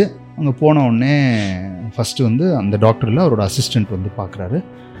 போயாச்சு. அங்கே போன உடனே ஃபஸ்ட்டு வந்து அந்த டாக்டரில் அவரோட அசிஸ்டண்ட் வந்து பார்க்குறாரு.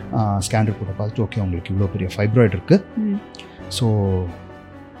 ஸ்கேன் ரிப்போர்ட்டை பார்த்துட்டு, ஓகே உங்களுக்கு இவ்வளோ பெரிய ஃபைப்ராய்டு இருக்குது. ஸோ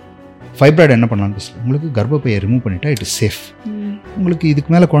ஃபைப்ராய்டு என்ன பண்ணலான்னு பேசல, உங்களுக்கு கர்ப்பப்பையை ரிமூவ் பண்ணிட்டா இட் இஸ் சேஃப். உங்களுக்கு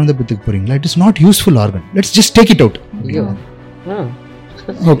இதுக்கு மேலே குழந்தை பெற்றுக்கு போகிறீங்களா, it is not useful organ, let's just take it out.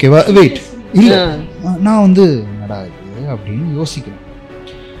 ஓகேவா, வெயிட். இல்லை நான் வந்து என்னடா இது அப்படின்னு யோசிக்கிறேன்.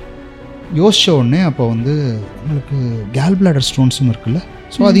 யோசிச்ச உடனே அப்போ வந்து உங்களுக்கு கேல் பிளாடர் ஸ்டோன்ஸும் இருக்குல்ல,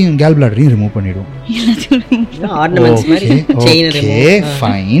 ஸோ அதையும் கேல் பிளாடரையும் ரிமூவ் பண்ணிவிடுவோம். Okay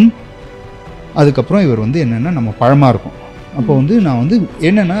fine. அதுக்கப்புறம் இவர் வந்து என்னென்னா, நம்ம பழமாக இருக்கும். அப்போ வந்து நான் வந்து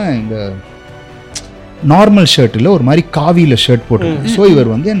என்னென்னா, இந்த நார்மல் ஷர்ட்டில் ஒரு மாதிரி காவியில் ஷர்ட் போட்டிருக்கேன். ஸோ இவர்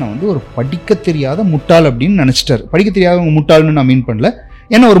வந்து என்னை வந்து ஒரு படிக்க தெரியாத முட்டாள் அப்படின்னு நினச்சிட்டார். படிக்க தெரியாதவங்க முட்டாள்னு நான் மீன் பண்ணல,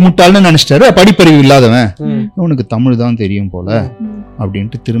 என்ன ஒரு முட்டாள்னு நினச்சிட்டாரு, படிப்பறிவு இல்லாதவன், இவனுக்கு தமிழ் தான் தெரியும் போல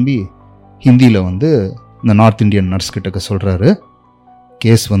அப்படின்ட்டு திரும்பி ஹிந்தியில் வந்து இந்த நார்த் இந்தியன் நர்ஸ் கிட்டக்க சொல்கிறாரு,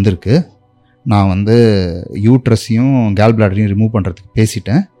 கேஸ் வந்திருக்கு, நான் வந்து யூட்ரஸையும் கேல் பிளாடரையும் ரிமூவ் பண்ணுறதுக்கு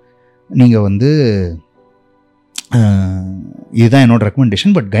பேசிட்டேன், நீங்கள் வந்து இதுதான் என்னோட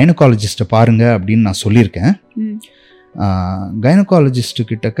ரெக்கமெண்டேஷன், பட் கைனகாலஜிஸ்ட்டை பாருங்கள் அப்படின்னு நான் சொல்லியிருக்கேன். கைனகாலஜிஸ்ட்டு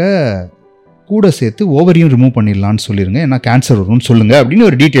கிட்டக்க கூட சேர்த்து ஓவரியும் ரிமூவ் பண்ணிடலான்னு சொல்லிருங்க, ஏன்னா கேன்சர் வரும்னு சொல்லுங்க அப்படின்னு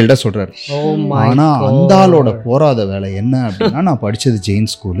ஒரு டீட்டெயில்டாக சொல்கிறாரு. ஆனால் அந்த ஆளோட போராத வேலை என்ன அப்படின்னா, நான் படித்தது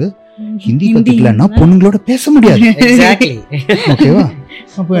ஜெயின் ஸ்கூலு, ஹிந்தி கற்றுக்கலன்னா பொண்ணுங்களோட பேச முடியாது. ஓகேவா.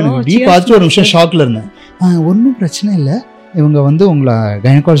 அப்போ எனக்கு இப்படி பார்த்துட்டு ஒரு நிமிஷம் ஷாக்கில் இருந்தேன். ஒன்றும் பிரச்சனை இல்லை, இவங்க வந்து உங்களை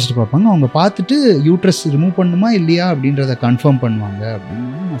கைனகாலஜிஸ்ட் பார்ப்பாங்க, அவங்க பார்த்துட்டு யூட்ரஸ் ரிமூவ் பண்ணுமா இல்லையா அப்படின்றத கன்ஃபார்ம் பண்ணுவாங்க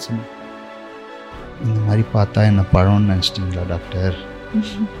அப்படின்னு நான் சொன்னேன். இந்த மாதிரி பார்த்தா என்ன பழம்னு நினச்சிட்டிங்களா டாக்டர்,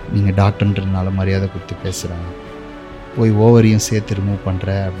 நீங்கள் டாக்டர்ன்றதுனால மரியாதை கொடுத்து பேசுகிறேன், போய் ஓவரையும் சேர்த்து ரிமூவ் பண்ணுற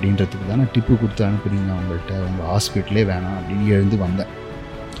அப்படின்றதுக்கு தானே டிப்பு கொடுத்து அனுப்புறீங்க அவங்கள்ட்ட, உங்கள் ஹாஸ்பிட்டலே வேணாம் அப்படின்னு எழுந்து வந்தேன்.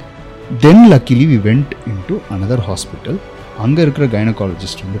 தென் luckily we went into another hospital. அங்கே இருக்கிற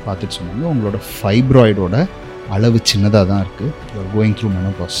கைனகாலஜிஸ்ட் வந்து பார்த்துட்டு சொன்னாங்க, உங்களோட ஃபைப்ராய்டோட அளவு சின்னதாக தான் இருக்குது, you are going through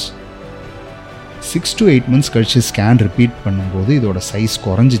menopause. 6 to 8 months கழிச்சு ஸ்கேன் ரிப்பீட் பண்ணும்போது இதோட சைஸ்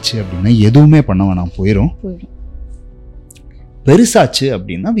குறைஞ்சிச்சு அப்படின்னா எதுவுமே பண்ண வேணாம், போயிடும். பெருசாச்சு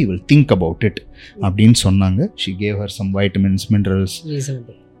அப்படின்னா we will think about it அப்படின்னு சொன்னாங்க. she gave her some vitamins, minerals.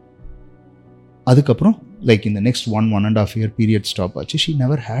 அதுக்கப்புறம் லைக் இந்த நெக்ஸ்ட் 1.5 year பீரியட் ஸ்டாப் ஆச்சு. she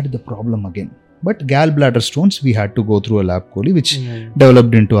never had the problem again. But gallbladder stones we had to go through a lab coli which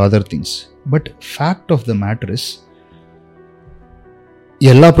developed into other things. But fact of the matter is,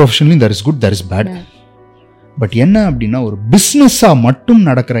 எல்லா ப்ரொஃபஷன்லையும் there is good, there is bad. But என்ன அப்படின்னா, ஒரு பிஸ்னஸாக மட்டும்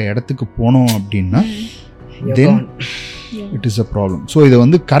நடக்கிற இடத்துக்கு போனோம் அப்படின்னா then it is a problem. So இது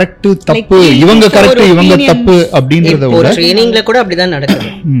வந்து கரெக்ட் தப்பு, இவங்க கரெக்ட் இவங்க தப்பு அப்படின்றத விட ட்ரெயினிங்ல கூட அப்படிதான் நடக்குது.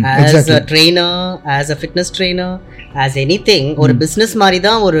 as a trainer, as a fitness trainer, as anything, ஒரு பிசினஸ் மாதிரி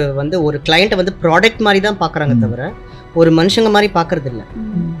தான் ஒரு வந்து ஒரு கிளையண்ட் வந்து ப்ராடக்ட் மாதிரி தான் பார்க்கறாங்க தவிர ஒரு மனுஷங்க மாதிரி பார்க்கறது இல்ல.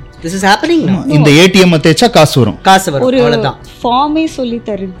 This is happening now. இந்த ஏடிஎம் தேய்ச்சா காசு வரும் அவ்வளவுதான். ஃபார்மே சொல்லி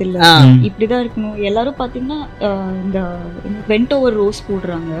தருது இல்ல, இப்படிதான் இருக்கணும். எல்லாரும் பாத்தீங்கன்னா இந்த வெண்ட் ஓவர் ரோஸ்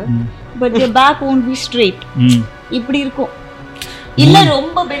போடுறாங்க, but their back won't be straight. இப்படி இருக்கும் இல்ல,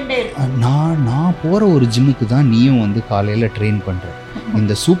 ரொம்ப பெண்டே இருக்கும். நான் போற ஒரு ஜிம்முக்கு தான் நீயும் வந்து காலையில ட்ரெயின் பண்ற.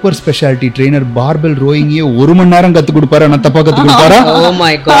 இந்த சூப்பர் ஸ்பெஷாலிட்டி ட்ரெயினர் பார்பெல் ரோயிங்கே 1 மணி நேரம் கத்து கொடுப்பாரு, நான் தப்பா கத்து கொடுப்பாரா? Oh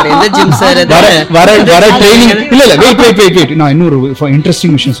my god, இந்த ஜிம் சார் வர ட்ரெயினிங் இல்ல வெயிட் நான் இன்னொரு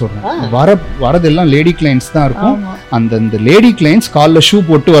இன்ட்ரெஸ்டிங் விஷயம் சொல்றேன். வரதெல்லாம் லேடி கிளையன்ட்ஸ் தான் இருக்கும். அந்த லேடி கிளையன்ட்ஸ் கால்ல ஷூ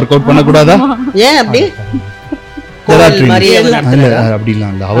போட்டு ஒர்க் அவுட் பண்ண கூடாதா? ஏன் அப்படி?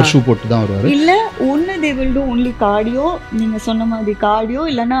 அப்படிலாம் இல்ல, அவர் ஷூ போட்டு தான் வருவாரு. இல்ல ஒன்னு they will do only cardio, நீங்க சொன்ன மாதிரி cardio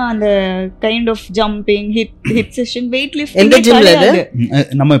இல்லனா அந்த kind of jumping HIIT session weight lifting.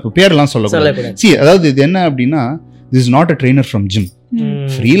 நம்ம இப்ப பேரெல்லாம் சொல்லக்கூடாது. see அதாவது இது என்ன அப்படின்னா, this is not a trainer from gym.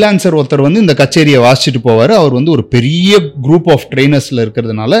 Freelancer ஒருத்தர் வந்து இந்த கச்சேரியை வாசிச்சுட்டு போவாரு. அவர் வந்து ஒரு பெரிய குரூப் ஆஃப் ட்ரெயினர்ஸ்ல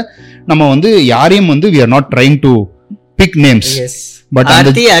இருக்கிறதுனால நம்ம வந்து யாரையும் வந்து we are not trying to pick names. Yes. But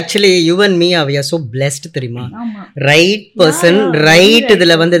Aarathy, actually you and me we are so blessed தெரியுமா. Right person, right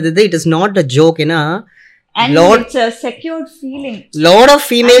இதுல வந்தது. It is not a joke, ஏன்னா and it's a secured feeling. Lot of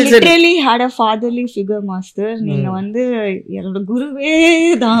females literally had a fatherly figure, master. நீங்க வந்து என்னோட குருவே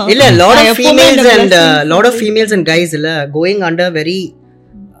தான். இல்ல lot of females and guys இல்ல going under very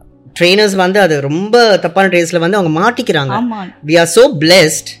trainers வந்து அது ரொம்ப தப்பான ட்ரேஸ்ல வந்து அவங்க மாட்டிக்கிறாங்க. We are so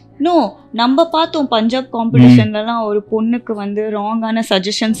blessed. No, நம்ம பார்த்தோம் பஞ்சாப் காம்படிஷன்லலாம் ஒரு பொண்ணுக்கு வந்து ராங்கான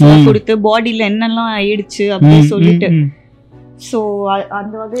சஜஷன்ஸ் கொடுத்து பாடியில என்னெல்லாம் ஆயிடுச்சு அப்படின்னு சொல்லிட்டு. சோ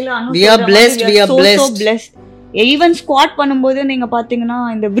அந்த வகையில we are blessed. Even squat பண்ணும்போது நீங்க பாத்தீங்கன்னா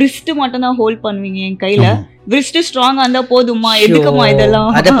இந்த wrist மட்டும் தான் ஹோல்ட் பண்ணுவீங்க. என் கையில wrist ஸ்ட்ராங்கா இருந்தா போதுமா, எதுக்குமா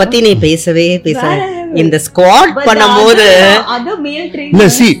இதெல்லாம்? அத பத்தி நீ பேசவே இந்த ஸ்குவாட் பண்ணும்போது அத மேல் ட்ரெயின் இல்ல.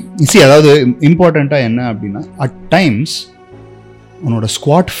 see அதாவது இம்பார்ட்டன்ட்டா என்ன அப்படின்னா, at times உன்னோட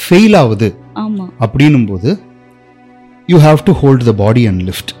ஸ்குவாட் ஃபெயில் ஆகுது அப்படின்னும் போது you have to hold the body and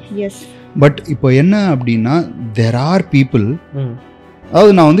lift. But இப்போ என்ன அப்படின்னா, there are people,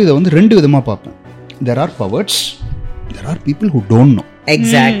 அதாவது நான் வந்து இதை வந்து ரெண்டு விதமாக பார்ப்பேன். there are cowards, there are people who don't know.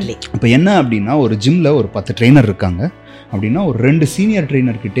 Exactly. இப்போ என்ன அப்படின்னா, ஒரு ஜிம்ல ஒரு 10 ட்ரெயினர் இருக்காங்க அப்படின்னா ஒரு 2 சீனியர்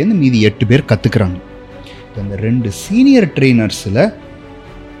ட்ரெயினர் கிட்டேருந்து மீதி 8 பேர் கற்றுக்குறாங்க. அந்த 2 சீனியர் ட்ரெயினர்ஸில்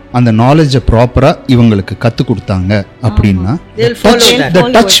அந்த நாலேஜை ப்ராப்பரா இவங்களுக்கு கத்து கொடுத்தாங்க அப்படின்னா the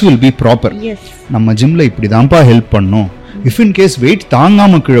touch will be proper. நம்ம ஜிம்ல இப்படிதான்ப்பா ஹெல்ப் பண்ணோம். இஃப் இன் கேஸ் வெயிட்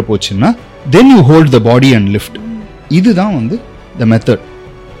தாங்காம கீழே போச்சுன்னா then you hold the body and lift. இதுதான் வந்து the method.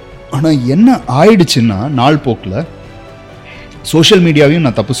 ஆனா என்ன ஆயிடுச்சுன்னா, நாள் போக்குல சோஷியல் மீடியாவையும்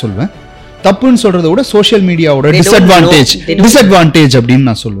நான் தப்பு சொல்வேன். தப்புன்னு சொல்றதை விட சோஷியல் மீடியாவோட டிஸ்அட்வான்டேஜ் அப்படின்னு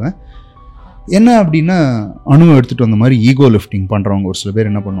நான் சொல்வேன். என்ன அப்படின்னா, அணுவை எடுத்துகிட்டு வந்த மாதிரி ஈகோ லிஃப்டிங் பண்ணுறவங்க ஒரு சில பேர்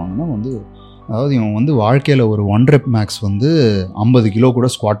என்ன பண்ணுவாங்கன்னா வந்து, அதாவது இவன் வந்து வாழ்க்கையில் ஒரு 1 rep மேக்ஸ் வந்து 50 கிலோ கூட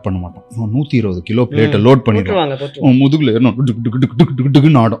ஸ்குவாட் பண்ண மாட்டான். இவன் 120 கிலோ பிளேட்டை லோட் பண்ணிடுவான். முதுகுல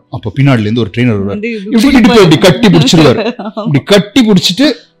டுக்குன்னு ஆடும். அப்போ பின்னாடிலேருந்து ஒரு ட்ரெயினர் வருவார், இப்படி கட்டி பிடிச்சிருவார். இப்படி கட்டி பிடிச்சிட்டு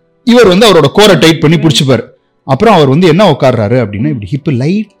இவர் வந்து அவரோட கோரை டைட் பண்ணி பிடிச்சிப்பாரு. அப்புறம் அவர் வந்து என்ன உட்கார்றாரு அப்படின்னா, இப்படி ஹிப்பு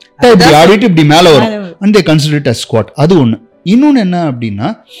லைட்டாக இப்படி ஆடிட்டு இப்படி மேலே வரும். And they consider it as squat. அது ஒன்று. இன்னொன்னு என்ன அப்படின்னா,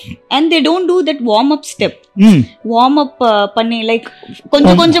 and they don't do that warm up step. warm up பண்ணி லைக்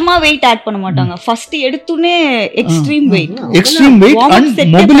கொஞ்சமா வெயிட் ஆட் பண்ண மாட்டாங்க. ஃபர்ஸ்ட் எடுத்துனே extreme weight and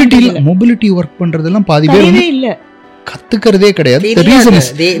mobility work பண்றதெல்லாம் பாதி பேர் வந்து இல்ல கத்துக்கிறதே கிடையாது. the reason is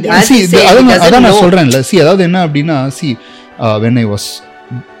அதான் நான் சொல்றேன்ல. அதாவது என்ன அப்படின்னா, when I was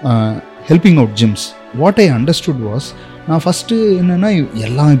helping out gyms, what I understood was, நான் ஃபர்ஸ்ட் என்னன்னா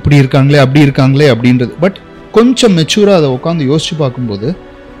எல்லாம் இப்படி இருக்காங்களே அப்படி இருக்காங்களே அப்படின்றது. பட் கொஞ்சம் மெச்சூராக அதை உட்காந்து யோசிச்சு பார்க்கும்போது,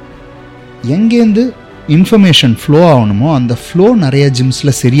 எங்கேருந்து இன்ஃபர்மேஷன் ஃப்ளோ ஆகணுமோ அந்த ஃப்ளோ நிறைய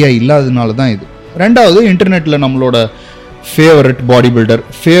ஜிம்ஸில் சரியாக இல்லாததுனால தான் இது. ரெண்டாவது, இன்டர்நெட்டில் நம்மளோட favourite body builder,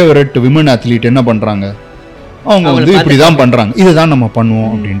 favourite women athlete என்ன பண்ணுறாங்க, அவங்க வந்து இப்படி தான் பண்ணுறாங்க, இதுதான் நம்ம பண்ணுவோம்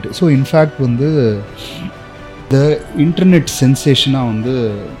அப்படின்ட்டு. ஸோ இன்ஃபேக்ட் வந்து இந்த இன்டர்நெட் சென்சேஷனாக வந்து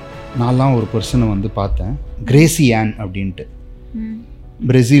நான்லாம் ஒரு பர்சனை வந்து பார்த்தேன், கிரேசி ஆன் அப்படின்ட்டு.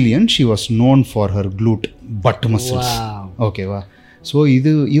 Brazilian, she was known for her glute butt muscles. ஓகேவா? ஸோ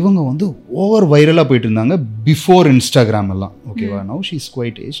இவங்க வந்து ஓவர் வைரலாக போயிட்டு இருந்தாங்க பிஃபோர் இன்ஸ்டாகிராம் எல்லாம். ஓகேவா? Now she is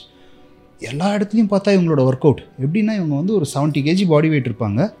quite age. எல்லா இடத்துலையும் பார்த்தா இவங்களோட ஒர்க் அவுட் எப்படின்னா, இவங்க வந்து ஒரு 70 kg பாடி வெயிட்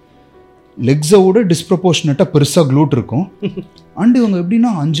இருப்பாங்க, லெக்ஸை விட டிஸ்ப்ரப்போர்ஷனட்டாக பெருசாக க்ளூட் இருக்கும். அண்ட் இவங்க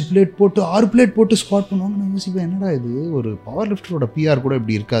எப்படின்னா 5 பிளேட் போட்டு 6 பிளேட் போட்டு ஸ்குவாட் பண்ணுவாங்க. நான் யோசிப்பேன், என்னடா இது, ஒரு பவர் லிஃப்டரோட பிஆர் கூட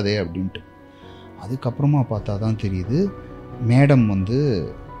இப்படி இருக்காதே அப்படின்ட்டு. அதுக்கப்புறமா பார்த்தா தான் தெரியுது, மேடம் வந்து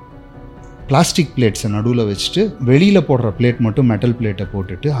பிளாஸ்டிக் பிளேட்ஸை நடுவில் வச்சுட்டு வெளியில் போடுற பிளேட் மட்டும் மெட்டல் பிளேட்டை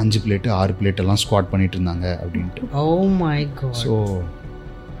போட்டுட்டு 5 பிளேட்டு 6 பிளேட்டெல்லாம் ஸ்குவாட் பண்ணிட்டு இருந்தாங்க அப்படின்ட்டு. ஸோ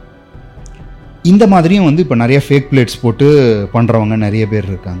இந்த மாதிரியும் வந்து இப்போ நிறைய ஃபேக் பிளேட்ஸ் போட்டு பண்ணுறவங்க நிறைய பேர்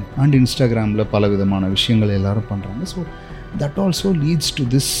இருக்காங்க. அண்ட் இன்ஸ்டாகிராமில் பல விதமான விஷயங்கள் எல்லாரும் பண்ணுறாங்க. So that also leads to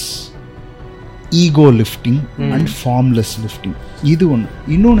this ego lifting and formless lifting. இது ஒன்று.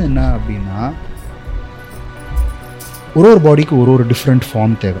 இன்னொன்று என்ன அப்படின்னா, ஒரு பாடிக்கு ஒரு டிஃப்ரெண்ட்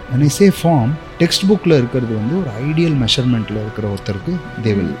ஃபார்ம் தேவை. when I say form, text புக்கில் இருக்கிறது வந்து ஒரு ஐடியல் மெஷர்மெண்ட்டில் இருக்கிற ஒருத்தருக்கு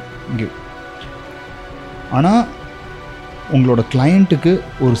they will give. ஆனால் உங்களோட கிளையண்ட்டுக்கு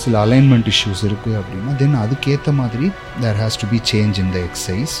ஒரு சில அலைன்மெண்ட் இஷ்யூஸ் இருக்குது அப்படின்னா தென் அதுக்கேற்ற மாதிரி there has to be change in the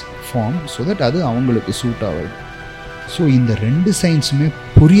exercise form so that அது அவங்களுக்கு சூட் ஆகுது. ஸோ இந்த 2 சயின்ஸுமே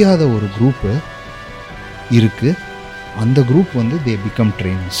புரியாத ஒரு குரூப்பு இருக்குது. அந்த குரூப் வந்து தே பிகம்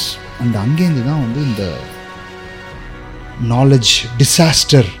ட்ரெயினர்ஸ். அண்ட் அங்கேருந்து தான் வந்து இந்த நாலேஜ்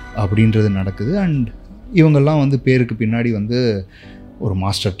டிசாஸ்டர் அப்படின்றது நடக்குது. அண்ட் இவங்கெல்லாம் வந்து பேருக்கு பின்னாடி வந்து ஒரு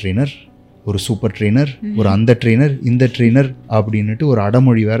மாஸ்டர் ட்ரெயினர், ஒரு சூப்பர் ட்ரெயினர், ஒரு அந்த ட்ரெயினர், இந்த ட்ரெயினர் அப்படின்ட்டு ஒரு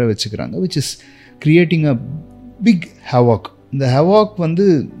அடமொழி வேறு வச்சுக்கிறாங்க, which is creating a big havoc. இந்த ஹேவாக் வந்து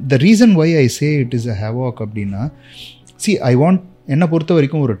the reason why I say it is a havoc அப்படின்னா, என்னை பொறுத்த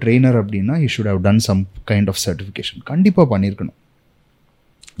வரைக்கும் ஒரு ட்ரெயினர் அப்படின்னா you should have done some kind of certification கண்டிப்பாக பண்ணியிருக்கணும்.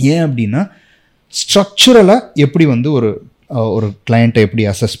 ஏன் அப்படின்னா ஸ்ட்ரக்சரலாக எப்படி வந்து ஒரு கிளையண்ட்டை எப்படி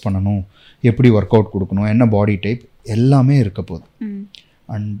அசஸ் பண்ணணும், எப்படி ஒர்க் அவுட் கொடுக்கணும், என்ன பாடி டைப் எல்லாமே இருக்க போகுது.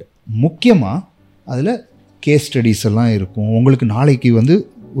 அண்ட் முக்கியமாக அதில் கேஸ் ஸ்டடீஸ் எல்லாம் இருக்கும். உங்களுக்கு நாளைக்கு வந்து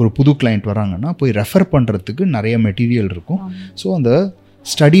ஒரு புது கிளையண்ட் வராங்கன்னா போய் ரெஃபர் பண்ணுறதுக்கு நிறைய மெட்டீரியல் இருக்கும். ஸோ அந்த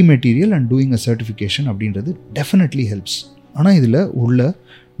study material and doing a certification அப்படின்றது டெஃபினெட்லி ஹெல்ப்ஸ். ஆனால் இதில் உள்ள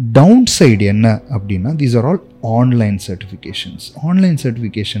டவுன் சைடு என்ன அப்படின்னா, these are all online certifications. Online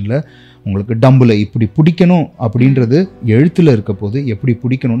சர்டிஃபிகேஷனில் உங்களுக்கு டம்பில் இப்படி பிடிக்கணும் அப்படின்றது எழுத்தில் இருக்க போது எப்படி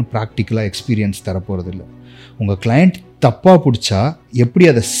பிடிக்கணும்னு ப்ராக்டிக்கலாக எக்ஸ்பீரியன்ஸ் தரப்போகிறது இல்லை. உங்கள் கிளையண்ட் தப்பாக பிடிச்சா எப்படி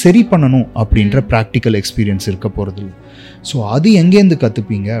அதை சரி பண்ணணும் அப்படின்ற ப்ராக்டிக்கல் எக்ஸ்பீரியன்ஸ் இருக்க போகிறது இல்லை. ஸோ அது எங்கேருந்து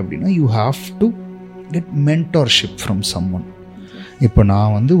கற்றுப்பீங்க அப்படின்னா, you have to get mentorship from someone. இப்போ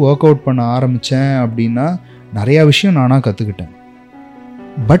நான் வந்து ஒர்க் அவுட் பண்ண ஆரம்பித்தேன் அப்படின்னா நிறையா விஷயம் நானாக கற்றுக்கிட்டேன்.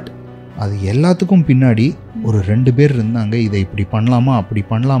 பட் அது எல்லாத்துக்கும் பின்னாடி ஒரு 2 பேர் இருந்தாங்க, இதை இப்படி பண்ணலாமா அப்படி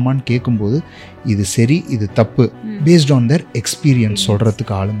பண்ணலாமான்னு கேட்கும்போது இது சரி இது தப்பு பேஸ்ட் ஆன் தேர் எக்ஸ்பீரியன்ஸ்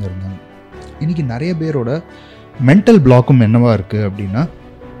சொல்கிறதுக்கு ஆளுங்க இருந்தாங்க. இன்றைக்கி நிறைய பேரோட மென்டல் பிளாக்கும் என்னவா இருக்குது அப்படின்னா,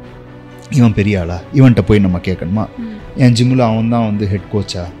 இவன் பெரிய ஆளா, இவன்கிட்ட போய் நம்ம கேட்கணுமா, என் ஜிம்மில் அவன் தான் வந்து ஹெட்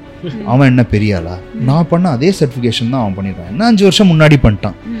கோச்சா, அவன் என்ன பெரிய ஆளா, நான் பண்ண அதே சர்டிஃபிகேஷன் தான் அவன் பண்ணிடுறான், என்ன 5 வருஷம் முன்னாடி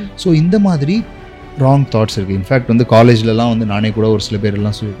பண்ணிட்டான். ஸோ இந்த மாதிரி ராங் தாட்ஸ் இருக்குது. இன்ஃபேக்ட் வந்து காலேஜ்லலாம் வந்து நானே கூட ஒரு சில பேர்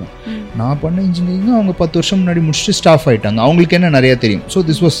எல்லாம் சொல்லியிருக்கேன், நான் பண்ண இன்ஜினியரிங் அவங்க 10 வருஷம் முன்னாடி முடிச்சுட்டு ஸ்டாஃப் ஆகிட்டாங்க, அவங்களுக்கு என்ன நிறையா தெரியும். So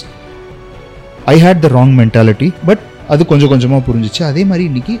this was I had the wrong mentality. But அது கொஞ்சம் கொஞ்சமாக புரிஞ்சிச்சு. அதே மாதிரி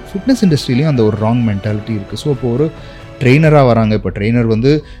இன்றைக்கி ஃபிட்னஸ் இண்டஸ்ட்ரியிலையும் அந்த ஒரு ராங் மென்டாலிட்டி இருக்குது. ஸோ இப்போ ஒரு ட்ரெயினராக வராங்க, இப்போ ட்ரெயினர்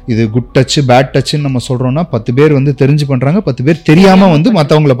வந்து இது குட் டச்சு பேட் டச்சுன்னு நம்ம சொல்கிறோன்னா 10 பேர் வந்து தெரிஞ்சு பண்ணுறாங்க, 10 பேர் தெரியாமல் வந்து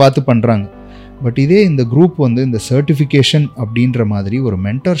மற்றவங்கள பார்த்து பண்ணுறாங்க. பட் இதே இந்த குரூப் வந்து இந்த சர்டிஃபிகேஷன் அப்படின்ற மாதிரி ஒரு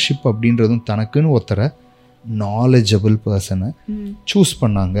மென்டர்ஷிப் அப்படின்றதும் தனக்குன்னு ஒருத்தரை நாலேஜபிள் பர்சனை சூஸ்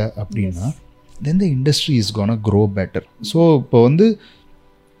பண்ணாங்க அப்படின்னா then the industry is gonna grow better. So இப்போ வந்து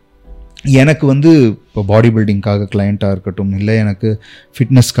எனக்கு வந்து இப்போ பாடி பில்டிங்காக கிளையண்ட்டாக இருக்கட்டும், இல்லை எனக்கு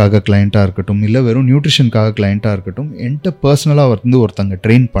ஃபிட்னஸ்க்காக கிளையண்ட்டாக இருக்கட்டும், இல்லை வெறும் நியூட்ரிஷனுக்காக கிளையண்ட்டாக இருக்கட்டும், என்கிட்ட பர்சனலாக வந்து ஒருத்தங்க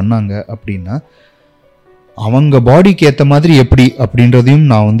ட்ரெயின் பண்ணாங்க அப்படின்னா அவங்க பாடிக்கு ஏற்ற மாதிரி எப்படி அப்படின்றதையும்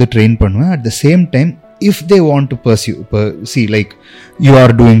நான் வந்து ட்ரெயின் பண்ணுவேன். At the same time if they want to pursue, இப்போ see like you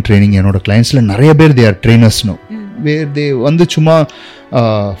are doing training, என்னோட கிளைண்ட்ஸில் நிறைய பேர் they are trainers no, where they வந்து சும்மா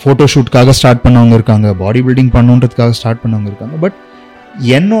ஃபோட்டோஷூட்காக ஸ்டார்ட் பண்ணவங்க இருக்காங்க, பாடி பில்டிங் பண்ணுன்றதுக்காக ஸ்டார்ட் பண்ணவங்க இருக்காங்க. பட்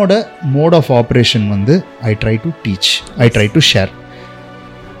என்னோட மோட் ஆஃப் ஆப்ரேஷன் வந்து I try to teach, I try to share.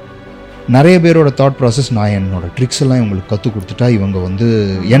 நிறைய பேரோட தாட் ப்ராசஸ், நான் என்னோட ட்ரிக்ஸ் எல்லாம் இவங்களுக்கு கற்றுக் கொடுத்துட்டா இவங்க வந்து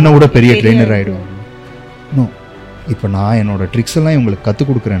என்னை விட பெரிய ட்ரெயினர் ஆகிடுவாங்க. நோ, இப்போ நான் என்னோட ட்ரிக்ஸ் எல்லாம் இவங்களுக்கு கற்றுக்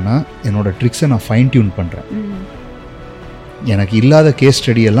கொடுக்குறேன்னா என்னோட ட்ரிக்ஸை நான் ஃபைன் டியூன் பண்ணுறேன். எனக்கு இல்லாத கேஸ்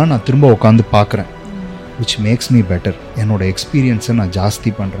ஸ்டடியெல்லாம் நான் திரும்ப உட்காந்து பார்க்குறேன், விச் மேக்ஸ் மீ பெட்டர். என்னோட எக்ஸ்பீரியன்ஸை நான்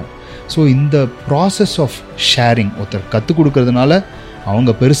ஜாஸ்தி பண்ணுறேன். ஸோ இந்த ப்ராசஸ் ஆஃப் ஷேரிங், ஒருத்தர் கற்றுக் கொடுக்கறதுனால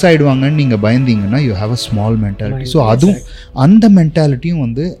அவங்க பெருசாகிடுவாங்கன்னு நீங்கள் பயந்தீங்கன்னா you have a small mentality. So அதுவும் அந்த மென்டாலிட்டியும்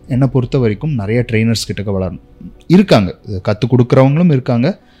வந்து என்னை பொறுத்த வரைக்கும் நிறைய ட்ரெயினர்ஸ் கிட்டக்க வளரணும். இருக்காங்க, கற்றுக் கொடுக்குறவங்களும் இருக்காங்க,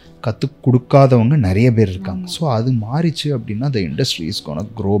 கற்றுக் கொடுக்காதவங்க நிறைய பேர் இருக்காங்க. ஸோ அது மாறிச்சு அப்படின்னா the industry is gonna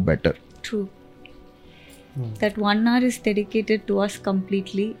grow better. True. That 1 hour is dedicated to us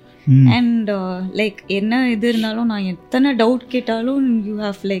completely. And like என்ன இது இருந்தாலும் நான் எத்தனை டவுட் கேட்டாலும் you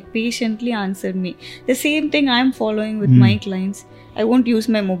have like patiently answered me. The same thing I am following with my clients. I won't use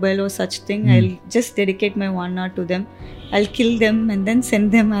my mobile or such thing. I'll just dedicate my 1 hour to them. I'll kill them and then send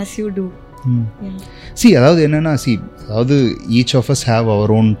them as you do. C அதாவது என்னென்னா, அதாவது each of us have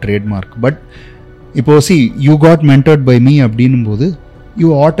our own trademark. But இப்போ you got மென்டர்ட் by me அப்படின்னும் போது you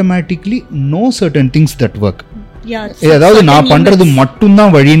automatically know certain things that work. அதாவது நான் பண்ணுறது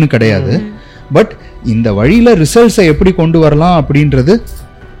மட்டும்தான் வழின்னு கிடையாது, பட் இந்த வழியில் ரிசல்ட்ஸை எப்படி கொண்டு வரலாம் அப்படின்றது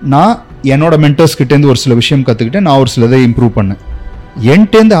நான் என்னோட மென்டர்ஸ் கிட்டேருந்து ஒரு சில விஷயம் கற்றுக்கிட்டேன், நான் ஒரு சிலதை இம்ப்ரூவ் பண்ணேன்.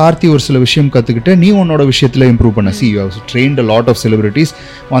 என்கிட்டேருந்து ஆர்த்தி ஒரு சில விஷயம் கற்றுக்கிட்டு நீ உன்னோட விஷயத்தில் இம்ப்ரூவ் பண்ண. You have trained a lot of celebrities.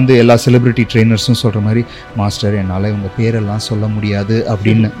 வந்து எல்லா செலிபிரிட்டி ட்ரெயினர்ஸும் சொல்கிற மாதிரி, மாஸ்டர் என்னால் இவங்க பேரெல்லாம் சொல்ல முடியாது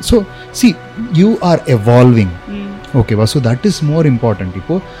அப்படின்னு. ஸோ யூ ஆர் எவால்விங், ஓகேவா? So that is more important.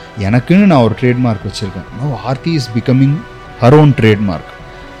 இப்போது எனக்குன்னு நான் ஒரு ட்ரேட்மார்க் வச்சுருக்கேன். No, Aarthi is becoming her own trademark.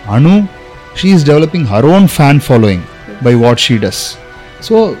 Anu, she is developing her own fan following by what she does.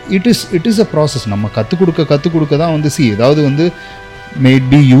 So it is a process. நம்ம கற்றுக் கொடுக்க தான் வந்து ஏதாவது வந்து மேட்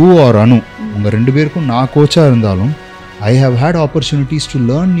பி யூ ஆர் அனு, உங்கள் 2 பேருக்கும் நான் கோச்சாக இருந்தாலும் I have had opportunities to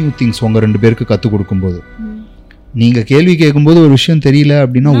learn new things உங்கள் 2 பேருக்கு கற்றுக் கொடுக்கும்போது. நீங்கள் கேள்வி கேட்கும்போது ஒரு விஷயம் தெரியல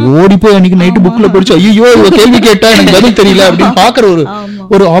அப்படின்னா ஓடி போய் அன்னைக்கு நைட்டு புக்கில் படிச்சு ஐயோ கேள்வி கேட்டா எனக்கு பதில் தெரியல அப்படின்னு பார்க்குற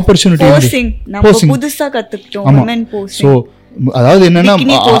ஒரு ஆப்பர்ச்சுனிட்டி புதுசாக கற்றுக்கிட்டோம். ஸோ அதாவது என்னன்னா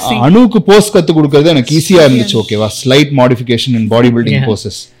அணுவுக்கு போஸ் கத்து கொடுக்கறது எனக்கு ஈஸியா இருந்துச்சு. ஓகேவா, ஸ்லைட் மாடிஃபிகேஷன் இன் பாடி பில்டிங்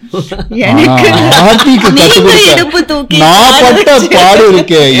போசஸ். ஆர்த்திக்கு கத்து கொடுக்க நான் பட்ட பாடு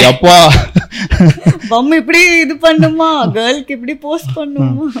இருக்கே அப்பா. பம் இப்படி இது பண்ணுமா, கேர்ளுக்கு இப்படி போஸ்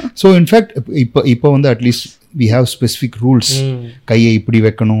பண்ணுமா. சோ இன்ஃபேக்ட் இப்போ வந்து at least we have specific rules. கையை இப்படி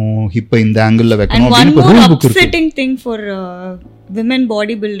வைக்கணும், ஹிப்பை இந்த ஆங்கிள்ல வைக்கணும் அப்படி ஒரு ரூல் புக் இருக்கு. upsetting thing for women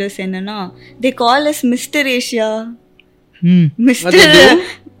body builders என்னன்னா they call us Mr. Asia.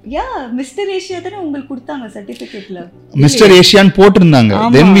 Mister Asia தானே உங்களுக்கு கொடுத்தாங்க சர்டிபிகேட்ல. மிஸ்டர் ஏஷியான் போட்டிருந்தாங்க.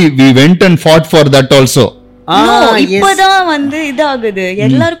 then we went and fought for that also. இப்பதான் வந்து இதாகுது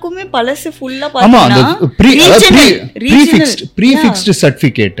எல்லாருக்குமே பழசு ஃபுல்லா பாத்தீங்கன்னா ப்ரீஃபிக்ஸ்டு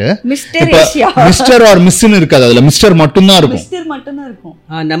certificate mister Asia mister R மிஸ்ன்னு இருக்காது, அதுல மிஸ்டர் மட்டும் தான் இருக்கும். மிஸ்டர் மட்டும் தான் இருக்கும்.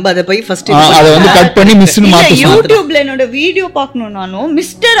 நம்ம அத போய் ஃபர்ஸ்ட் அத வந்து கட் பண்ணி மிஸ்ன்னு மாத்தணும். யூடியூப்ல என்னோட வீடியோ பார்க்கணும்னாலும்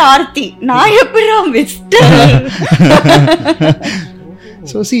மிஸ்டர் ஆர்த்தி நான் எப்படிடா mister.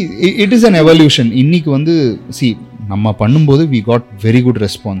 So see it is an evolution. இன்னைக்கு வந்து நம்ம பண்ணும்போது we got very good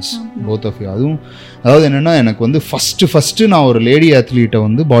response both of you. அதுவும் அதாவது என்னன்னா எனக்கு வந்து ஃபர்ஸ்ட் நான் ஒரு லேடி அத்லீட்டை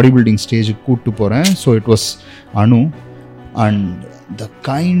வந்து பாடி பில்டிங் ஸ்டேஜுக்கு கூப்பிட்டு போகிறேன். So it was Anu and the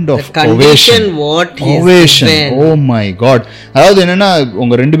kind of ovation oh my god. அதாவது என்னன்னா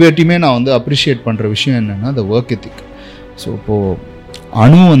உங்க 2 பேர்ட்டையுமே நான் வந்து அப்ரிஷியேட் பண்ற விஷயம் என்னன்னா the work ethic. ஸோ இப்போ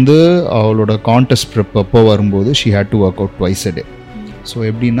அனு வந்து அவளோட கான்டெஸ்ட் ப்ரெப் அப்போ வரும்போது she had to work out twice a day. So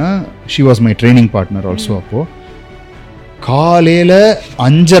எப்படின்னா she was my training partner also. அப்போ காலையில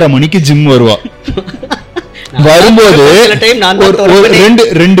 5:30 மணிக்கு ஜிம் வருவா. வரும்போது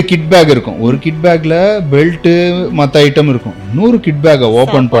ரெண்டு கிட் பேக் இருக்கும். ஒரு கிட் பேக்ல பெல்ட் மத்த ஐட்டம் இருக்கும். 100 கிட் பேக்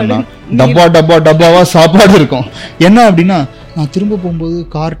ஓபன் பண்ணா டப்பாவா சாப்பாடு இருக்கும். என்ன அப்படின்னா நான் திரும்ப போகும்போது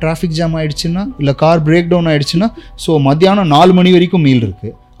கார் டிராஃபிக் ஜாம் ஆயிடுச்சுன்னா இல்ல கார் பிரேக் டவுன் ஆயிடுச்சுன்னா ஸோ மத்தியானம் 4 மணி வரைக்கும் மீல் இருக்கு,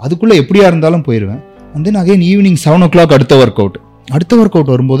 அதுக்குள்ள எப்படியா இருந்தாலும் போயிடுவேன். And then again evening 7 o'clock அடுத்த ஒர்க்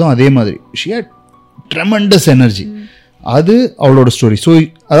அவுட் வரும்போதும் அதே மாதிரி she had tremendous energy. அது அவளோட ஸ்டோரி. ஸோ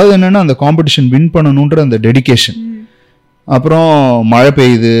அதாவது என்னன்னா அந்த காம்படிஷன் வின் பண்ணணுன்ற அந்த டெடிகேஷன். அப்புறம் மழை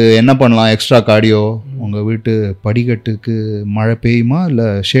பெய்யுது, என்ன பண்ணலாம், எக்ஸ்ட்ரா கார்டியோ. உங்கள் வீட்டு படிக்கட்டுக்கு மழை பெய்யுமா இல்லை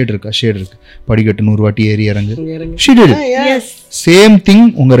ஷேட் இருக்கு, படிக்கட்டு 100 வாட்டி ஏறி இறங்கு. சேம் திங்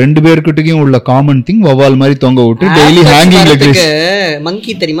உங்கள் 2 பேருக்கிட்டையும் உள்ள காமன் திங், வவ்வால் மாதிரி தொங்க விட்டு டெய்லி ஹேங்கிங்.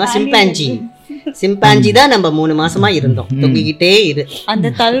 மங்கி தெரியுமா, சிம்பாஞ்சி தான் நம்ம 3 மாசமா இருந்தோம், தொங்கிக்கிட்டே இரு. அந்த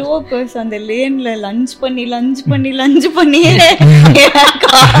தல்வோக்கர்ஸ் அந்த லேன்ல லஞ்ச் பண்ணி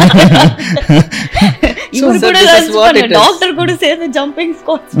டாக்டர் கூட சேர்ந்து ஜம்பிங்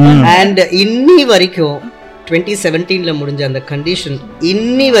ஸ்குவாட்ஸ். அண்ட் இன்னி வரைக்கும் 2017ல முடிஞ்ச அந்த கண்டிஷன்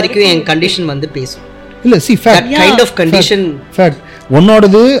இன்னி வரைக்கும் என் கண்டிஷன் வந்து பேசும். இல்ல see fact kind of condition fact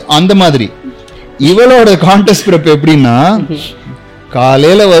உன்னோடது அந்த மாதிரி. இவளோட கான்டெஸ்ட் ப்ரெப் எப்படின்னா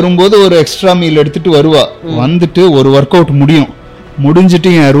காலையில வரும்போது ஒரு எக்ஸ்ட்ரா மீல் எடுத்துட்டு வருவா. வந்துட்டு ஒரு ஒர்க் அவுட் முடிஞ்சிட்டு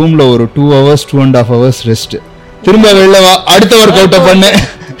என் ரூம்ல ஒரு 2 hours 2.5 hours ரெஸ்ட், திரும்ப வெளில வா அடுத்த ஒர்க் அவுட் பண்ணு.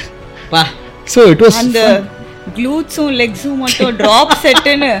 சோ இட் வாஸ் அந்த க்ளூட்ஸும் லெக்ஸும் மட்டும் டிராப்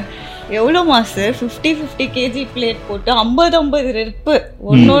செட்னு எவ்வளவு மாசு 50 kg பிளேட் போட்டு 50 ரெப்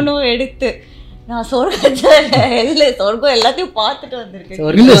ஒன்னொன்னு எடுத்து நான் சொர்க்கம் எல்லாத்தையும் பார்த்துட்டு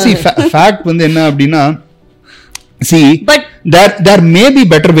வந்திருக்கேன். இல்ல see fact வந்து என்ன அப்படின்னா see but there may be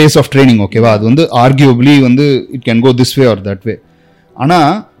better ways of training. ஓகேவா, அது வந்து arguably வந்து it can go this way or that way. ஆனா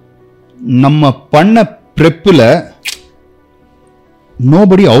நம்ம பண்ண prepல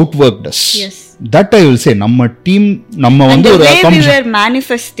nobody outworked us. Yes, that I will say. நம்ம டீம் நம்ம வந்து ஒரு we were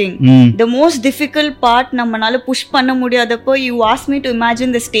manifesting the most difficult part நம்மனால push பண்ண முடியாதப்போ you asked me to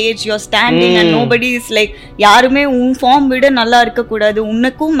imagine the stage, you're standing and nobody is like யாருமே உன் ஃபார்ம் விட நல்லா இருக்க கூடாது,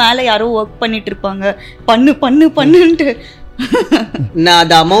 உனக்கும் மேல யாரோ ஒர்க் பண்ணிட்டு இருப்பாங்க, பண்ணுன்ட்டு. நான்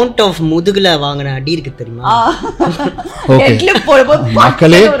the amount of முதுகுல வாங்கின அடி இருக்கு தெரியுமா?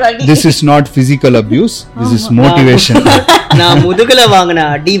 மக்களே, this is not physical abuse, this is motivation. நான் முதுகுல வாங்கின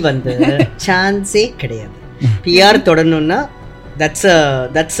அடி வந்து சான்ஸே கிடையாது. PR தொடரணும்னா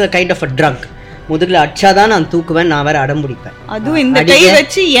that's a kind of a drug. முதுகுல அடிச்சாதான் நான் தூக்குவேன், நான் வேற அடம் பிடிப்பேன். அதுவும் இந்த கை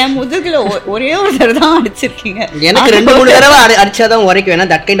வச்சு என் முதுகுல ஒரே ஒரு தடவை தான் அடிச்சிருக்கீங்க. எனக்கு 2-3 தடவை அடிச்சாதான்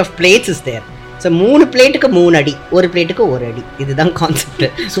உரைக்குவேன். that kind of plates is there. So 3 பிளேட்டுக்கு 3 அடி, ஒரு பிளேட்டுக்கு 1 அடி. இதுதான் concept.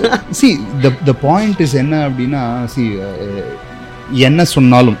 see the point is என்ன அப்படின்னா see என்ன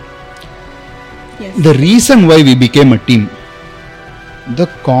சொன்னாலும் the reason why we became a team the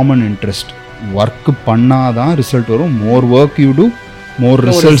common interest. Work பண்ணாதான் ரிசல்ட் வரும், more work you do more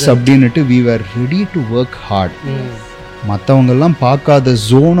results அப்படின்னுட்டு we are ready to work hard. மற்றவங்கெல்லாம் பார்க்காத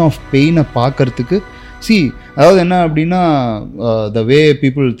ஜோன் ஆஃப் பெயினை பார்க்கறதுக்கு அதாவது என்ன அப்படின்னா, the way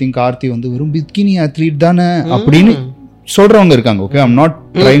people think Aarthi வந்து வெறும் பிக்கினி அத்லீட் தானே அப்படின்னு சொல்கிறவங்க இருக்காங்க. Okay, I'm not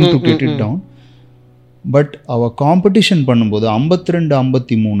trying to get it down. But அவள் காம்படிஷன் பண்ணும்போது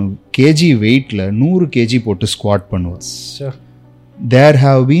 52-53 kg வெயிட்டில் 100 kg போட்டு ஸ்குவாட் பண்ணுவாள். தேர்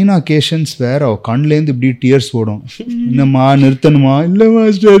ஹாவ் பீன் அக்கேஷன்ஸ் வேர் அவள் கண்லேருந்து இப்படி டியர்ஸ் ஓடும். என்னம்மா நிறுத்தணுமா, இல்லை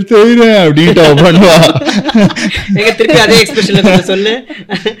மாஸ்டர் செய்கிறேன் அப்படின்ட்டு அவள் பண்ணுவா.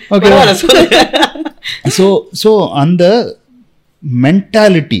 ஸோ அந்த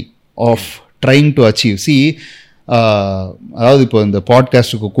mentality of trying to achieve. அதாவது இப்போ இந்த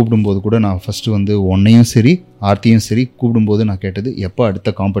பாட்காஸ்ட்டுக்கு கூப்பிடும்போது கூட நான் ஃபஸ்ட்டு வந்து உன்னையும் சரி ஆர்த்தியும் சரி கூப்பிடும்போது நான் கேட்டது எப்போ அடுத்த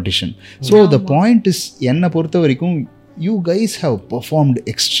competition. So the point is, என்னை பொறுத்த வரைக்கும் you guys have performed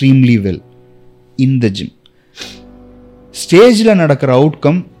extremely well in the gym. ஸ்டேஜில் நடக்கிற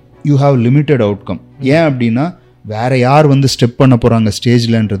outcome you have limited outcome. ஏன் அப்படின்னா வேற யார் வந்து ஸ்டெப் பண்ண போகிறாங்க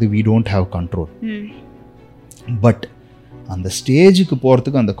ஸ்டேஜில்ன்றது we don't have control. But அந்த ஸ்டேஜுக்கு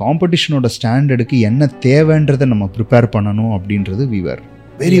போகிறதுக்கு அந்த காம்படிஷனோட ஸ்டாண்டர்டுக்கு என்ன தேவைன்றதை நம்ம ப்ரிப்பேர் பண்ணணும் அப்படின்றது we were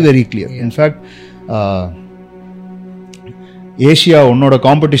very very clear. In fact Asia உன்னோட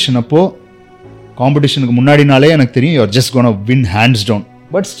காம்படிஷன் அப்போ காம்படிஷனுக்கு முன்னாடினாலே எனக்கு தெரியும் you are just gonna win hands down.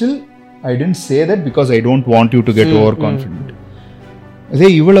 But still I tent say that because I don't want you to get over confident. அதே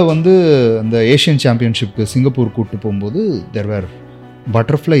இவளை வந்து அந்த ஏஷியன் சாம்பியன்ஷிப்க்கு சிங்கப்பூர் கூப்பிட்டு போகும்போது தேர் வேர்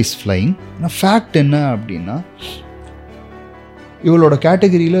பட்டர்ஃப்ளைஸ் ஃப்ளைங். ஆனால் ஃபேக்ட் என்ன அப்படின்னா, இவளோட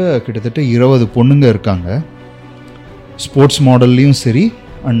கேட்டகரியில் கிட்டத்தட்ட 20 பொண்ணுங்க இருக்காங்க. ஸ்போர்ட்ஸ் மாடல்லையும் சரி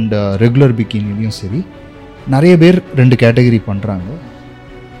அண்ட் ரெகுலர் பிகினிலையும் சரி நிறைய பேர் 2 கேட்டகரி பண்ணுறாங்க.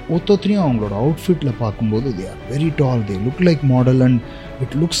 ஒவ்வொருத்தரையும் அவங்களோட அவுட்ஃபிட்டில் பார்க்கும்போது they are very tall, they look like model and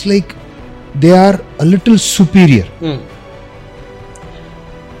it looks like they are a little superior.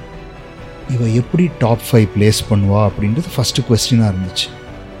 இவ எப்படி டாப் 5 பிளேஸ் பண்ணுவா அப்படின்றது ஃபஸ்ட்டு கொஸ்டினாக இருந்துச்சு.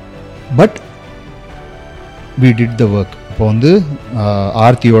 But we did the work. இப்போ வந்து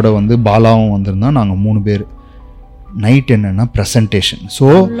ஆர்த்தியோட வந்து பாலாவும் வந்திருந்தா, நாங்கள் 3 பேர். நைட் என்னென்னா ப்ரெசன்டேஷன். ஸோ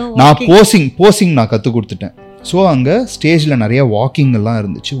நான் போசிங் நான் கற்றுக் கொடுத்துட்டேன். ஸோ அங்கே ஸ்டேஜில் நிறைய வாக்கிங் எல்லாம்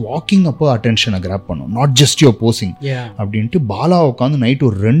இருந்துச்சு. வாக்கிங் அப்போ அட்டென்ஷனை கிராப் பண்ணும், நாட் ஜஸ்ட் யுவர் போசிங் அப்படின்ட்டு பாலா உட்காந்து நைட்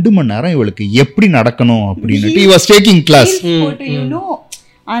ஒரு 2 மணி நேரம் இவளுக்கு எப்படி நடக்கணும் அப்படின்ட்டு வாஸ் டேக்கிங் கிளாஸ்.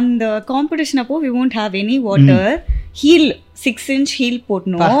 அந்த காம்படிஷன் அப்போ we won't have any water, heel 6 inch heel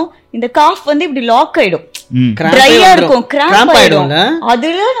போடணும். இந்த காஃப் வந்து இப்படி லாக் ஆயிடும், ட்ரையா இருக்கும், கிராம்ப் ஆயிடும்.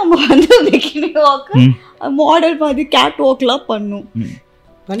 அதுல நம்ம வந்து பிகினி வாக் மாடல் மாதிரி கேட் வாக்லாம் பண்ணும்.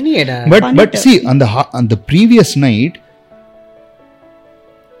 But see, அந்த previous night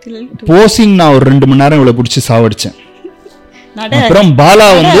போசிங் நான் ஒரு 2 மணி நேரம் இவளை பிடிச்சி சாவடிச்சேன். அப்புறம் பாலா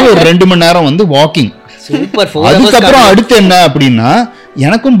வந்து ஒரு 2 மணி நேரம் வந்து வாக்கிங். அதுக்கப்புறம் அடுத்து என்ன அப்படின்னா,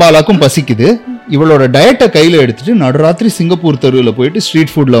 எனக்கும் பாலாக்கும் பசிக்குது. இவளோட டயட்டை கையில் எடுத்துட்டு நடுராத்திரி சிங்கப்பூர் தெருவில் போயிட்டு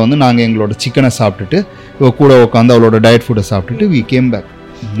ஸ்ட்ரீட் ஃபுட்டில் வந்து நாங்கள் எங்களோட சிக்கனை சாப்பிட்டுட்டு இவ கூட உட்காந்து அவளோட டயட் ஃபுட்டை சாப்பிட்டுட்டு we came back.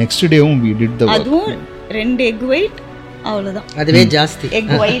 Next டேவும் we did the work. அதுவும் 2 egg white அவ்வளவுதான், அதுவே ஜாஸ்தி egg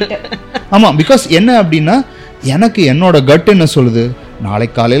white. ஆமா, பிகாஸ் என்ன அப்படின்னா எனக்கு என்னோட கட் என்ன சொல்லுது,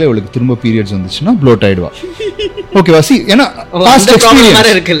 நாளைக்கு காலையில இவளுக்கு திரும்ப பீரியட்ஸ் வந்துச்சுன்னா ப்ளோட் ஆயிடுவா. ஓகேவா? சி, ஏன்னா பாஸ்ட்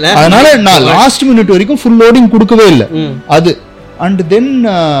எக்ஸ்பீரியன்ஸ் இருக்குல்ல, அதனால நான் லாஸ்ட் மினிட் வரைக்கும் ஃபுல் லோடிங் கொடுக்கவே இல்லை. அது அண்ட் தென்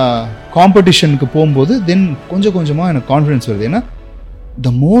காம்படிஷனுக்கு போகும்போது தென் கொஞ்சம் கொஞ்சமாக எனக்கு கான்ஃபிடன்ஸ் வருது. ஏன்னா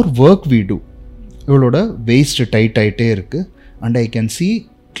த மோர் ஒர்க் வி டூ, இவளோட வெயிஸ்ட் டைட் ஆகிட்டே இருக்குது and I can see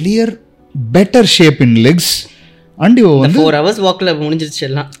clear better shape in Lex. And இவ வந்து 4 hours வாக்ல முடிஞ்சிருச்சு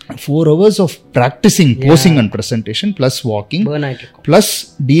எல்லாம். 4 hours of practicing posing and presentation plus walking plus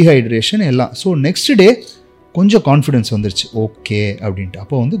dehydration எல்லாம். ஸோ நெக்ஸ்ட் டே கொஞ்சம் கான்ஃபிடென்ஸ் வந்துருச்சு, ஓகே அப்படின்ட்டு.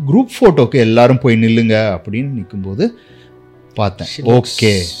 அப்போ வந்து குரூப் ஃபோட்டோக்கு எல்லாரும் போய் நில்லுங்க அப்படின்னு நிற்கும்போது பார்த்தேன்,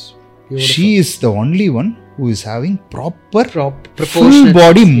 okay she is the only one who is having proper full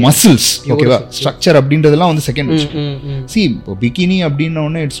body muscles. ஓகேவா? ஸ்ட்ரக்சர் அப்படின்றதெல்லாம் வந்து செகண்ட் விஷயம். see இப்போ பிகினி அப்படின்ன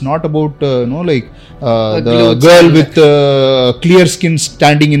உடனே it's not about no like the girl with clear skin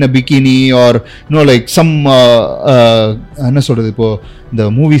standing in a bikini or no like some என்ன சொல்றது, இப்போ இந்த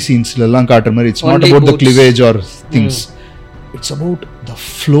மூவி சீன்ஸ்ல எல்லாம் காட்டுற மாதிரி it's not about the cleavage or things. it's about the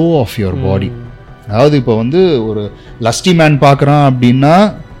flow of your body. அதாவது இப்போ வந்து ஒரு லஸ்டி மேன் பார்க்குறான் அப்படின்னா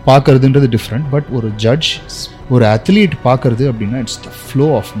பார்க்கறதுன்றது டிஃப்ரெண்ட். பட் ஒரு ஜட்ஜ் ஒரு அத்லீட் பார்க்கறது அப்படின்னா it's the flow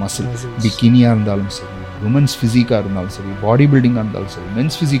of muscle. பிகினியாக இருந்தாலும் சரி, உமன்ஸ் ஃபிசிக்காக இருந்தாலும் சரி, பாடி பில்டிங்காக இருந்தாலும் சரி,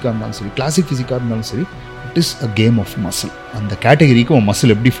 மென்ஸ் ஃபிசிக்காக இருந்தாலும் சரி, கிளாசிக் ஃபிசிக்காக இருந்தாலும் சரி, it is a game of muscle. அந்த கேட்டகரிக்கு உன்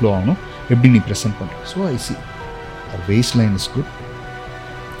மசில் எப்படி ஃப்ளோ ஆகணும், எப்படி நீ ப்ரெசென்ட் பண்ணுற. So I C our waist line is good,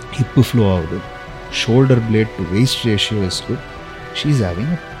 hip flow ஆகுது, shoulder plate to waist ratio is good, she is having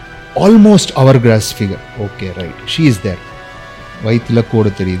a almost hourglass figure. Okay, right, she is there. வயிற்றுல கோடு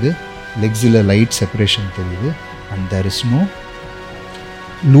தெரியுது, லெக்ஸில் light separation தெரியுது, and there is no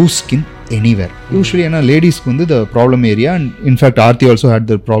loose skin anywhere. Usually ஏன்னா லேடிஸ்க்கு வந்து the problem area, and in fact Aarthi also had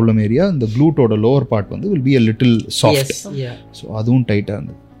the problem area, the glute lower part வந்து will be a little soft. Yes, yeah. So அதுவும் டைட்டாக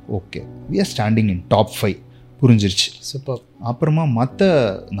இருந்தது. Okay, we are standing in top 5. புரிஞ்சிருச்சு. Super. அப்புறமா மற்ற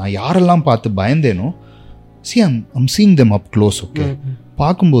நான் யாரெல்லாம் பார்த்து பயந்தேனோ, see I'm seeing them up close. Okay,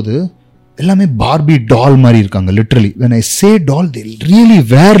 பார்க்கும்போது எல்லாமே பார்பி டால் மாதிரி இருக்காங்க. Literally when I say doll, they really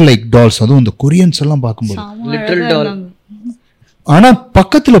wear like dolls. அதுவும் இந்த கொரியன்ஸ் எல்லாம் பார்க்கும்போது லிட்டில் டால். ஆனால்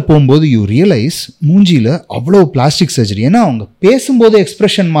பக்கத்தில் போகும்போது யூ ரியலைஸ் மூஞ்சியில் அவ்வளோ பிளாஸ்டிக் சர்ஜரி. ஏன்னா அவங்க பேசும்போது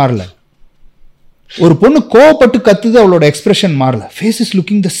எக்ஸ்பிரஷன் மாறல. ஒரு பொண்ணு கோவப்பட்டு கத்துது, அவளோட எக்ஸ்பிரஷன் மாறல. Face is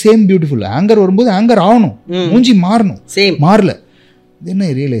looking the same beautiful. Anchor வரும்போது ஆங்கர் ஆகணும், மூஞ்சி மாறணும், மாறல.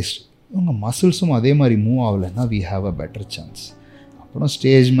 என்ன ரியலைஸ் இவங்க மசில்ஸும் அதே மாதிரி மூவ் ஆகலைன்னா we have a better chance. அப்புறம்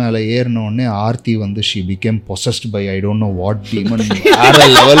ஸ்டேஜ் மேலே ஏறினோடனே ஆர்த்தி வந்து she became possessed by I don't know what demon. வேற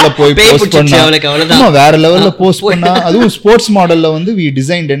லெவலில் போய் போஸ்ட் பண்ணா, வேற லெவலில் போஸ்ட் பண்ணா. அதுவும் ஸ்போர்ட்ஸ் மாடலில் வந்து வி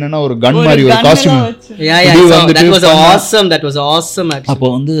டிசைன்ட் என்னன்னா ஒரு கன் மாதிரி ஒரு காஸ்டியூம். அப்போ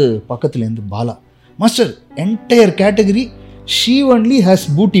வந்து பக்கத்துல இருந்து Bala master entire category she only has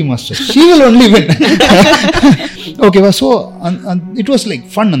booty master, she will only win. Okay, so it was like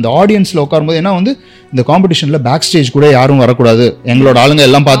fun. அந்த ஆடியன்ஸ்ல உட்காரும்போது ஏன்னா வந்து இந்த காம்படிஷன்ல பேக் ஸ்டேஜ் கூட யாரும் வரக்கூடாது, எங்களோட ஆளுங்க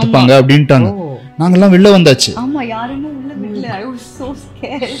எல்லாம் பார்த்துப்பாங்க அப்படின்ட்டாங்க. நாங்கெல்லாம் வெளில வந்தாச்சு.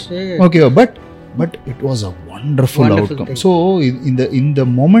 Okay, but it was a wonderful outcome. So இந்த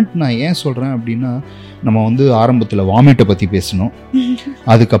மொமெண்ட் நான் ஏன் சொல்கிறேன் அப்படின்னா, நம்ம வந்து ஆரம்பத்தில் வாமிட்டை பற்றி பேசணும்,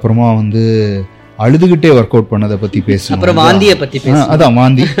 அதுக்கப்புறமா வந்து அழுதுகிட்டே ஒர்க் அவுட் பண்ணதை பற்றி பேசணும், அப்புறம் வாந்தியை பற்றி பேசணும். அதான்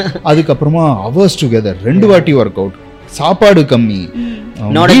வாந்தி. அதுக்கப்புறமா அவர்ஸ் டுகெதர் 2 வாட்டி ஒர்க் அவுட், சாப்பாடு கம்மி,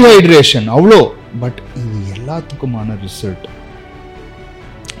 டீஹைட்ரேஷன் அவ்வளோ. பட் இது எல்லாத்துக்குமான result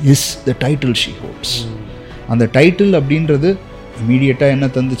is the title she holds. அந்த டைட்டில் அப்படின்றது இமீடியட்டாக என்ன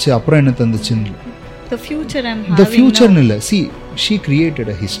தந்துச்சு, அப்புறம் என்ன தந்துச்சுன்னு the future இல்லை. see she created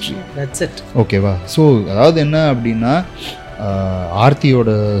a history, that's it. ஓகேவா? ஸோ அதாவது என்ன அப்படின்னா, ஆர்த்தியோட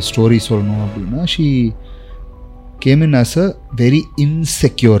ஸ்டோரி சொல்லணும் அப்படின்னா, she came in as a very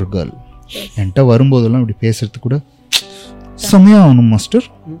insecure girl. என்கிட்ட வரும்போதெல்லாம் இப்படி பேசுறதுக்கு கூட செம்மையா ஆகணும் மாஸ்டர்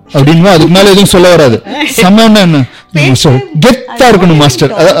அப்படின்னு, அதுக்கு மேலே எதுவும் சொல்ல வராது. செம்மன்னா என்ன மாஸ்டர், கெத்தா இருக்கணும்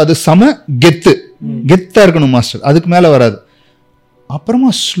மாஸ்டர், அது செம கெத்தா இருக்கணும் மாஸ்டர், அதுக்கு மேலே வராது.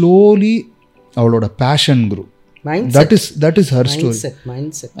 அப்புறமா ஸ்லோலி அவளோட fashion crew. that is her story.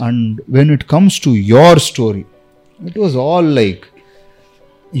 Mindset. And when it comes to your story, it was all like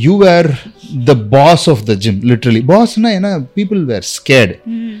you were the boss of the gym, literally. boss na ena people were scared.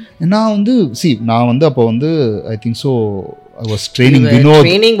 நான் வந்து நான் வந்து அப்போ வந்து I think so I was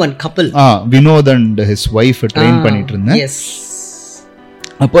training one couple, Vinod and his wife train பண்ணிட்டு இருந்தேன். yes.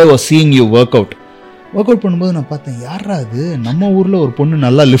 அப்போ I was seeing you work out பண்ணும்போது நான் பார்த்தேன், யாரா அது நம்ம ஊர்ல ஒரு பொண்ணு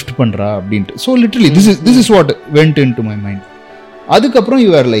நல்லா லிஃப்ட் பண்றா அப்படின்ட்டு. So literally this is what went into my mind. அதுக்கப்புறம் you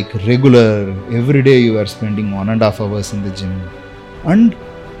are like regular, everyday you are spending 1.5 hours in the gym and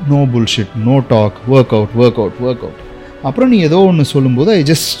no bullshit, no talk, work out. அப்புறம் நீ ஏதோ ஒன்று சொல்லும்போது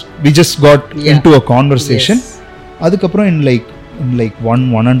we just got into a conversation. அதுக்கப்புறம் in like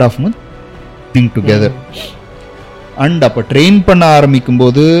 1.5 month being together. And அப்போ train பண்ண ஆரம்பிக்கும்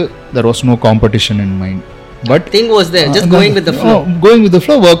போது there was no competition in mind, but thing was there, just going with the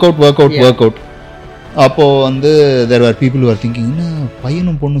flow, work out. அப்போ வந்து there were people who were thinking, என்ன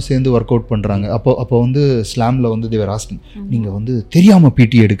பையனும் பொண்ணும் சேர்ந்து ஒர்க் அவுட் பண்ணுறாங்க. அப்போ வந்து ஸ்லாமில் வந்து they were asking, நீங்கள் வந்து தெரியாமல்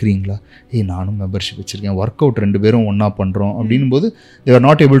பிடி எடுக்கிறீங்களா? நானும் மெம்பர்ஷிப் வச்சுருக்கேன், ஒர்க் அவுட் 2 பேரும் ஒன்றா பண்ணுறோம் அப்படின்னும் போது they were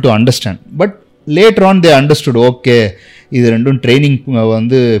not able to understand. But later on they understood, okay இது ரெண்டும் ட்ரைனிங்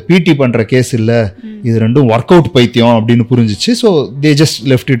வந்து பிடி பண்ணுற கேஸ் இல்லை, இது ரெண்டும் ஒர்க் அவுட் பைத்தியம் அப்படின்னு புரிஞ்சிச்சு. So they just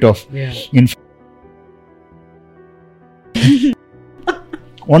left it off. In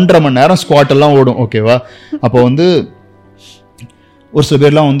 1.5 மணி நேரம் ஸ்குவாட் எல்லாம் ஓடும், ஓகேவா? அப்போ வந்து ஒரு சில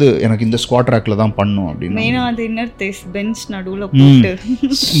பேர்லாம் வந்து எனக்கு இந்த ஸ்குவாட் ரேக்ல தான் பண்ணும் அப்படின்னு, மெயினா அது இன்னர் டெஸ்ட் பெஞ்ச் நடுவுல போட்டு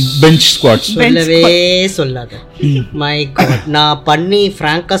பெஞ்ச் ஸ்குவாட்ஸ் சொல்லவே சொல்லாத. மை காட், நான் பண்ணி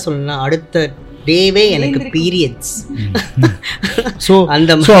ஃப்ராங்கா சொல்லனா அடுத்த டேவே எனக்கு பீரியட்ஸ். ஸோ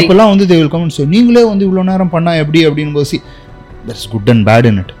அப்பெல்லாம் வந்து they will come and say, நீங்களே வந்து இவ்வளோ நேரம் பண்ணா எப்படி அப்படின்னு போது, that's good and bad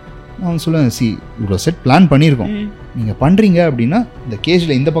in it. நான் சொல்லுவேன், இவ்வளோ செட் பிளான் பண்ணியிருக்கோம், நீங்கள் பண்ணுறீங்க அப்படின்னா இந்த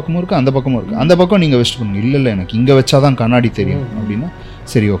கேஜில் இந்த பக்கமும் இருக்குது அந்த பக்கமும் இருக்குது, அந்த பக்கம் நீங்கள் வெஸ்ட் பண்ணுங்க. இல்லை எனக்கு இங்கே வச்சாதான் கண்ணாடி தெரியும் அப்படின்னா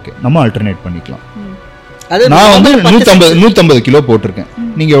சரி ஓகே நம்ம ஆல்டர்னேட் பண்ணிக்கலாம். நான் வந்து 150 கிலோ போட்டிருக்கேன்,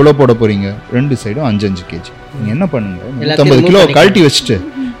 நீங்கள் எவ்வளோ போட போகிறீங்க? 2 சைடும் 5 kg. நீங்கள் என்ன பண்ணுங்க, 150 கிலோ கழட்டி வச்சுட்டு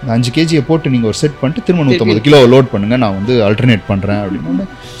 5 kg போட்டு நீங்கள் ஒரு செட் பண்ணிட்டு திரும்ப 150 கிலோ லோட் பண்ணுங்க, நான் வந்து ஆல்டர்னேட் பண்ணுறேன் அப்படின்னு.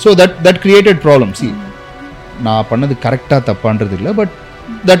 So that created problem. நான் பண்ணது கரெக்டாக தப்பான்றது இல்லை. But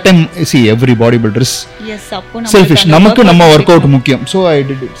that time see every bodybuilder is selfish. நமக்கு நம்ம ஒர்க் அவுட் முக்கியம். So I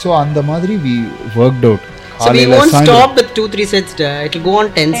did it. So அந்த மாதிரி we worked out. So we won't stop with 2-3 sets. It will go on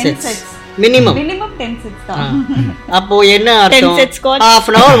 10 sets. Minimum 10 sets தான். அப்போ என்ன அர்த்தம்? half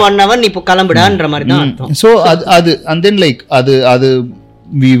an hour 1 hour நீ இப்போ கிளம்புடான்ற மாதிரி தான் அர்த்தம். So அது and then like அது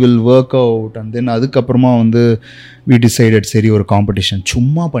we will work out and then அதுக்கப்புறமா வந்து we decided சரி ஒரு காம்படிஷன்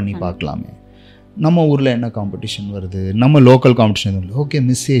சும்மா பண்ணி பார்க்கலாமே. நம்ம ஊரில் என்ன காம்படிஷன் வருது, நம்ம லோக்கல் காம்படிஷன் இல்லை, ஓகே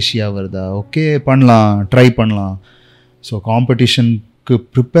மிஸ் ஏஷியா வருதா, ஓகே பண்ணலாம், ட்ரை பண்ணலாம். ஸோ காம்படிஷனுக்கு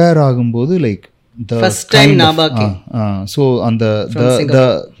ப்ரிப்பேர் ஆகும்போது லைக் ஃபர்ஸ்ட் டைம் நாபாக்கே ஸோ அந்த the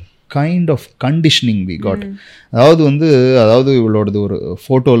kind of conditioning we got. அதாவது இவளோடது ஒரு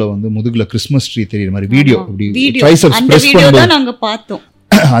ஃபோட்டோவில் வந்து முதுகில் கிறிஸ்மஸ் ட்ரீ தெரியுற மாதிரி வீடியோ அப்படி ட்ரைசெப்ஸ் பிரஸ் பண்ணும்போது நாங்கள் பார்த்தோம்.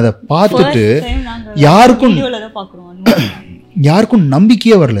 அதை பார்த்துட்டு யாருக்கும்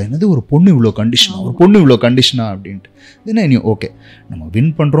நம்பிக்கையே வரல. என்னது ஒரு பொண்ணு இவ்வளோ கண்டிஷனா அப்படின்ட்டு. தென் நீ ஓகே நம்ம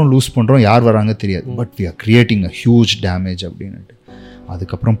வின் பண்ணுறோம் லூஸ் பண்ணுறோம் யார் வராங்க தெரியாது, but we are creating a huge damage அப்படின்ட்டு.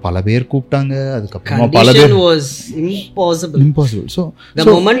 அதுக்கப்புறம் பல பேர் கூப்பிட்டாங்க. அதுக்கப்புறமா பல பேர் impossible. So the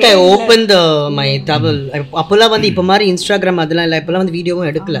moment I opened my towel, அப்போலாம் வந்து இப்போ மாதிரி இன்ஸ்டாகிராம் அதெல்லாம் இல்லை, இப்போலாம் வந்து வீடியோவும்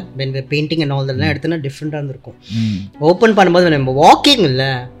எடுக்கல. when we painting and all that எடுத்தனா டிஃப்ரெண்டாக இருந்திருக்கும். ஓப்பன் பண்ணும்போது நம்ம வாக்கிங்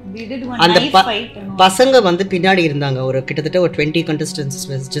இல்லை, அந்த பசங்க வந்து பின்னாடி இருந்தாங்க. ஒரு கிட்டத்தட்ட ஒரு 20 contestants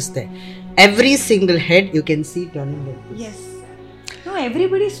was just there. Every single head you can see turning like this. Yes. No,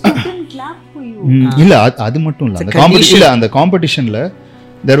 everybody stood and clapped for you. இல்ல அது மட்டும் இல்ல, அந்த காம்படிஷன்ல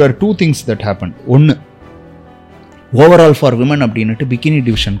there were two things that happened. ஒன்னு overall for women அப்படினுட்டு bikini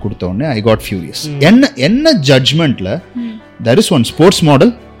division கொடுத்த உடனே I got furious. என்ன ஜட்ஜ்மென்ட்ல there is one sports model,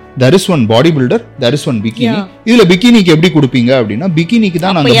 there is one bodybuilder, there is one bikini. இதுல பிகினிக்கு எப்படி கொடுப்பீங்க அப்படின்னா பிகினிக்கு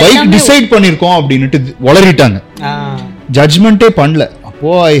தான் நாங்க பைக் டிசைட் பண்ணிருக்கோம் அப்படினுட்டு வளரிட்டாங்க. ஜட்ஜ்மெண்டே பண்ணல.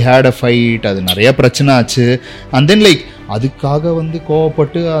 அப்போ I had a fight. அது நிறைய பிரச்சனை ஆச்சு. and then like அதுக்காக வந்து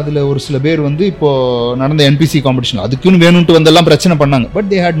கோவப்பட்டு அதில் ஒரு சில பேர் வந்து இப்போ நடந்த என்பிசி காம்படிஷன் அதுக்குன்னு வேணும்ட்டு வந்தெல்லாம் பிரச்சனை பண்ணாங்க. But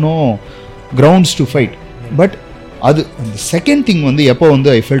they had no grounds to fight. But அது அந்த செகண்ட் திங் வந்து எப்போ வந்து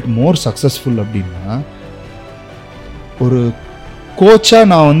ஐ ஃபெல்ட் மோர் சக்ஸஸ்ஃபுல் அப்படின்னா, ஒரு கோச்சாக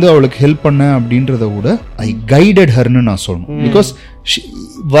நான் வந்து அவளுக்கு ஹெல்ப் பண்ணேன் அப்படின்றத விட ஐ கைடட் ஹர்னு நான் சொல்லணும். பிகாஸ்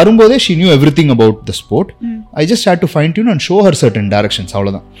வரும்போதே she knew everything about the sport. I just had to find tune and show her certain directions.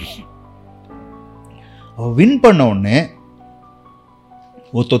 அவ்வளோதான். வின் பண்ண உடனே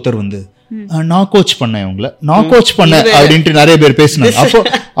ஒருத்தர் வந்து நான் கோச் பண்ணேன் இவங்கள, நான் கோச் பண்ணேன் அப்படின்ட்டு நிறைய பேர் பேசினாங்க.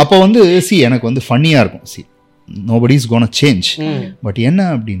 அப்போ வந்து எனக்கு வந்து ஃபன்னியாக இருக்கும். Nobody is gonna change. But என்ன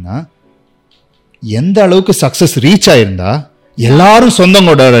அப்படின்னா, எந்த அளவுக்கு சக்ஸஸ் ரீச் ஆயிருந்தா எல்லாரும் சொந்தம்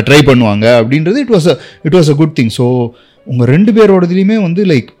கூட ட்ரை பண்ணுவாங்க அப்படின்றது it was a good thing. So உங்கள் ரெண்டு பேரோடதுலையுமே வந்து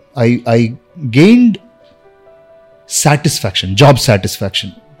like I gained satisfaction, job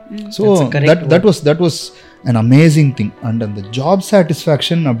satisfaction. So that was an amazing thing. And the job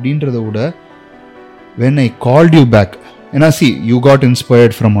satisfaction அப்படின்றத விட when I called you back, ஏன்னா you got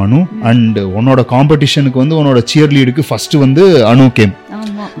inspired from Anu and உன்னோட காம்படிஷனுக்கு வந்து உன்னோட cheer leadக்கு ஃபர்ஸ்ட் வந்து Anu came.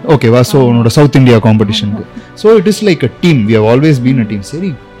 ஓகேவா? So உன்னோட சவுத் இந்தியா காம்படிஷனுக்கு. So it is like a team. we have always been a team.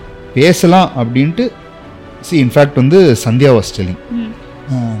 சரி பேசலாம் அப்படின்ட்டு இன்ஃபேக்ட் வந்து சந்தியா வாஸ் டெல்லிங்,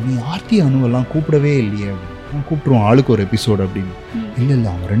 நீ ஆர்த்தி அனுவெல்லாம் கூப்பிடவே இல்லையே, கூப்பிட்டுருவோம் ஆளுக்கு ஒரு எபிசோடு அப்படின்னு. இல்லை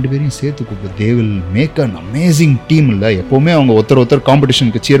அவங்க ரெண்டு பேரையும் சேர்த்து கூப்பிடு, they will make an amazing team. இல்லை எப்போவுமே அவங்க ஒருத்தர்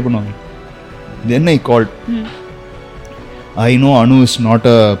காம்படிஷனுக்கு சியர் பண்ணுவாங்க. Then I called. I know Anu is not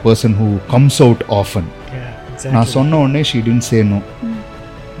a person who comes out often. நான் சொன்ன உடனே ஷீ டிடன்ட் சே நோ.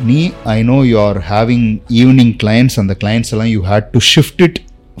 நீ I know you are having evening clients, அந்த கிளைண்ட்ஸ் எல்லாம் you had to shift it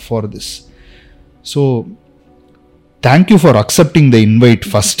for this. So thank you for accepting the invite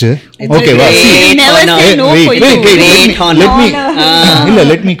first. Okay,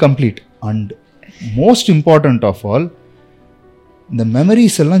 let me complete. And most important of all, the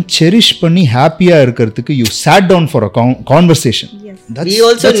memories எல்லாம் cherish பண்ணி ஹாப்பியா இருக்கிறதுக்கு you sat down for a conversation. Yes. We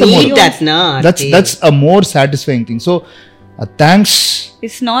also need that na. That's a more satisfying thing. So thanks.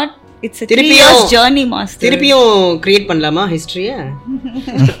 It's a 3 years journey, master. திருப்பியும் create பண்ணலாமா ஹிஸ்டரியா?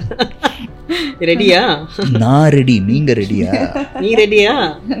 ரெடியா? நான் ready. நீங்க ரெடியா? நீ ரெடியா?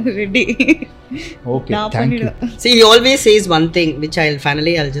 Ready. Okay, thank you. See, he always says one thing which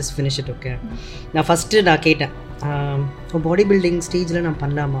I'll just finish it. Okay, நான் ஃபர்ஸ்ட் நான் கேட்டேன், பாடி பில்டிங் ஸ்டேஜில் நான்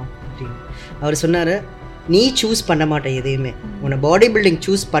பண்ணலாமா அப்படின்னு. அவர் சொன்னார், நீ சூஸ் பண்ண மாட்டேன் எதையுமே, உன்னை பாடி பில்டிங்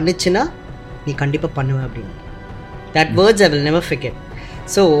சூஸ் பண்ணிச்சுன்னா நீ கண்டிப்பாக பண்ணுவேன் அப்படின்னு. That words I will never forget.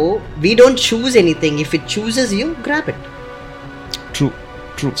 So we don't choose anything. If it chooses you, grab it. True.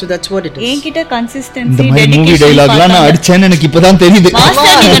 So that's what it is. என்கிட்ட கன்சிஸ்டன்சி, இந்த மாதிரி மூவி டயலாக்லாம் நான் அடிச்சேன்னு எனக்கு இப்பதான் தெரியுது.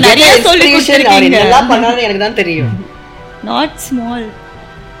 மாஸ்டர் நீங்க நிறைய சொல்லி கொடுத்திருக்கீங்க. எல்லாம் பண்ணாத எனக்கு தான் தெரியும். Not small.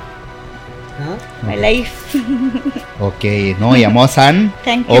 My life. Okay, no emotion.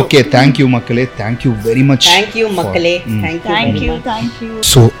 Thank you. Okay, thank you மக்களே, தேங்க்யூ வெரி மச். தேங்க்யூ மக்களே, Thank you.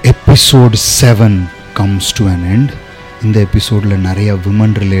 So episode 7 comes to an end. இந்த எபிசோடில் நிறைய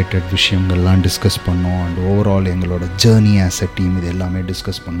விமன் ரிலேட்டட் விஷயங்கள்லாம் டிஸ்கஸ் பண்ணோம். அண்ட் ஓவரால் எங்களோட ஜேர்னி ஆஸ் அ டீம் இது எல்லாமே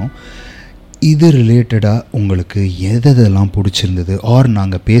டிஸ்கஸ் பண்ணோம். இது ரிலேட்டடாக உங்களுக்கு எதெல்லாம் பிடிச்சிருந்தது ஆர்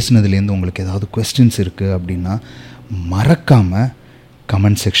நாங்கள் பேசுனதுலேருந்து உங்களுக்கு ஏதாவது கொஸ்டின்ஸ் இருக்குது அப்படின்னா மறக்காமல்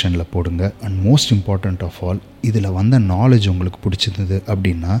கமெண்ட் செக்ஷனில் போடுங்க. And most important of all, இதில் வந்த நாலேஜ் உங்களுக்கு பிடிச்சிருந்தது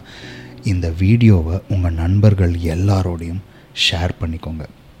அப்படின்னா இந்த வீடியோவை உங்கள் நண்பர்கள் எல்லாரோடையும் ஷேர் பண்ணிக்கோங்க.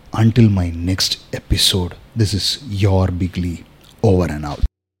 Until my next episode, this is your Bigly, over and out.